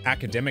that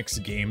academics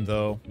game,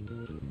 though,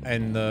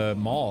 in the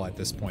mall at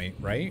this point,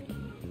 right?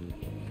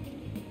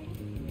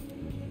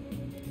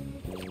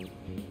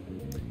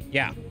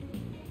 Yeah.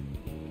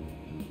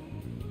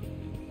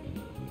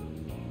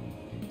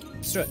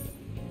 Let's do it.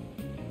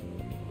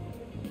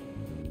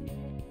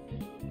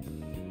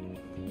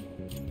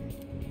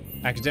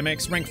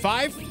 Academics rank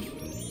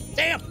 5?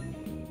 Damn!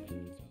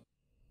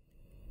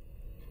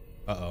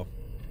 Uh-oh.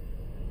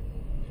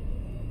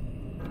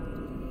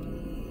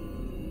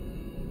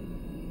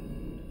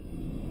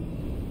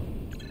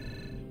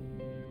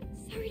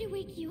 Sorry to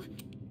wake you.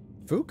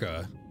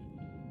 Fuuka?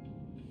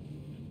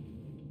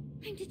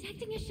 I'm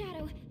detecting a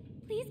shadow.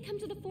 Please come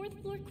to the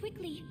 4th floor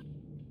quickly.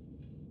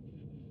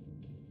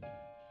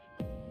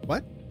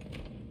 What?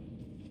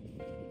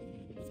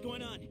 What's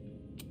going on?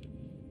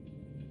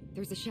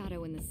 There's a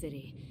shadow in the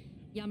city.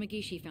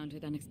 Yamagishi found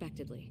it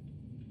unexpectedly.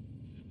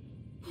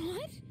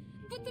 What?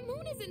 But the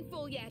moon isn't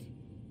full yet.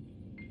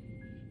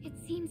 It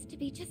seems to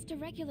be just a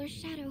regular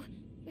shadow,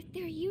 but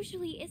there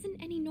usually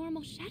isn't any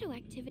normal shadow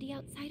activity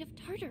outside of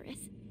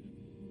Tartarus.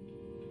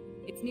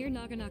 It's near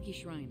Naganaki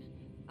Shrine.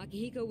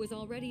 Akihiko was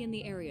already in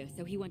the area,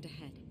 so he went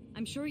ahead.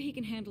 I'm sure he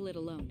can handle it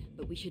alone,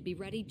 but we should be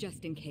ready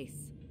just in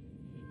case.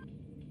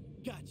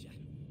 Gotcha.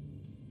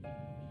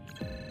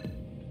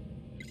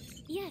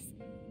 Yes,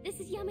 this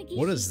is Yamagishi.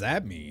 What does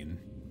that mean?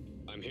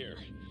 I'm here.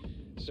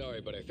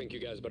 Sorry, but I think you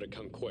guys better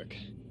come quick.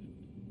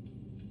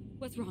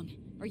 What's wrong?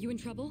 Are you in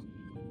trouble?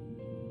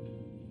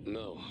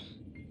 No.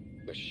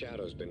 The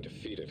Shadow's been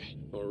defeated.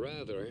 Or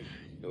rather,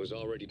 it was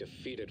already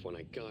defeated when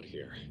I got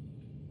here.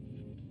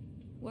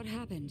 What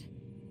happened?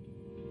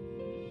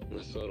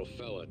 This little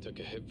fella took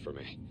a hit for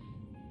me.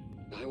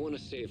 I want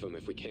to save him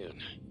if we can.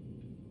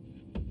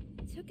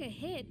 Took a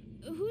hit?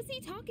 Who's he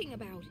talking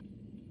about?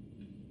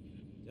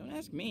 Don't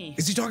ask me.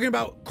 Is he talking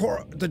about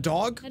the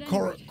dog?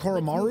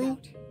 Koromaru?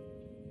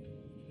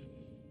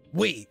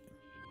 Wait.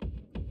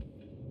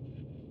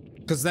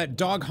 Because that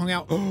dog hung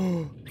out.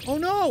 Oh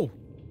no!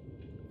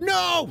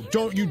 No!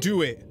 Don't you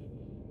do it!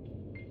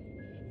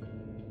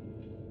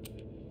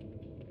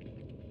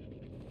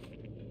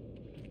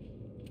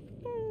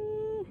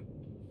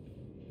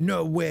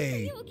 No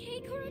way. Are you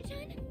okay,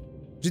 Koro-chan?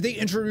 Did they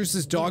introduce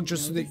this dog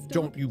just so they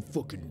don't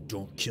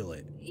kill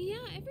it? Yeah,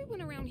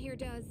 everyone around around here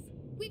does.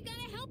 We've got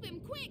to help him,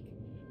 quick!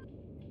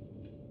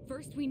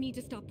 First, we need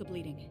to stop the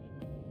bleeding.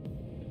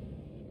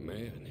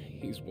 Man,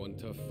 he's one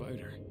tough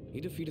fighter.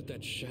 He defeated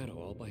that shadow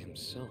all by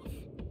himself.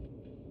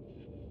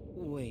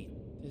 Wait,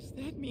 does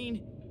that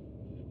mean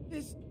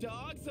this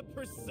dog's a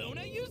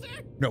Persona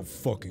user? No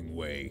fucking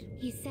way.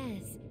 He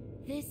says,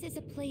 this is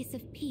a place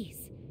of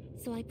peace,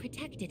 so I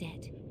protected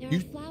it. There are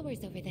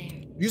flowers over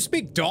there. You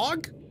speak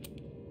dog?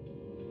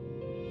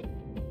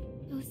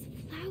 Those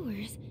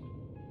flowers,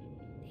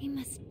 they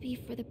must be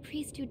for the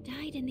priest who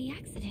died in the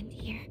accident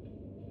here.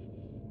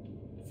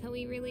 So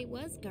he really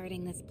was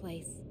guarding this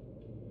place.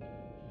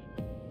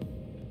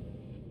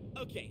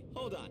 Okay,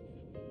 hold on.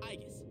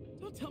 Aigis,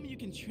 don't tell me you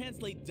can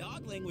translate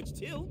dog language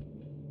too.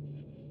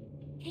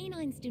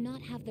 Canines do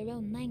not have their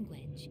own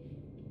language.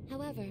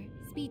 However,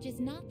 speech is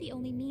not the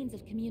only means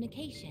of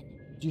communication.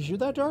 Do you hear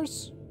that,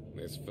 Jars?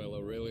 This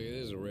fellow really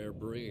is a rare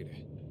breed.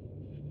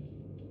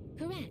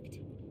 Correct.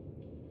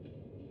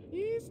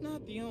 He's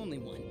not the only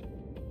one.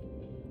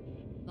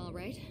 All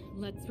right,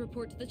 let's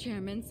report to the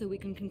chairman so we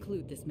can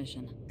conclude this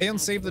mission. And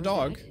save the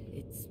dog.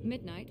 It's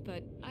midnight,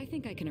 but I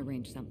think I can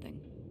arrange something.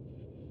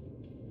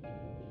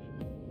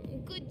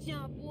 Good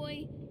job,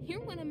 boy.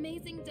 You're one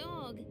amazing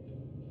dog.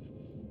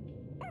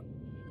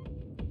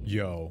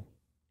 Yo,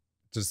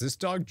 does this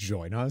dog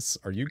join us?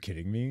 Are you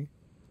kidding me?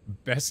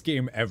 Best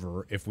game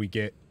ever if we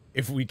get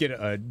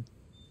a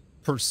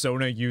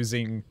Persona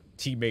using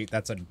teammate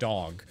that's a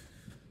dog.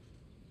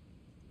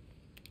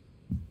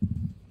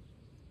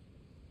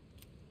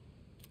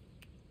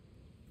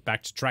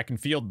 Back to track and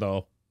field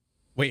though.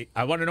 Wait,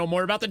 I want to know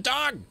more about the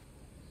dog.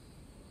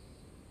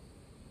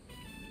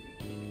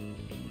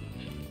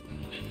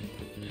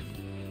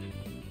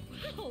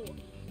 Wow,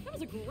 that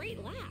was a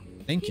great lap.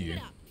 Thank Keep you. it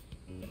up.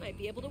 You might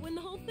be able to win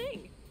the whole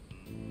thing.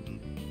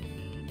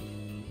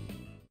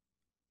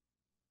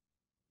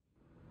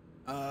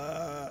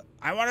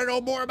 I want to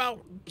know more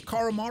about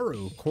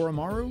Koromaru.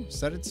 Koromaru? Is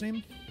that its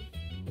name?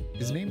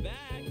 His name?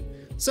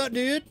 Sup,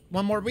 dude?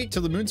 One more week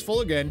till the moon's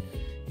full again.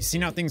 You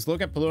seen how things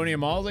look at Paulownia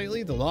Mall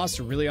lately? The loss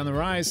are really on the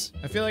rise.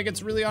 I feel like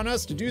it's really on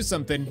us to do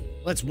something.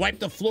 Let's wipe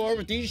the floor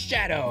with these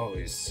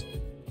shadows.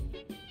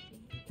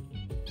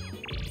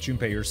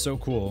 Junpei, you're so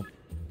cool.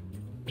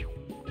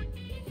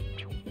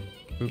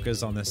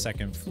 Fuuka's on the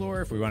second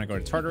floor if we want to go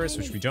to Tartarus,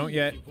 which we don't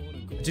yet.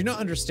 I do not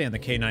understand the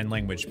canine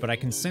language, but I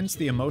can sense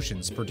the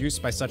emotions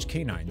produced by such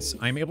canines.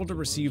 I am able to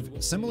receive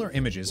similar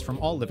images from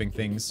all living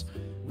things.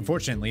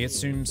 Unfortunately, it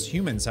seems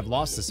humans have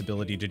lost this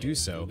ability to do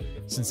so,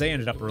 since they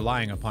ended up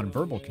relying upon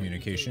verbal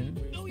communication.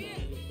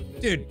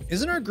 Dude,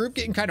 isn't our group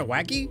getting kind of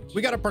wacky?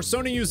 We got a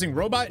Persona using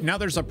robot, and now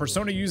there's a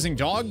Persona using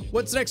dog?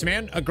 What's next,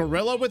 man? A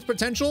gorilla with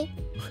potential?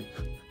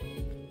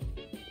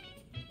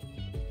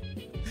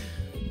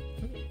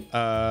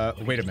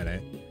 Wait a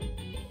minute.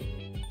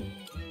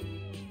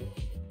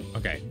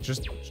 Okay,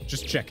 just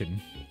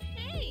checking.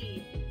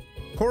 Hey!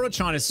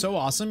 Koro-chan is so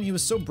awesome. He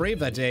was so brave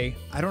that day.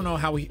 I don't know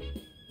how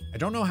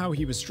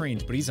he was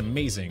trained, but he's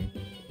amazing.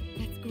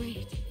 That's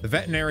great. The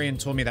veterinarian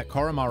told me that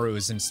Koromaru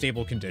is in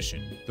stable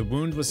condition. The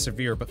wound was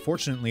severe, but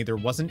fortunately there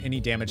wasn't any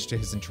damage to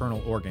his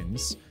internal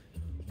organs.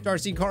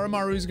 Darcy,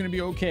 Koromaru is gonna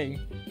be okay.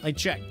 I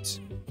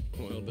checked.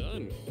 Well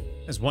done.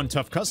 As one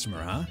tough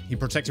customer, huh? He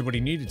protected what he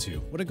needed to.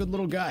 What a good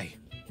little guy.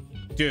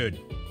 Dude.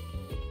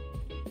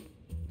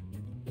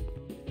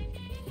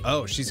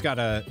 Oh, she's got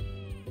a...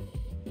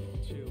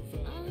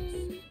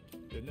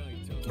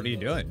 What are you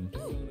doing?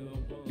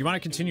 You want to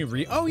continue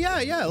Oh,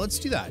 yeah, let's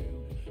do that.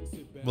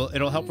 Well,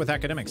 it'll help with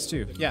academics,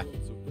 too. Yeah.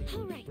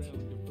 All right.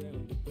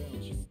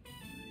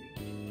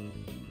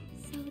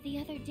 So the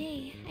other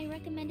day, I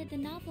recommended the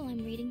novel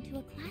I'm reading to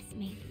a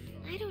classmate.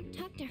 I don't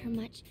talk to her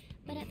much,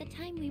 but at the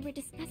time we were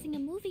discussing a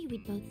movie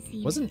we'd both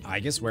seen. Wasn't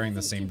Aigis wearing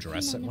the same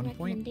dress at one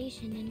point?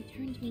 Recommendation and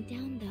turned me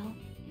down, though.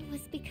 It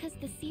was because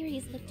the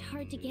series looked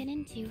hard to get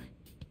into.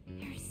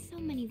 There are so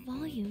many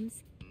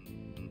volumes.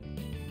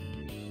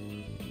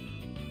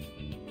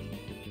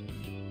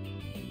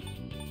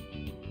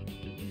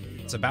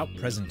 It's about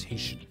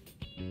presentation.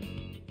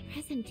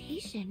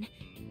 Presentation?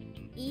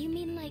 You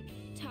mean like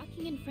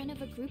talking in front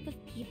of a group of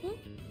people?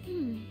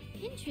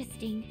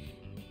 Interesting.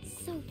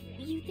 So,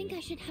 you think I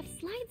should have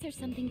slides or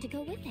something to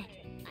go with it?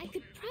 I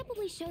could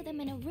probably show them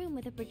in a room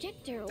with a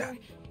projector or...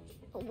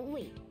 Oh,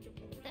 wait,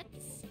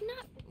 that's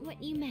not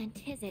what you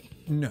meant, is it?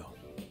 No.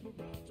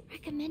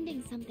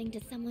 Recommending something to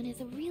someone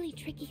is a really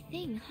tricky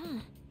thing,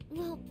 huh?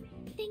 Well,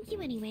 thank you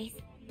anyways.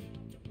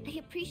 I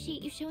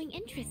appreciate you showing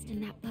interest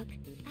in that book.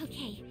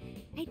 Okay,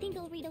 I think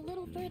I'll read a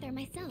little further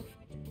myself.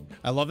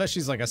 I love that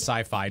she's like a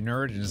sci-fi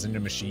nerd and is into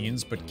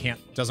machines, but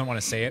doesn't want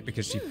to say it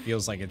because she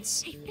feels like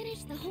it's I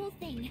finished the whole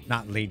thing.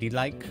 not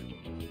ladylike.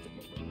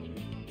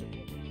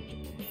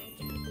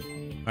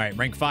 All right,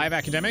 rank 5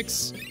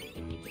 academics.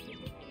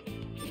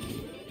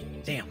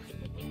 Damn.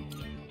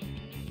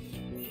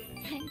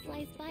 Time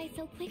flies by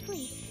so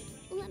quickly.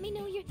 Let me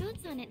know your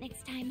thoughts on it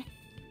next time.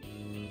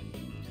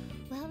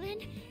 Well then,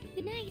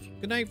 good night.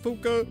 Good night,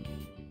 Fuuka.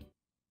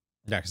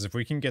 Yeah, because if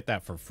we can get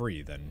that for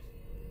free, then...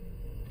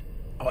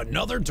 Oh,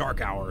 another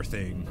Dark Hour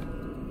thing.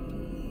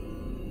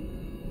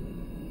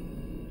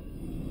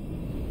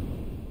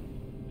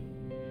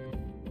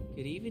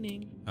 Good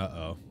evening.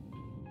 Uh-oh.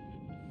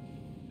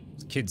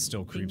 This kid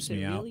still creeps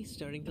me out. Things are really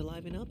starting to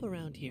liven up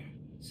around here.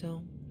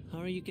 So, how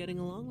are you getting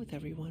along with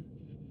everyone?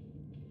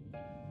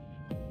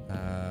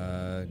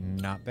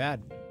 Not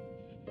bad.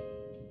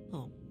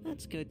 Oh,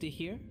 that's good to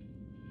hear.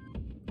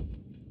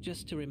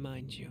 Just to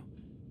remind you,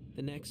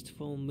 the next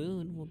full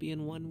moon will be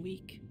in 1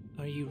 week.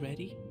 Are you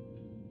ready?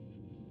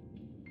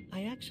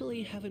 I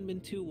actually haven't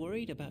been too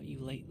worried about you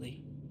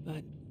lately,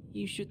 but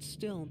you should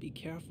still be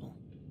careful.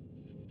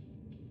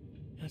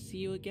 I'll see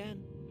you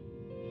again.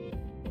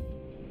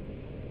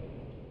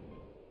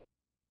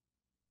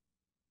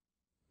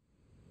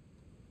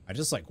 I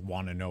just like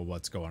want to know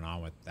what's going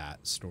on with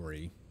that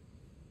story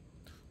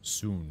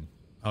soon.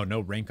 Oh,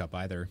 no rank up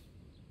either.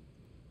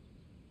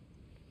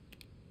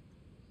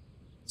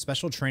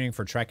 Special training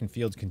for track and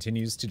field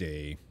continues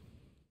today.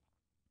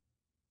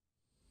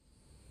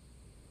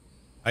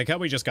 I like how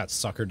we just got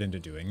suckered into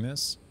doing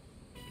this.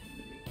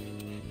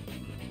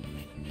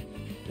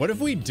 What if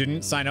we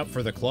didn't sign up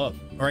for the club?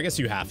 Or I guess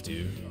you have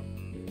to.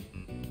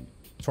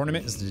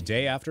 Tournament is the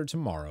day after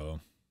tomorrow.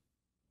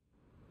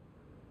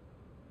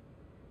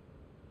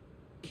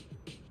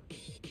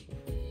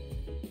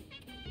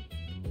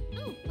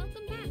 Oh,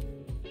 welcome back.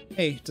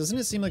 Hey, doesn't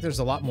it seem like there's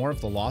a lot more of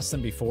the lost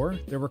than before?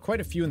 There were quite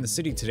a few in the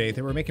city today.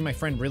 They were making my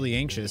friend really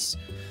anxious.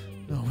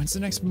 Oh, when's the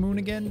next moon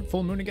again?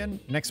 Full moon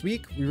again? Next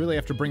week? We really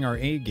have to bring our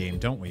A game,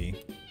 don't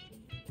we?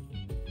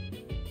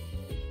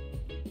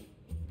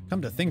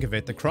 Come to think of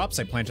it, the crops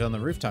I planted on the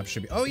rooftop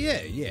should be... Oh, yeah,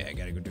 I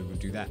gotta go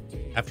do that.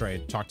 After I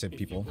talk to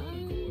people.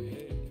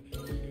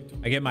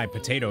 I get my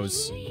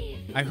potatoes.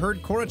 I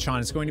heard Koro-chan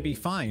is going to be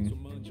fine.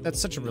 That's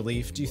such a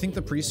relief. Do you think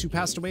the priest who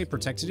passed away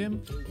protected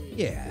him?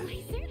 Yeah.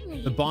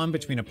 The bond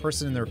between a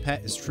person and their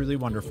pet is truly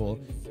wonderful.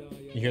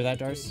 You hear that,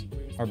 Darce?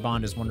 Our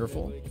bond is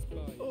wonderful.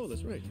 Oh,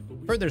 that's right.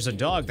 Heard there's a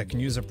dog that can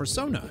use a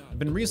persona. I've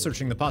been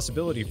researching the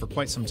possibility for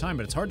quite some time,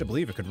 but it's hard to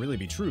believe it could really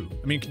be true.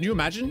 I mean, can you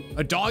imagine?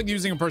 A dog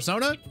using a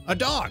persona? A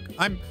dog!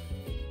 I'm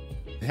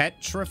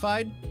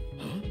petrified.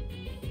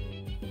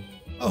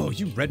 Oh,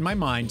 you read my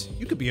mind.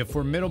 You could be a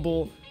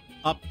formidable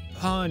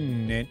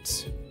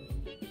opponent.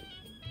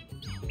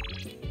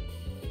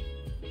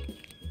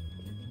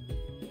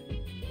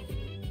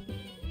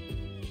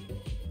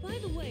 By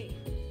the way,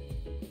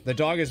 the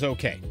dog is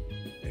okay.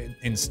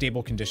 In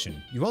stable condition.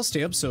 You all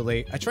stay up so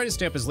late. I try to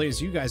stay up as late as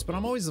you guys, but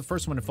I'm always the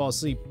first one to fall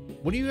asleep.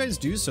 What do you guys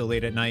do so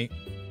late at night?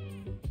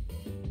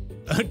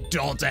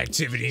 Adult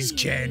activities,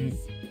 Ken.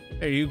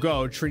 There you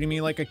go, treating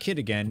me like a kid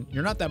again.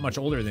 You're not that much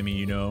older than me,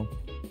 you know.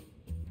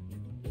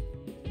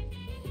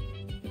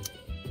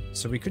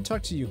 So we could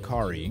talk to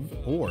Yukari,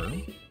 or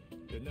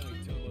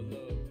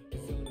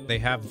they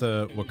have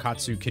the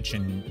Wakatsu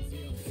kitchen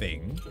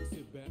thing.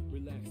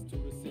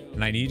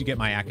 And I need to get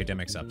my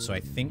academics up, so I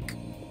think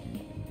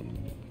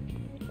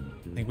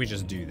we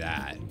just do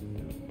that.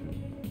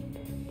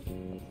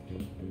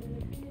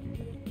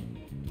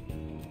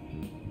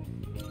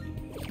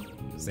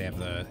 Because they have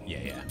the...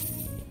 Yeah.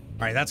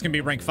 Alright, that's gonna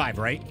be rank 5,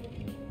 right?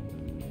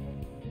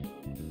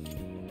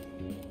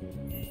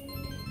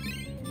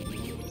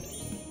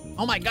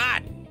 Oh my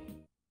god!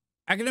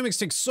 Academics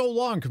take so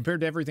long compared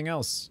to everything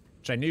else.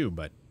 Which I knew,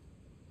 but...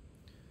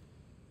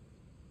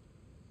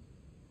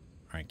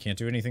 Alright, can't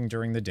do anything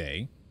during the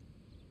day.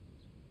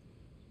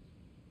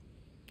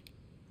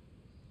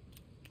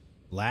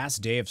 Last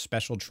day of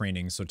special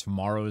training, so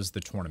tomorrow is the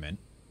tournament.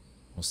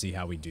 We'll see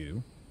how we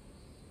do.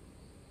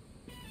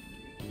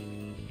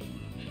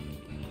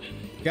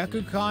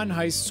 Gakukan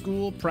High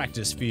School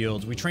practice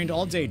field. We trained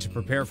all day to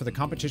prepare for the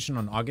competition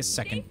on August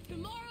 2nd.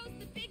 tomorrow's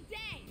the big day.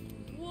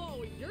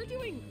 Whoa, you're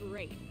doing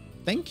great.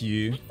 Thank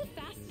you. What's the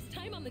fastest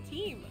time on the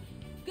team?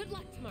 Good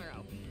luck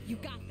tomorrow. You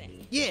got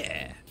this.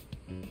 Yeah.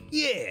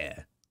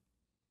 Yeah.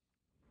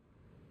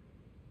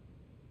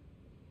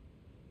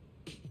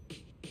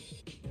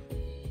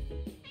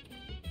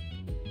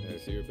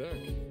 So you're back.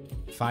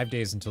 5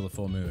 days until the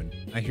full moon.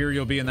 I hear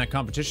you'll be in that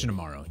competition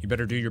tomorrow. You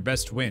better do your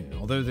best to win.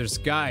 Although there's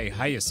guy,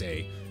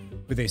 Hayase,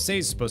 who they say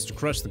is supposed to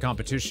crush the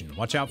competition.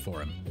 Watch out for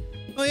him.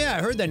 Oh yeah,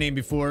 I heard that name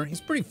before.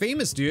 He's pretty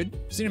famous, dude.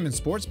 Seen him in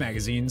sports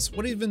magazines.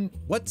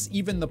 What's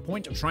even the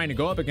point of trying to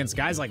go up against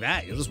guys like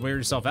that? You'll just wear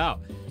yourself out.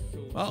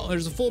 Well,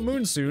 there's a full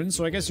moon soon,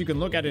 so I guess you can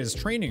look at it as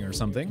training or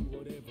something.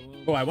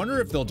 Oh, I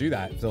wonder if they'll do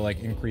that. If they'll, like,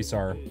 increase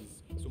our...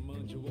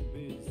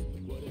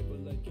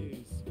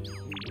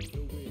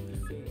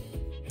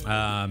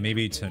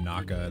 maybe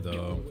Tanaka,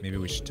 though. Maybe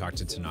we should talk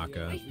to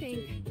Tanaka. I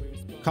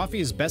think... Coffee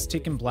is best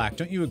taken black.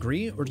 Don't you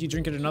agree? Or do you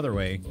drink it another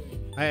way?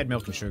 I had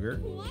milk and sugar.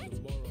 What?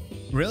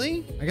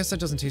 Really? I guess that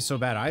doesn't taste so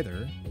bad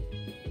either.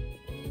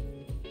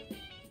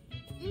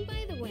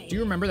 By the way... Do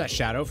you remember that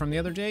shadow from the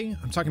other day?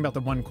 I'm talking about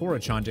the one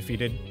Koro-chan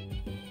defeated.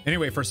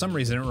 Anyway, for some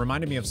reason, it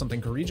reminded me of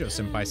something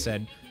Korijo-senpai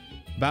said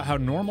about how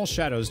normal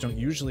shadows don't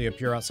usually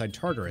appear outside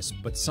Tartarus,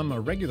 but some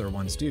irregular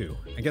ones do.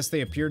 I guess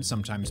they appeared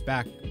sometimes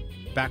back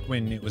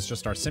when it was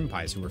just our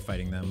senpais who were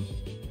fighting them.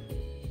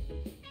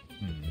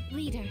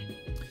 Leader.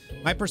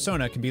 My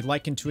persona can be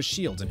likened to a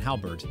shield and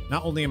halberd.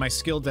 Not only am I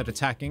skilled at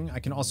attacking, I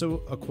can also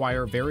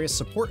acquire various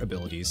support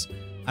abilities.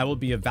 I will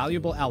be a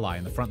valuable ally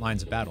in the front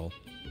lines of battle.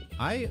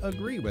 I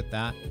agree with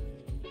that.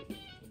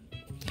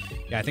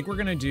 Yeah, I think we're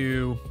gonna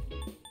do...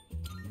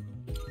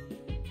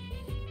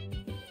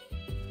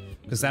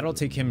 because that'll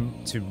take him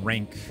to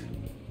rank...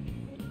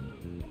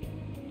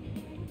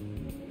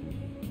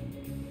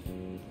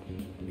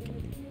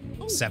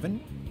 Oh.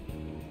 7?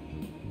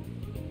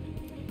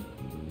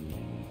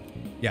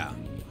 Yeah.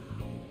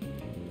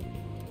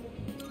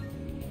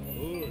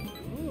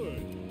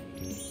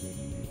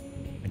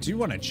 I do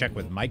want to check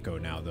with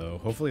Maiko now, though.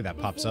 Hopefully that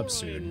pops up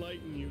soon. Before I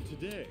enlighten you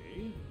today,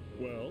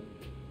 well,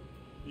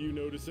 you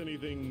notice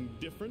anything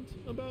different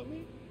about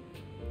me?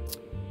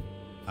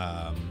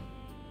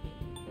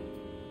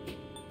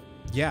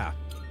 Yeah.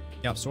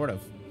 Yeah, sort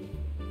of.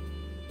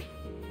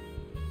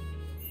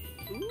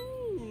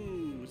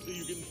 Ooh, so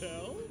you can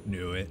tell?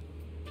 Knew it.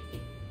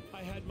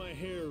 I had my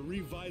hair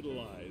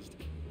revitalized.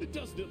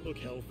 Doesn't it look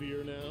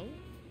healthier now?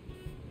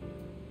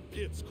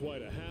 It's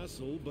quite a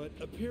hassle, but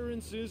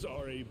appearances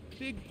are a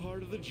big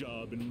part of the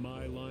job in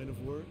my line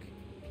of work.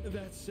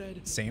 That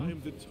said, Same.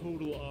 I'm the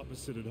total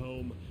opposite at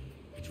home.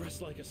 I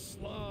dress like a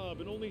slob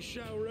and only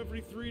shower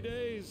every 3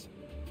 days.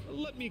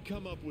 Let me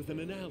come up with an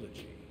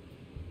analogy.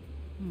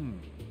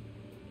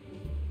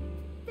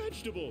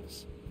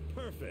 Vegetables.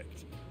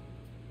 Perfect.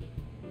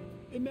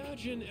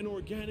 Imagine an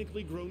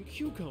organically grown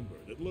cucumber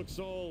that looks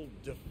all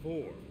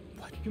deformed.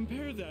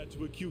 Compare that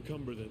to a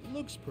cucumber that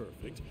looks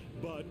perfect,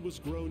 but was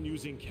grown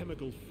using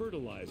chemical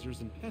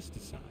fertilizers and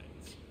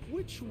pesticides.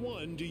 Which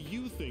one do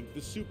you think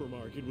the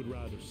supermarket would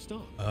rather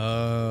stock?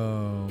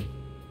 Oh.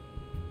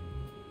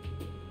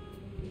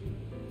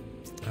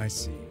 I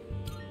see.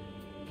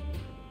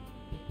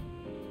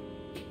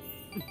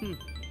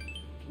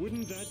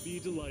 Wouldn't that be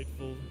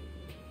delightful?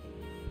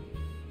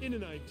 In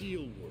an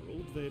ideal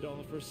world, they'd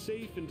offer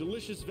safe and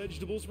delicious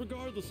vegetables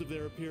regardless of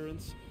their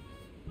appearance.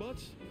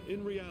 But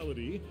in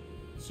reality,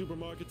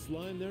 supermarkets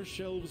line their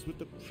shelves with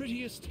the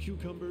prettiest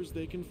cucumbers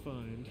they can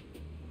find.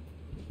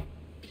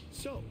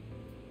 So,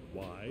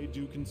 why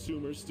do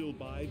consumers still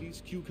buy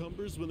these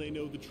cucumbers when they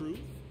know the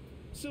truth?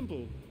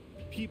 Simple.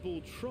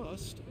 People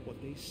trust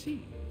what they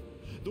see.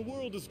 The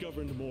world is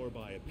governed more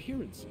by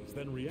appearances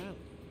than realities.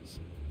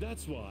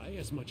 That's why,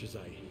 as much as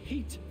I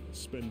hate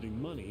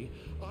spending money,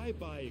 I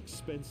buy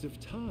expensive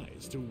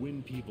ties to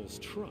win people's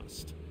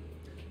trust.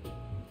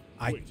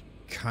 Wait,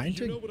 did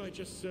you know what I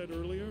just said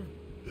earlier?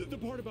 The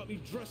part about me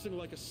dressing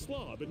like a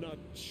slob and not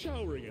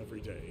showering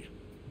every day.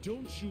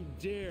 Don't you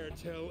dare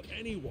tell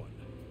anyone.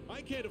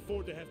 I can't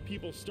afford to have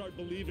people start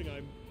believing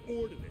I'm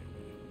ordinary.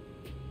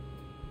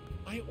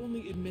 I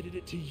only admitted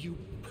it to you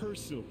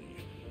personally.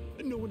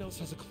 No one else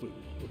has a clue,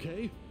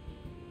 okay?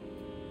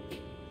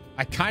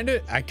 I kind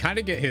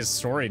of get his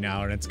story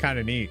now, and it's kind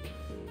of neat.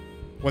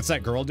 What's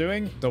that girl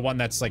doing? The one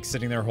that's like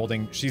sitting there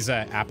holding... she's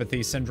a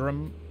apathy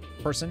syndrome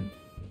person.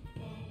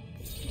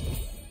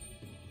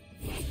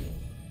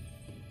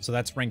 So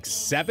that's rank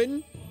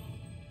 7.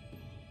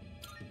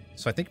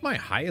 So I think my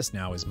highest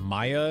now is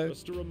Maya,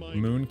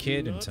 Moon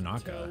Kid, and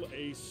Tanaka. Tell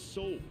a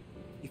soul.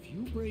 If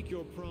you break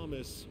your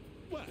promise,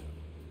 well,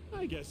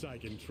 I guess I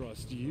can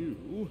trust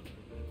you.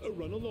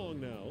 Run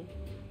along now.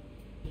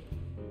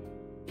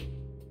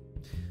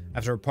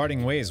 After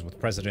parting ways with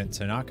President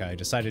Tanaka, I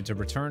decided to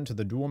return to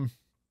the dorm.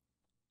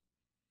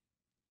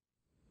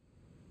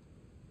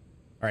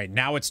 All right,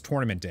 now it's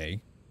tournament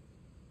day,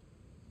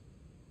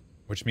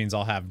 which means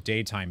I'll have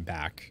daytime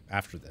back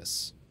after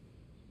this.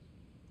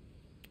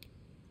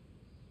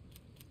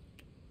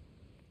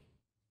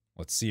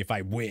 Let's see if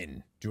I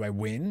win. Do I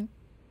win?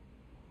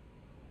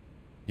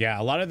 Yeah,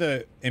 a lot of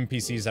the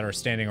NPCs that are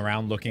standing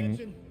around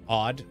looking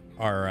odd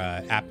are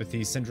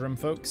apathy syndrome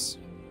folks.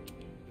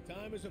 The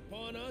time is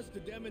upon us to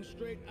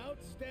demonstrate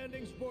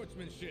outstanding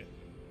sportsmanship.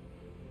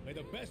 May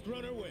the best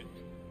runner win.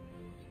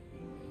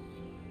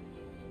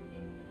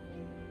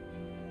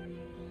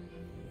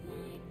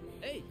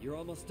 Hey, you're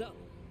almost up.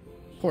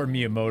 Poor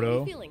Miyamoto. How are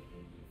you feeling?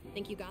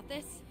 Think you got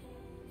this?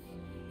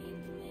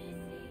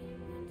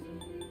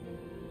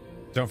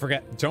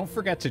 Don't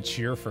forget to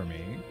cheer for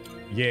me.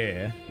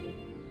 Yeah.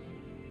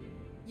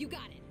 You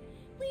got it.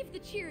 Leave the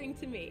cheering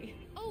to me.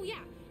 Oh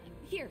yeah.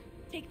 Here,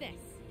 take this.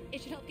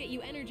 It should help get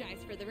you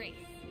energized for the race.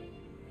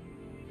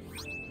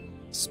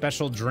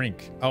 Special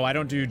drink. Oh, I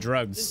don't do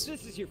drugs.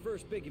 Since this is your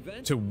first big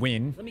event, to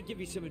win. let me give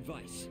you some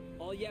advice.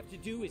 All you have to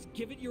do is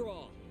give it your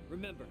all.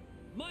 Remember,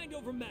 mind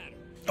over matter.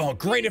 Oh,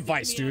 great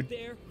advice, dude.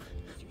 There,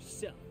 it's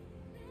yourself.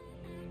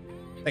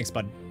 Thanks,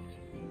 bud.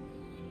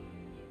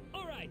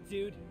 All right,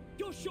 dude.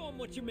 Go show them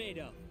what you're made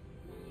of.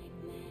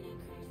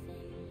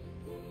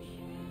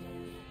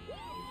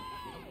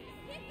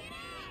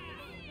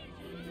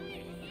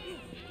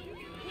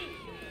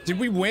 Did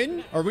we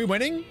win? Are we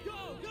winning?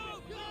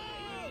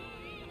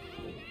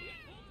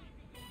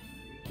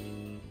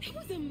 That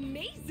was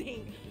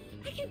amazing.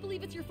 I can't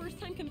believe it's your first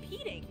time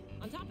competing.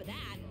 On top of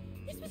that,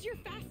 this was your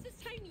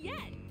fastest time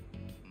yet.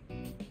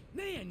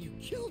 Man, you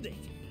killed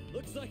it.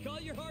 Looks like all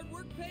your hard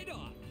work paid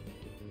off.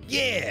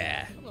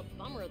 Yeah! Still a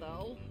bummer,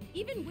 though.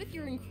 Even with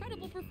your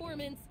incredible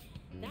performance,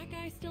 that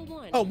guy still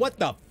won. Oh, what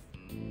the?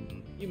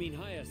 You mean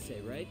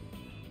Hayase, right?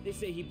 They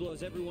say he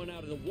blows everyone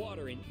out of the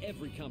water in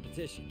every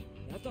competition.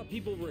 I thought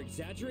people were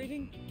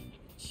exaggerating?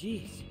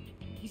 Jeez,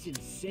 he's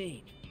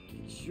insane.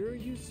 Could sure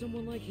use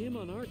someone like him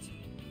on our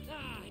team.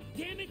 Ah,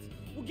 damn it!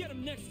 We'll get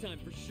him next time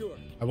for sure.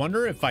 I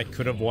wonder if I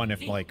could have won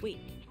if, like... Wait,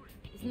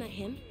 isn't that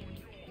him?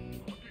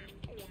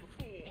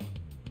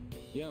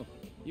 Yo,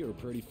 you were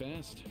pretty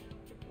fast.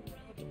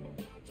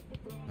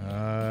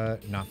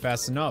 Not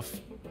fast enough.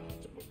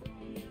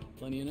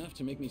 Plenty enough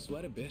to make me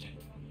sweat a bit.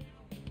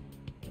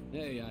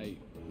 Hey, I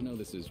know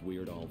this is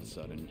weird all of a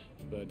sudden,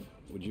 but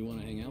would you want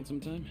to hang out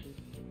sometime?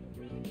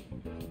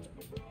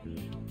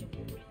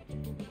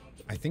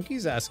 I think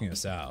he's asking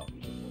us out.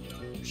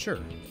 Sure.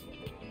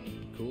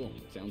 Cool,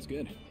 sounds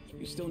good.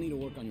 You still need to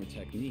work on your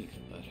technique,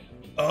 but...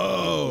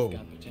 Oh! You've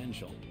got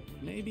potential.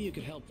 Maybe you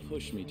could help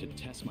push me to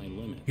test my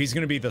limit. He's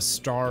gonna be the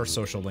star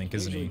social link,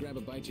 isn't he? Grab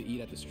a bite to eat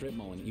at the strip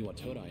mall in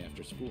Iwatodai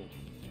after school.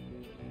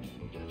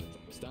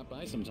 Stop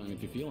by sometime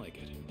if you feel like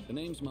it. The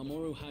name's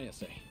Mamoru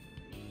Hayase.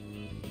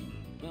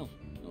 Well,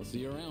 I'll see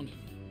you around.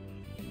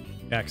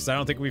 Yeah, because I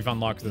don't think we've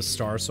unlocked the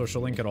star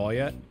social link at all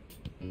yet.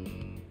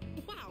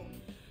 Wow,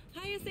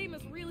 Hayase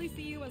must really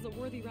see you as a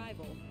worthy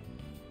rival.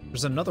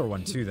 There's another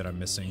one, too, that I'm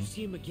missing. You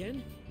see him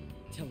again?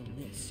 Tell him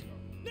this.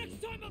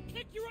 Next time I'll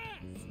kick your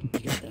ass! You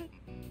got that?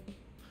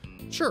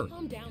 Sure.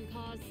 Calm down,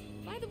 Cause.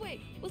 By the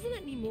way, wasn't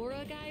that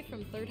Nimura guy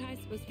from Third High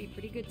supposed to be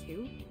pretty good,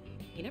 too?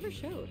 He never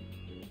showed.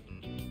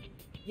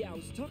 Yeah, I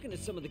was talking to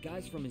some of the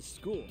guys from his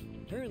school.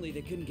 Apparently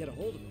they couldn't get a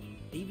hold of him.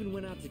 They even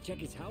went out to check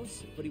his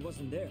house, but he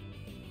wasn't there.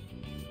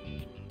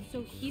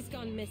 So he's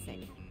gone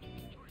missing.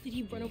 Did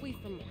he run away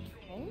from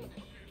home?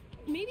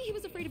 Maybe he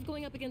was afraid of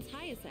going up against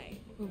Hayase.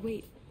 Or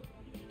wait,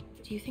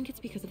 do you think it's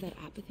because of that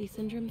apathy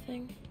syndrome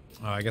thing?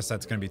 Oh, I guess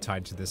that's going to be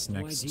tied to this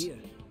next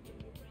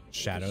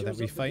shadow that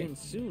we fight.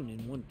 Soon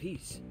in one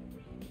piece.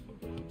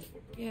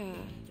 Yeah.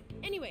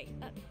 Anyway,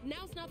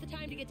 now's not the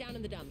time to get down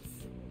in the dumps.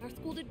 Our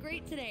school did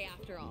great today,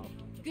 after all.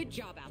 Good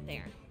job out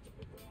there.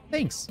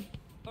 Thanks.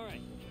 All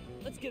right,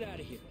 let's get out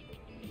of here.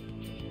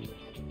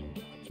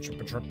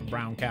 Chirp a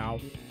brown cow.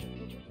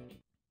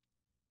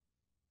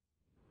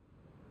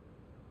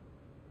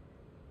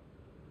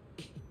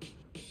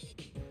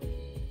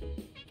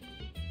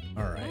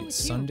 All right,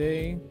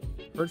 Sunday.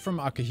 Heard from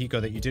Akihiko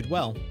that you did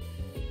well.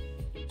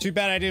 Too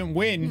bad I didn't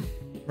win.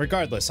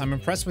 Regardless, I'm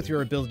impressed with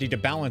your ability to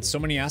balance so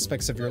many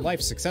aspects of your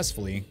life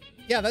successfully.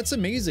 Yeah, that's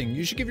amazing.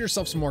 You should give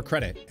yourself some more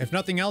credit. If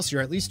nothing else,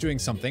 you're at least doing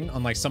something,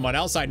 unlike someone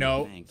else I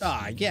know.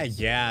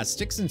 Yeah.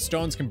 Sticks and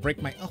stones can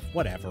break my... Oh,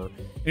 whatever.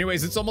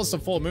 Anyways, it's almost a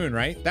full moon,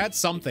 right? That's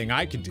something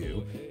I could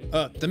do.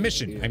 The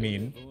mission, I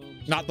mean.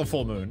 Not the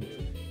full moon.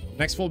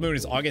 Next full moon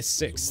is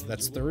August 6th.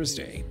 That's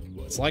Thursday.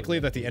 It's likely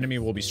that the enemy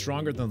will be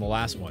stronger than the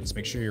last ones.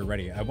 Make sure you're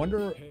ready. I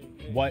wonder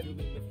what...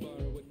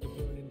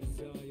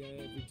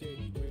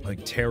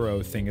 like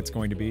tarot thing it's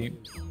going to be.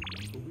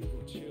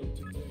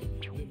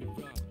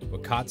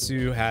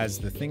 Wakatsu has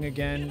the thing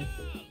again.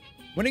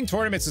 Winning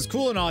tournaments is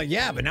cool and all,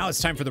 yeah, but now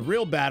it's time for the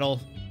real battle.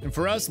 And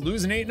for us,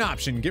 losing ain't an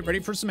option. Get ready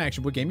for some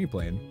action. What game you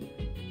playing?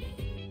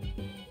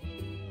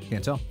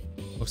 Can't tell.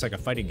 Looks like a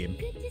fighting game.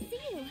 Good to see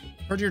you.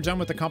 Heard you're done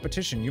with the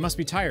competition. You must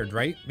be tired,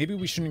 right? Maybe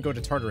we shouldn't go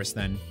to Tartarus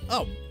then.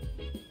 Oh,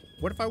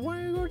 what if I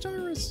wanted to go to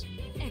Tartarus?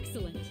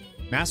 Excellent.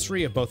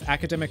 Mastery of both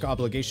academic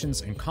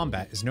obligations and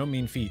combat is no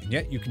mean feat, and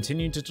yet you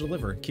continue to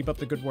deliver. Keep up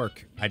the good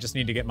work. I just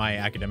need to get my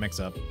academics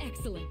up.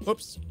 Excellent.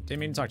 Oops, didn't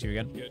mean to talk to you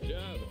again. Good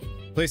job.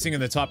 Placing in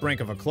the top rank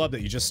of a club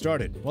that you just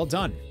started. Well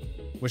done.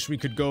 Wish we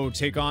could go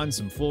take on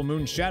some full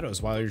moon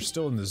shadows while you're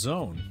still in the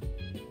zone.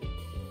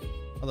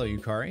 Hello,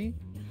 Yukari.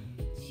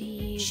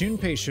 Jeez.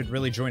 Shunpei should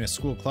really join a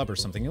school club or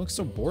something. He looks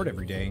so bored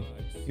every day.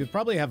 He would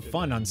probably have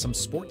fun on some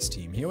sports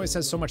team. He always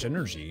has so much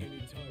energy.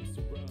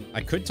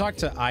 I could talk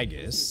to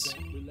Aigis.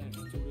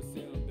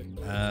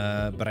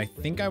 But I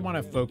think I want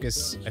to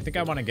focus... I think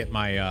I want to get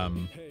my,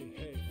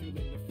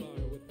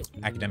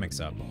 academics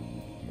up.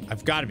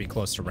 I've got to be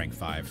close to rank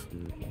 5.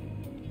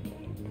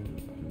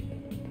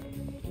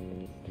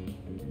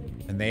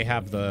 And they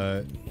have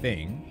the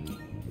thing.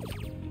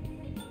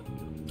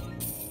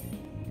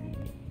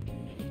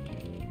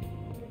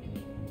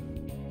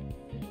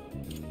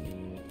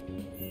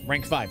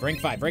 Rank 5, rank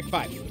 5, rank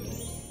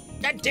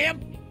 5. God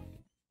damn!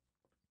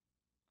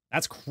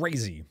 That's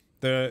crazy.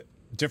 The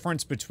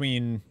difference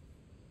between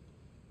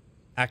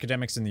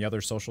academics and the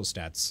other social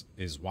stats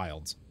is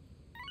wild.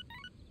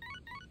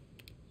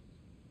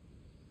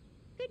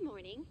 Good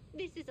morning.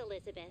 This is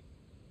Elizabeth.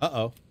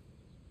 Uh-oh.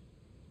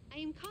 I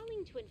am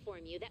calling to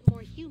inform you that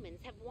more humans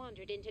have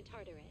wandered into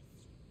Tartarus.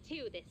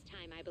 2 this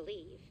time, I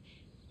believe.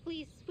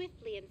 Please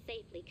swiftly and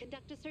safely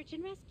conduct a search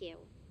and rescue.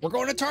 We're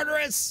going to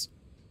Tartarus!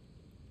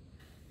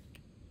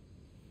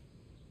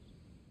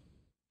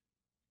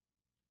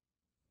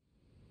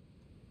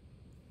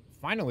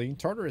 Finally,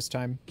 Tartarus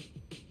time.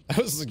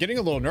 I was getting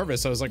a little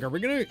nervous. I was like, are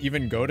we gonna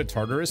even go to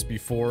Tartarus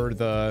before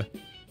the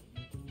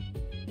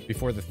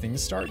thing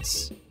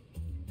starts?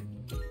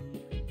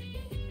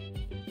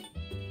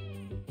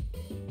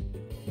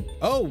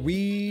 Oh,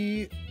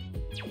 we...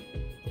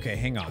 Okay,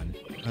 hang on.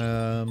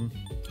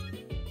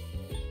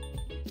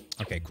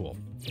 Okay, cool.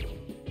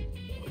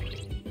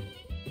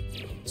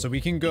 So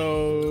we can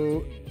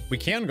go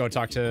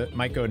talk to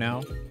Maiko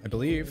now, I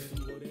believe.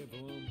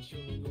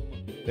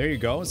 There you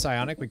go,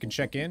 Psionic, we can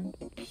check in.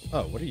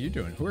 Oh, what are you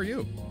doing? Who are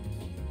you?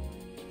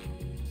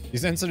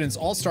 These incidents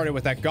all started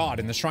with that god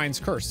in the shrine's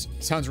curse.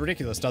 Sounds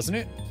ridiculous, doesn't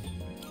it?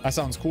 That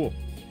sounds cool.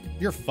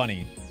 You're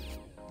funny.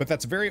 But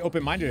that's very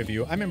open-minded of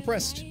you. I'm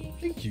impressed.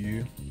 Thank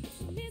you.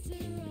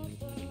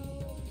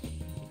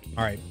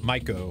 All right,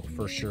 Maiko,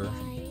 for sure.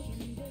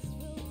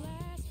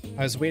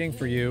 I was waiting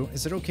for you.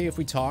 Is it okay if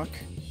we talk?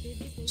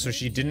 So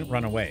she didn't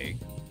run away.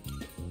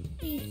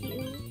 Thank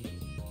you.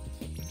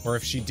 Or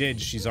if she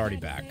did, she's already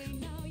back.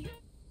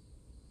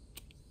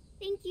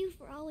 Thank you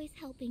for always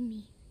helping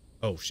me.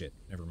 Oh, shit.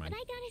 Never mind. But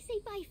I gotta say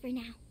bye for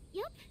now.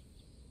 Yup.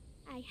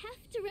 I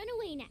have to run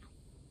away now.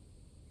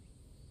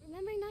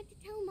 Remember not to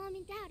tell Mom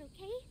and Dad,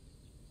 okay?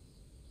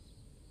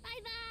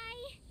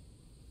 Bye-bye!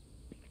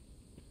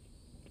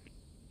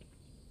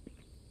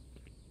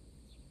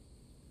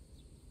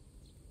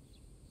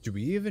 Do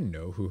we even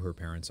know who her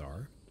parents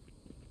are?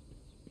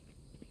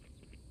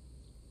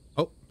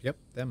 Oh, yep,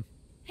 them.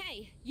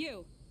 Hey,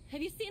 you.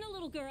 Have you seen a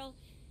little girl?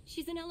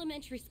 She's in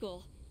elementary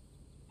school.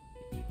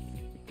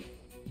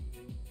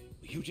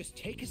 You just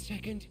take a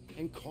second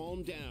and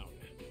calm down.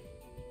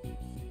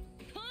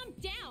 Calm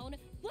down?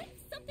 What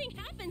if something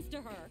happens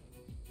to her?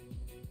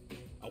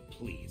 Oh,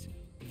 please.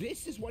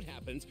 This is what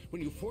happens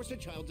when you force a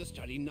child to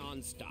study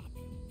non-stop.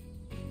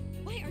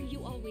 Why are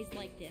you always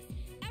like this?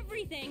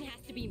 Everything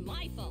has to be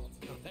my fault.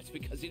 Oh, that's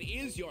because it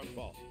is your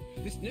fault.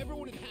 This never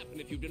would have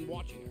happened if you'd been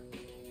watching her.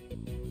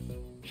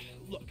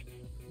 Look,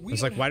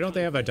 It's like, why don't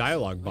they have a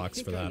dialogue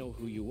box for that? I know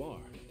who you are.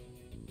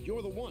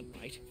 You're the one,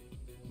 right?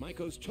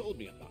 Maiko's told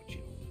me about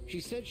you. She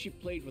said she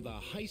played with a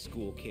high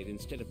school kid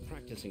instead of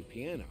practicing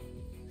piano.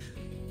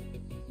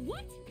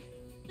 What?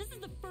 This is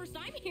the first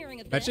I'm hearing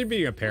of this. Imagine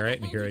being a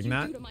parent and hearing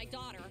that. To my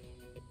daughter?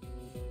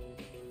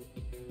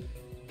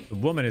 The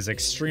woman is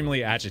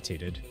extremely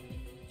agitated.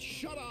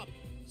 Shut up!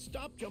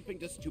 Stop jumping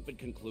to stupid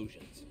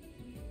conclusions.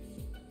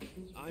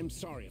 I'm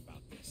sorry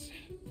about this.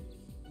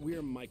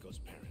 We're Maiko's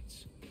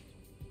parents.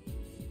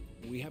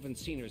 We haven't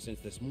seen her since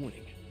this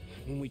morning.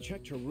 When we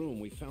checked her room,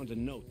 we found a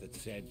note that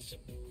said,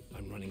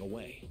 "I'm running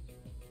away."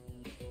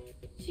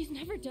 She's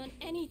never done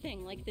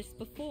anything like this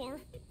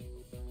before.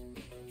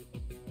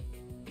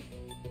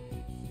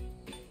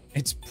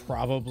 It's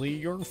probably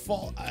your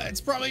fault.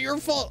 It's probably your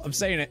fault. I'm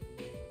saying it.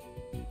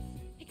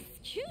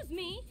 Excuse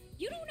me?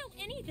 You don't know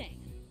anything.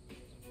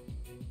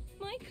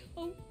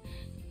 Maiko,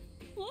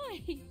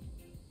 why?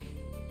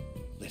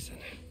 Listen,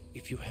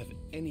 if you have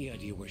any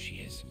idea where she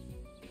is,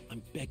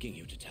 I'm begging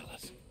you to tell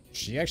us.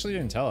 She actually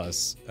didn't tell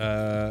us.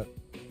 Oh,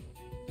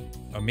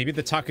 maybe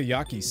the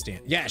takoyaki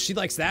stand. Yeah, she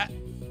likes that.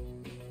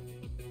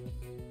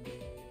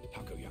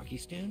 Takoyaki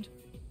stand?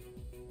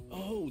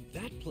 Oh,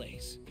 that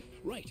place.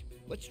 Right,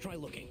 let's try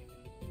looking.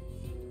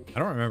 I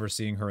don't remember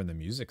seeing her in the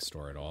music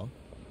store at all.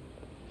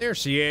 There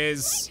she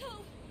is.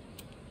 Maiko!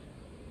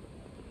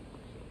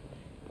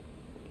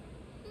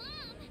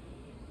 Mom!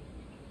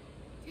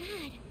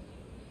 Dad,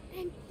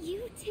 and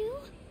you too?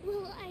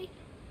 Will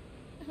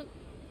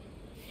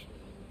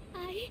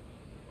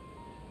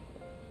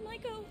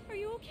Maiko, are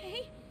you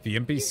okay? The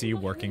NPC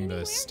working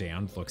the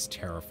stand looks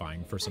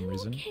terrifying for some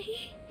reason.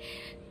 Okay.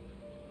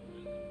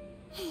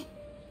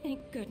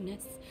 Thank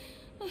goodness.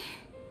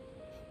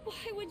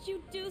 Why would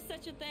you do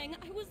such a thing?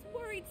 I was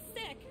worried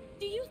sick.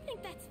 Do you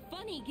think that's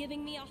funny,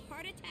 giving me a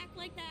heart attack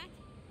like that?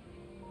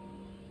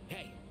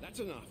 Hey, that's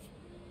enough.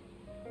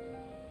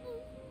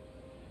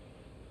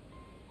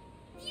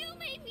 You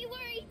made me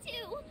worry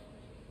too.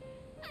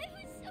 I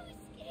was so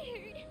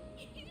scared.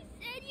 You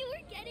said you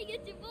were getting a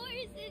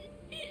divorce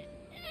and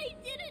I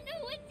didn't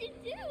know what to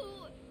do.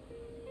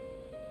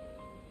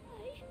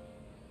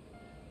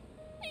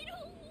 I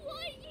don't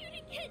want you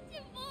to get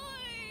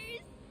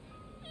divorced.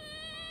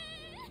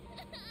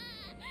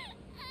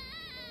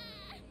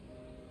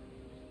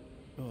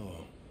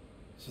 Oh,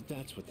 so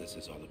that's what this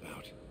is all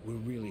about. We're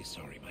really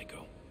sorry,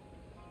 Maiko.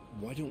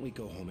 Why don't we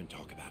go home and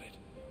talk about it?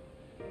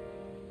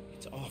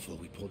 It's awful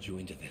we pulled you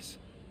into this.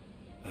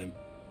 I'm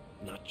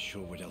not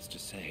sure what else to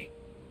say.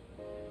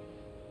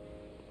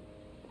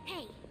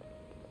 Hey,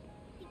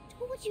 I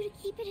told you to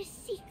keep it a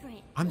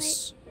secret.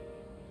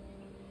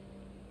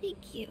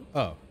 Thank you.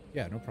 Oh,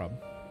 yeah, no problem.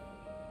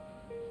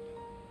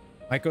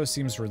 Maiko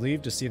seems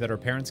relieved to see that her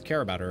parents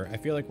care about her. I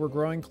feel like we're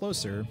growing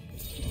closer.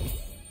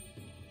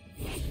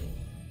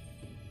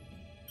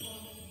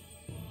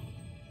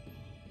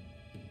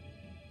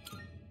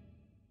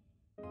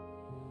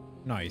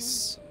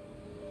 Nice.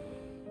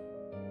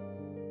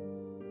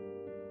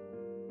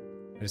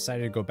 I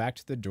decided to go back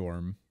to the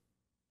dorm.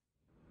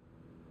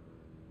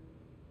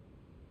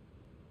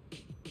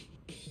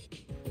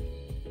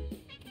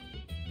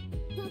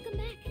 Welcome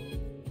back.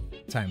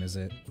 Time is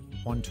it?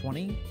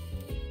 1:20?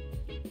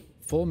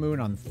 Full moon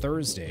on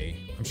Thursday.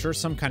 I'm sure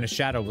some kind of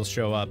shadow will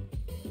show up.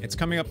 It's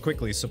coming up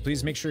quickly, so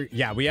please make sure...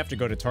 Yeah, we have to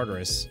go to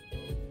Tartarus.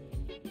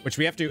 which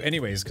we have to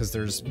anyways because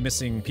there's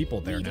missing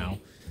people there now.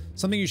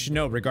 Something you should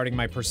know regarding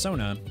my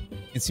persona.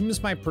 It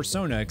seems my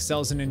persona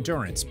excels in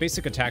endurance.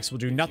 Basic attacks will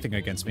do nothing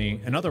against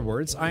me. In other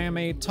words, I am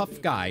a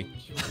tough guy.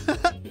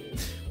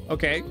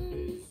 Okay.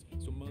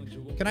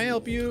 Can I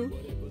help you?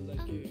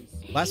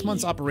 Last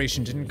month's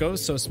operation didn't go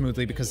so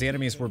smoothly because the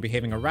enemies were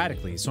behaving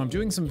erratically, so I'm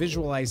doing some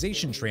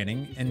visualization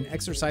training and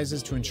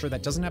exercises to ensure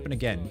that doesn't happen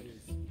again.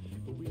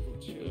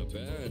 Not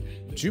bad.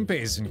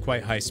 Junpei's in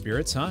quite high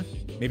spirits, huh?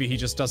 Maybe he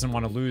just doesn't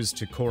want to lose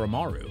to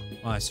Koromaru.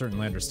 Well, I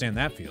certainly understand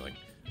that feeling.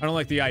 I don't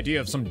like the idea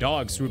of some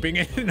dog swooping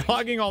in and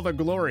hogging all the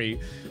glory.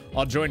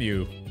 I'll join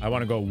you. I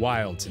want to go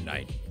wild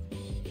tonight.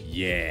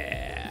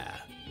 Yeah.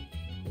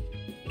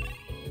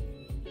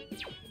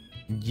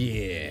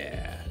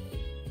 Yeah.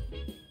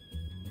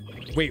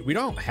 Wait, we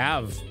don't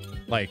have,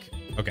 like,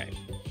 okay.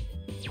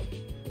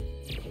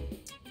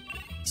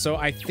 So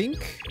I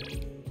think...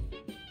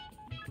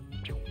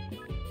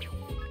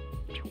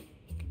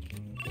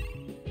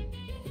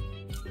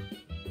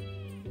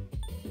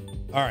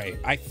 All right,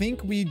 I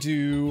think we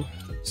do...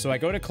 So I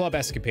go to Club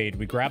Escapade,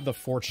 we grab the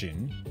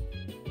fortune.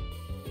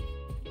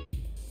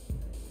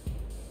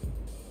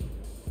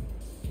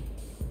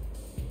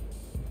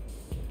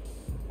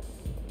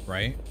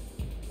 Right?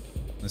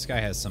 This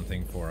guy has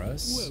something for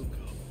us. Welcome.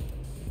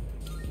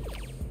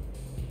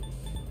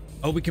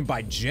 Oh, we can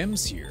buy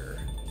gems here.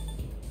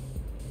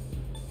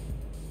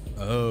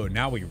 Oh,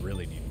 now we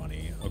really need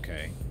money.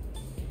 Okay.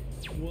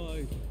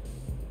 Why?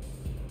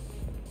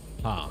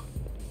 Huh.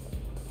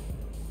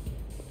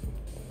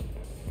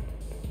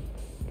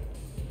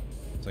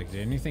 It's like,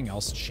 did anything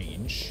else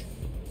change?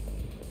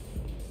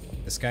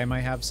 This guy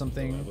might have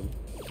something.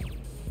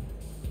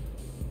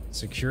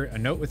 Secure a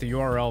note with the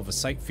URL of a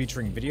site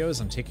featuring videos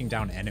on taking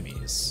down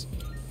enemies.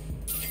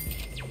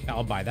 Yeah,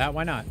 I'll buy that.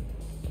 Why not?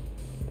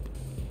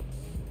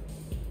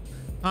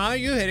 Huh?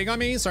 You hitting on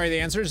me? Sorry, the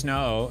answer is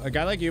no. A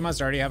guy like you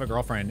must already have a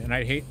girlfriend, and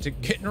I'd hate to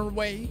get in her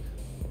way.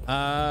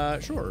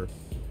 Sure.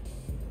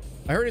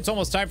 I heard it's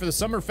almost time for the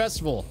summer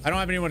festival. I don't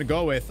have anyone to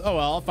go with. Oh,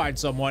 well, I'll find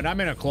someone. I'm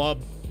in a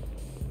club.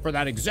 For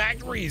that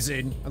exact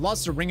reason. I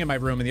lost a ring in my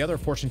room, and the other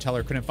fortune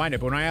teller couldn't find it,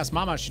 but when I asked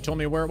Mama, she told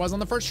me where it was on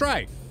the first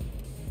try.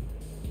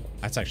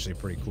 That's actually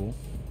pretty cool.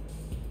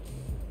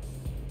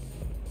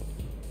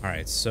 All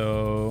right,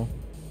 so...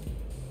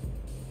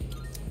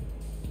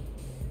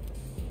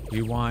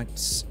 We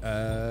want,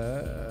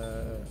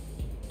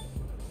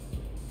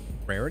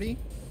 rarity?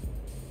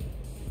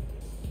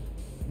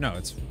 No,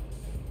 it's...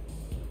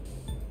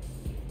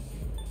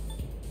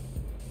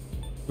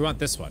 We want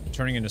this one,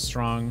 turning into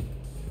strong...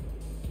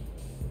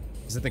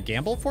 Is it the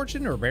gamble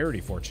fortune or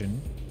rarity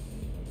fortune?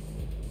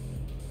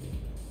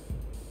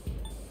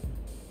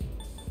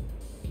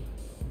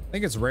 I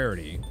think it's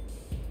rarity.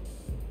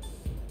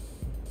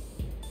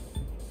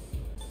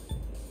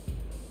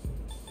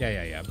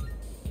 Yeah.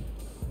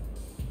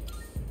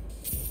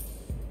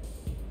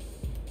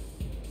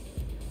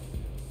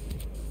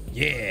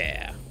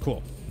 Yeah,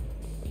 cool.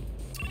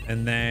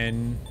 And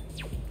then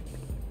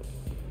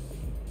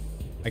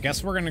I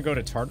guess we're gonna go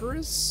to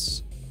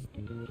Tartarus.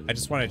 I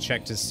just want to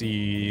check to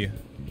see.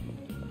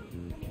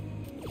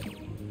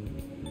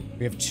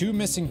 We have 2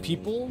 missing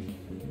people.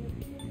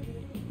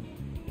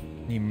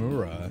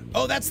 Nimura.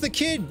 Oh, that's the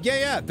kid.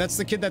 Yeah. That's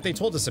the kid that they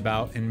told us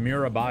about in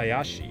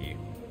Mirabayashi.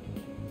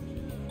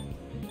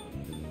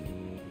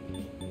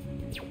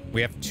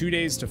 We have 2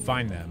 days to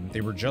find them.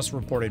 They were just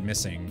reported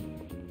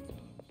missing.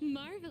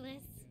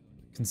 Marvelous.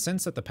 Can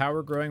sense that the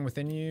power growing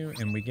within you,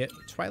 and we get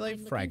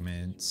Twilight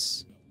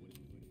fragments.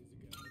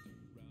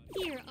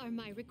 Here are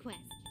my requests.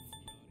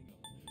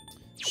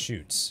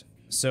 Shoot.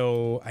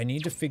 So I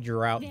need to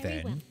figure out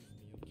then.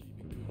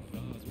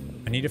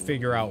 I need to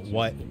figure out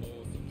what,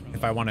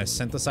 if I want to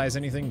synthesize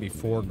anything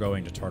before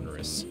going to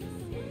Tartarus.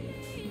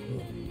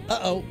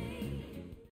 Uh-oh.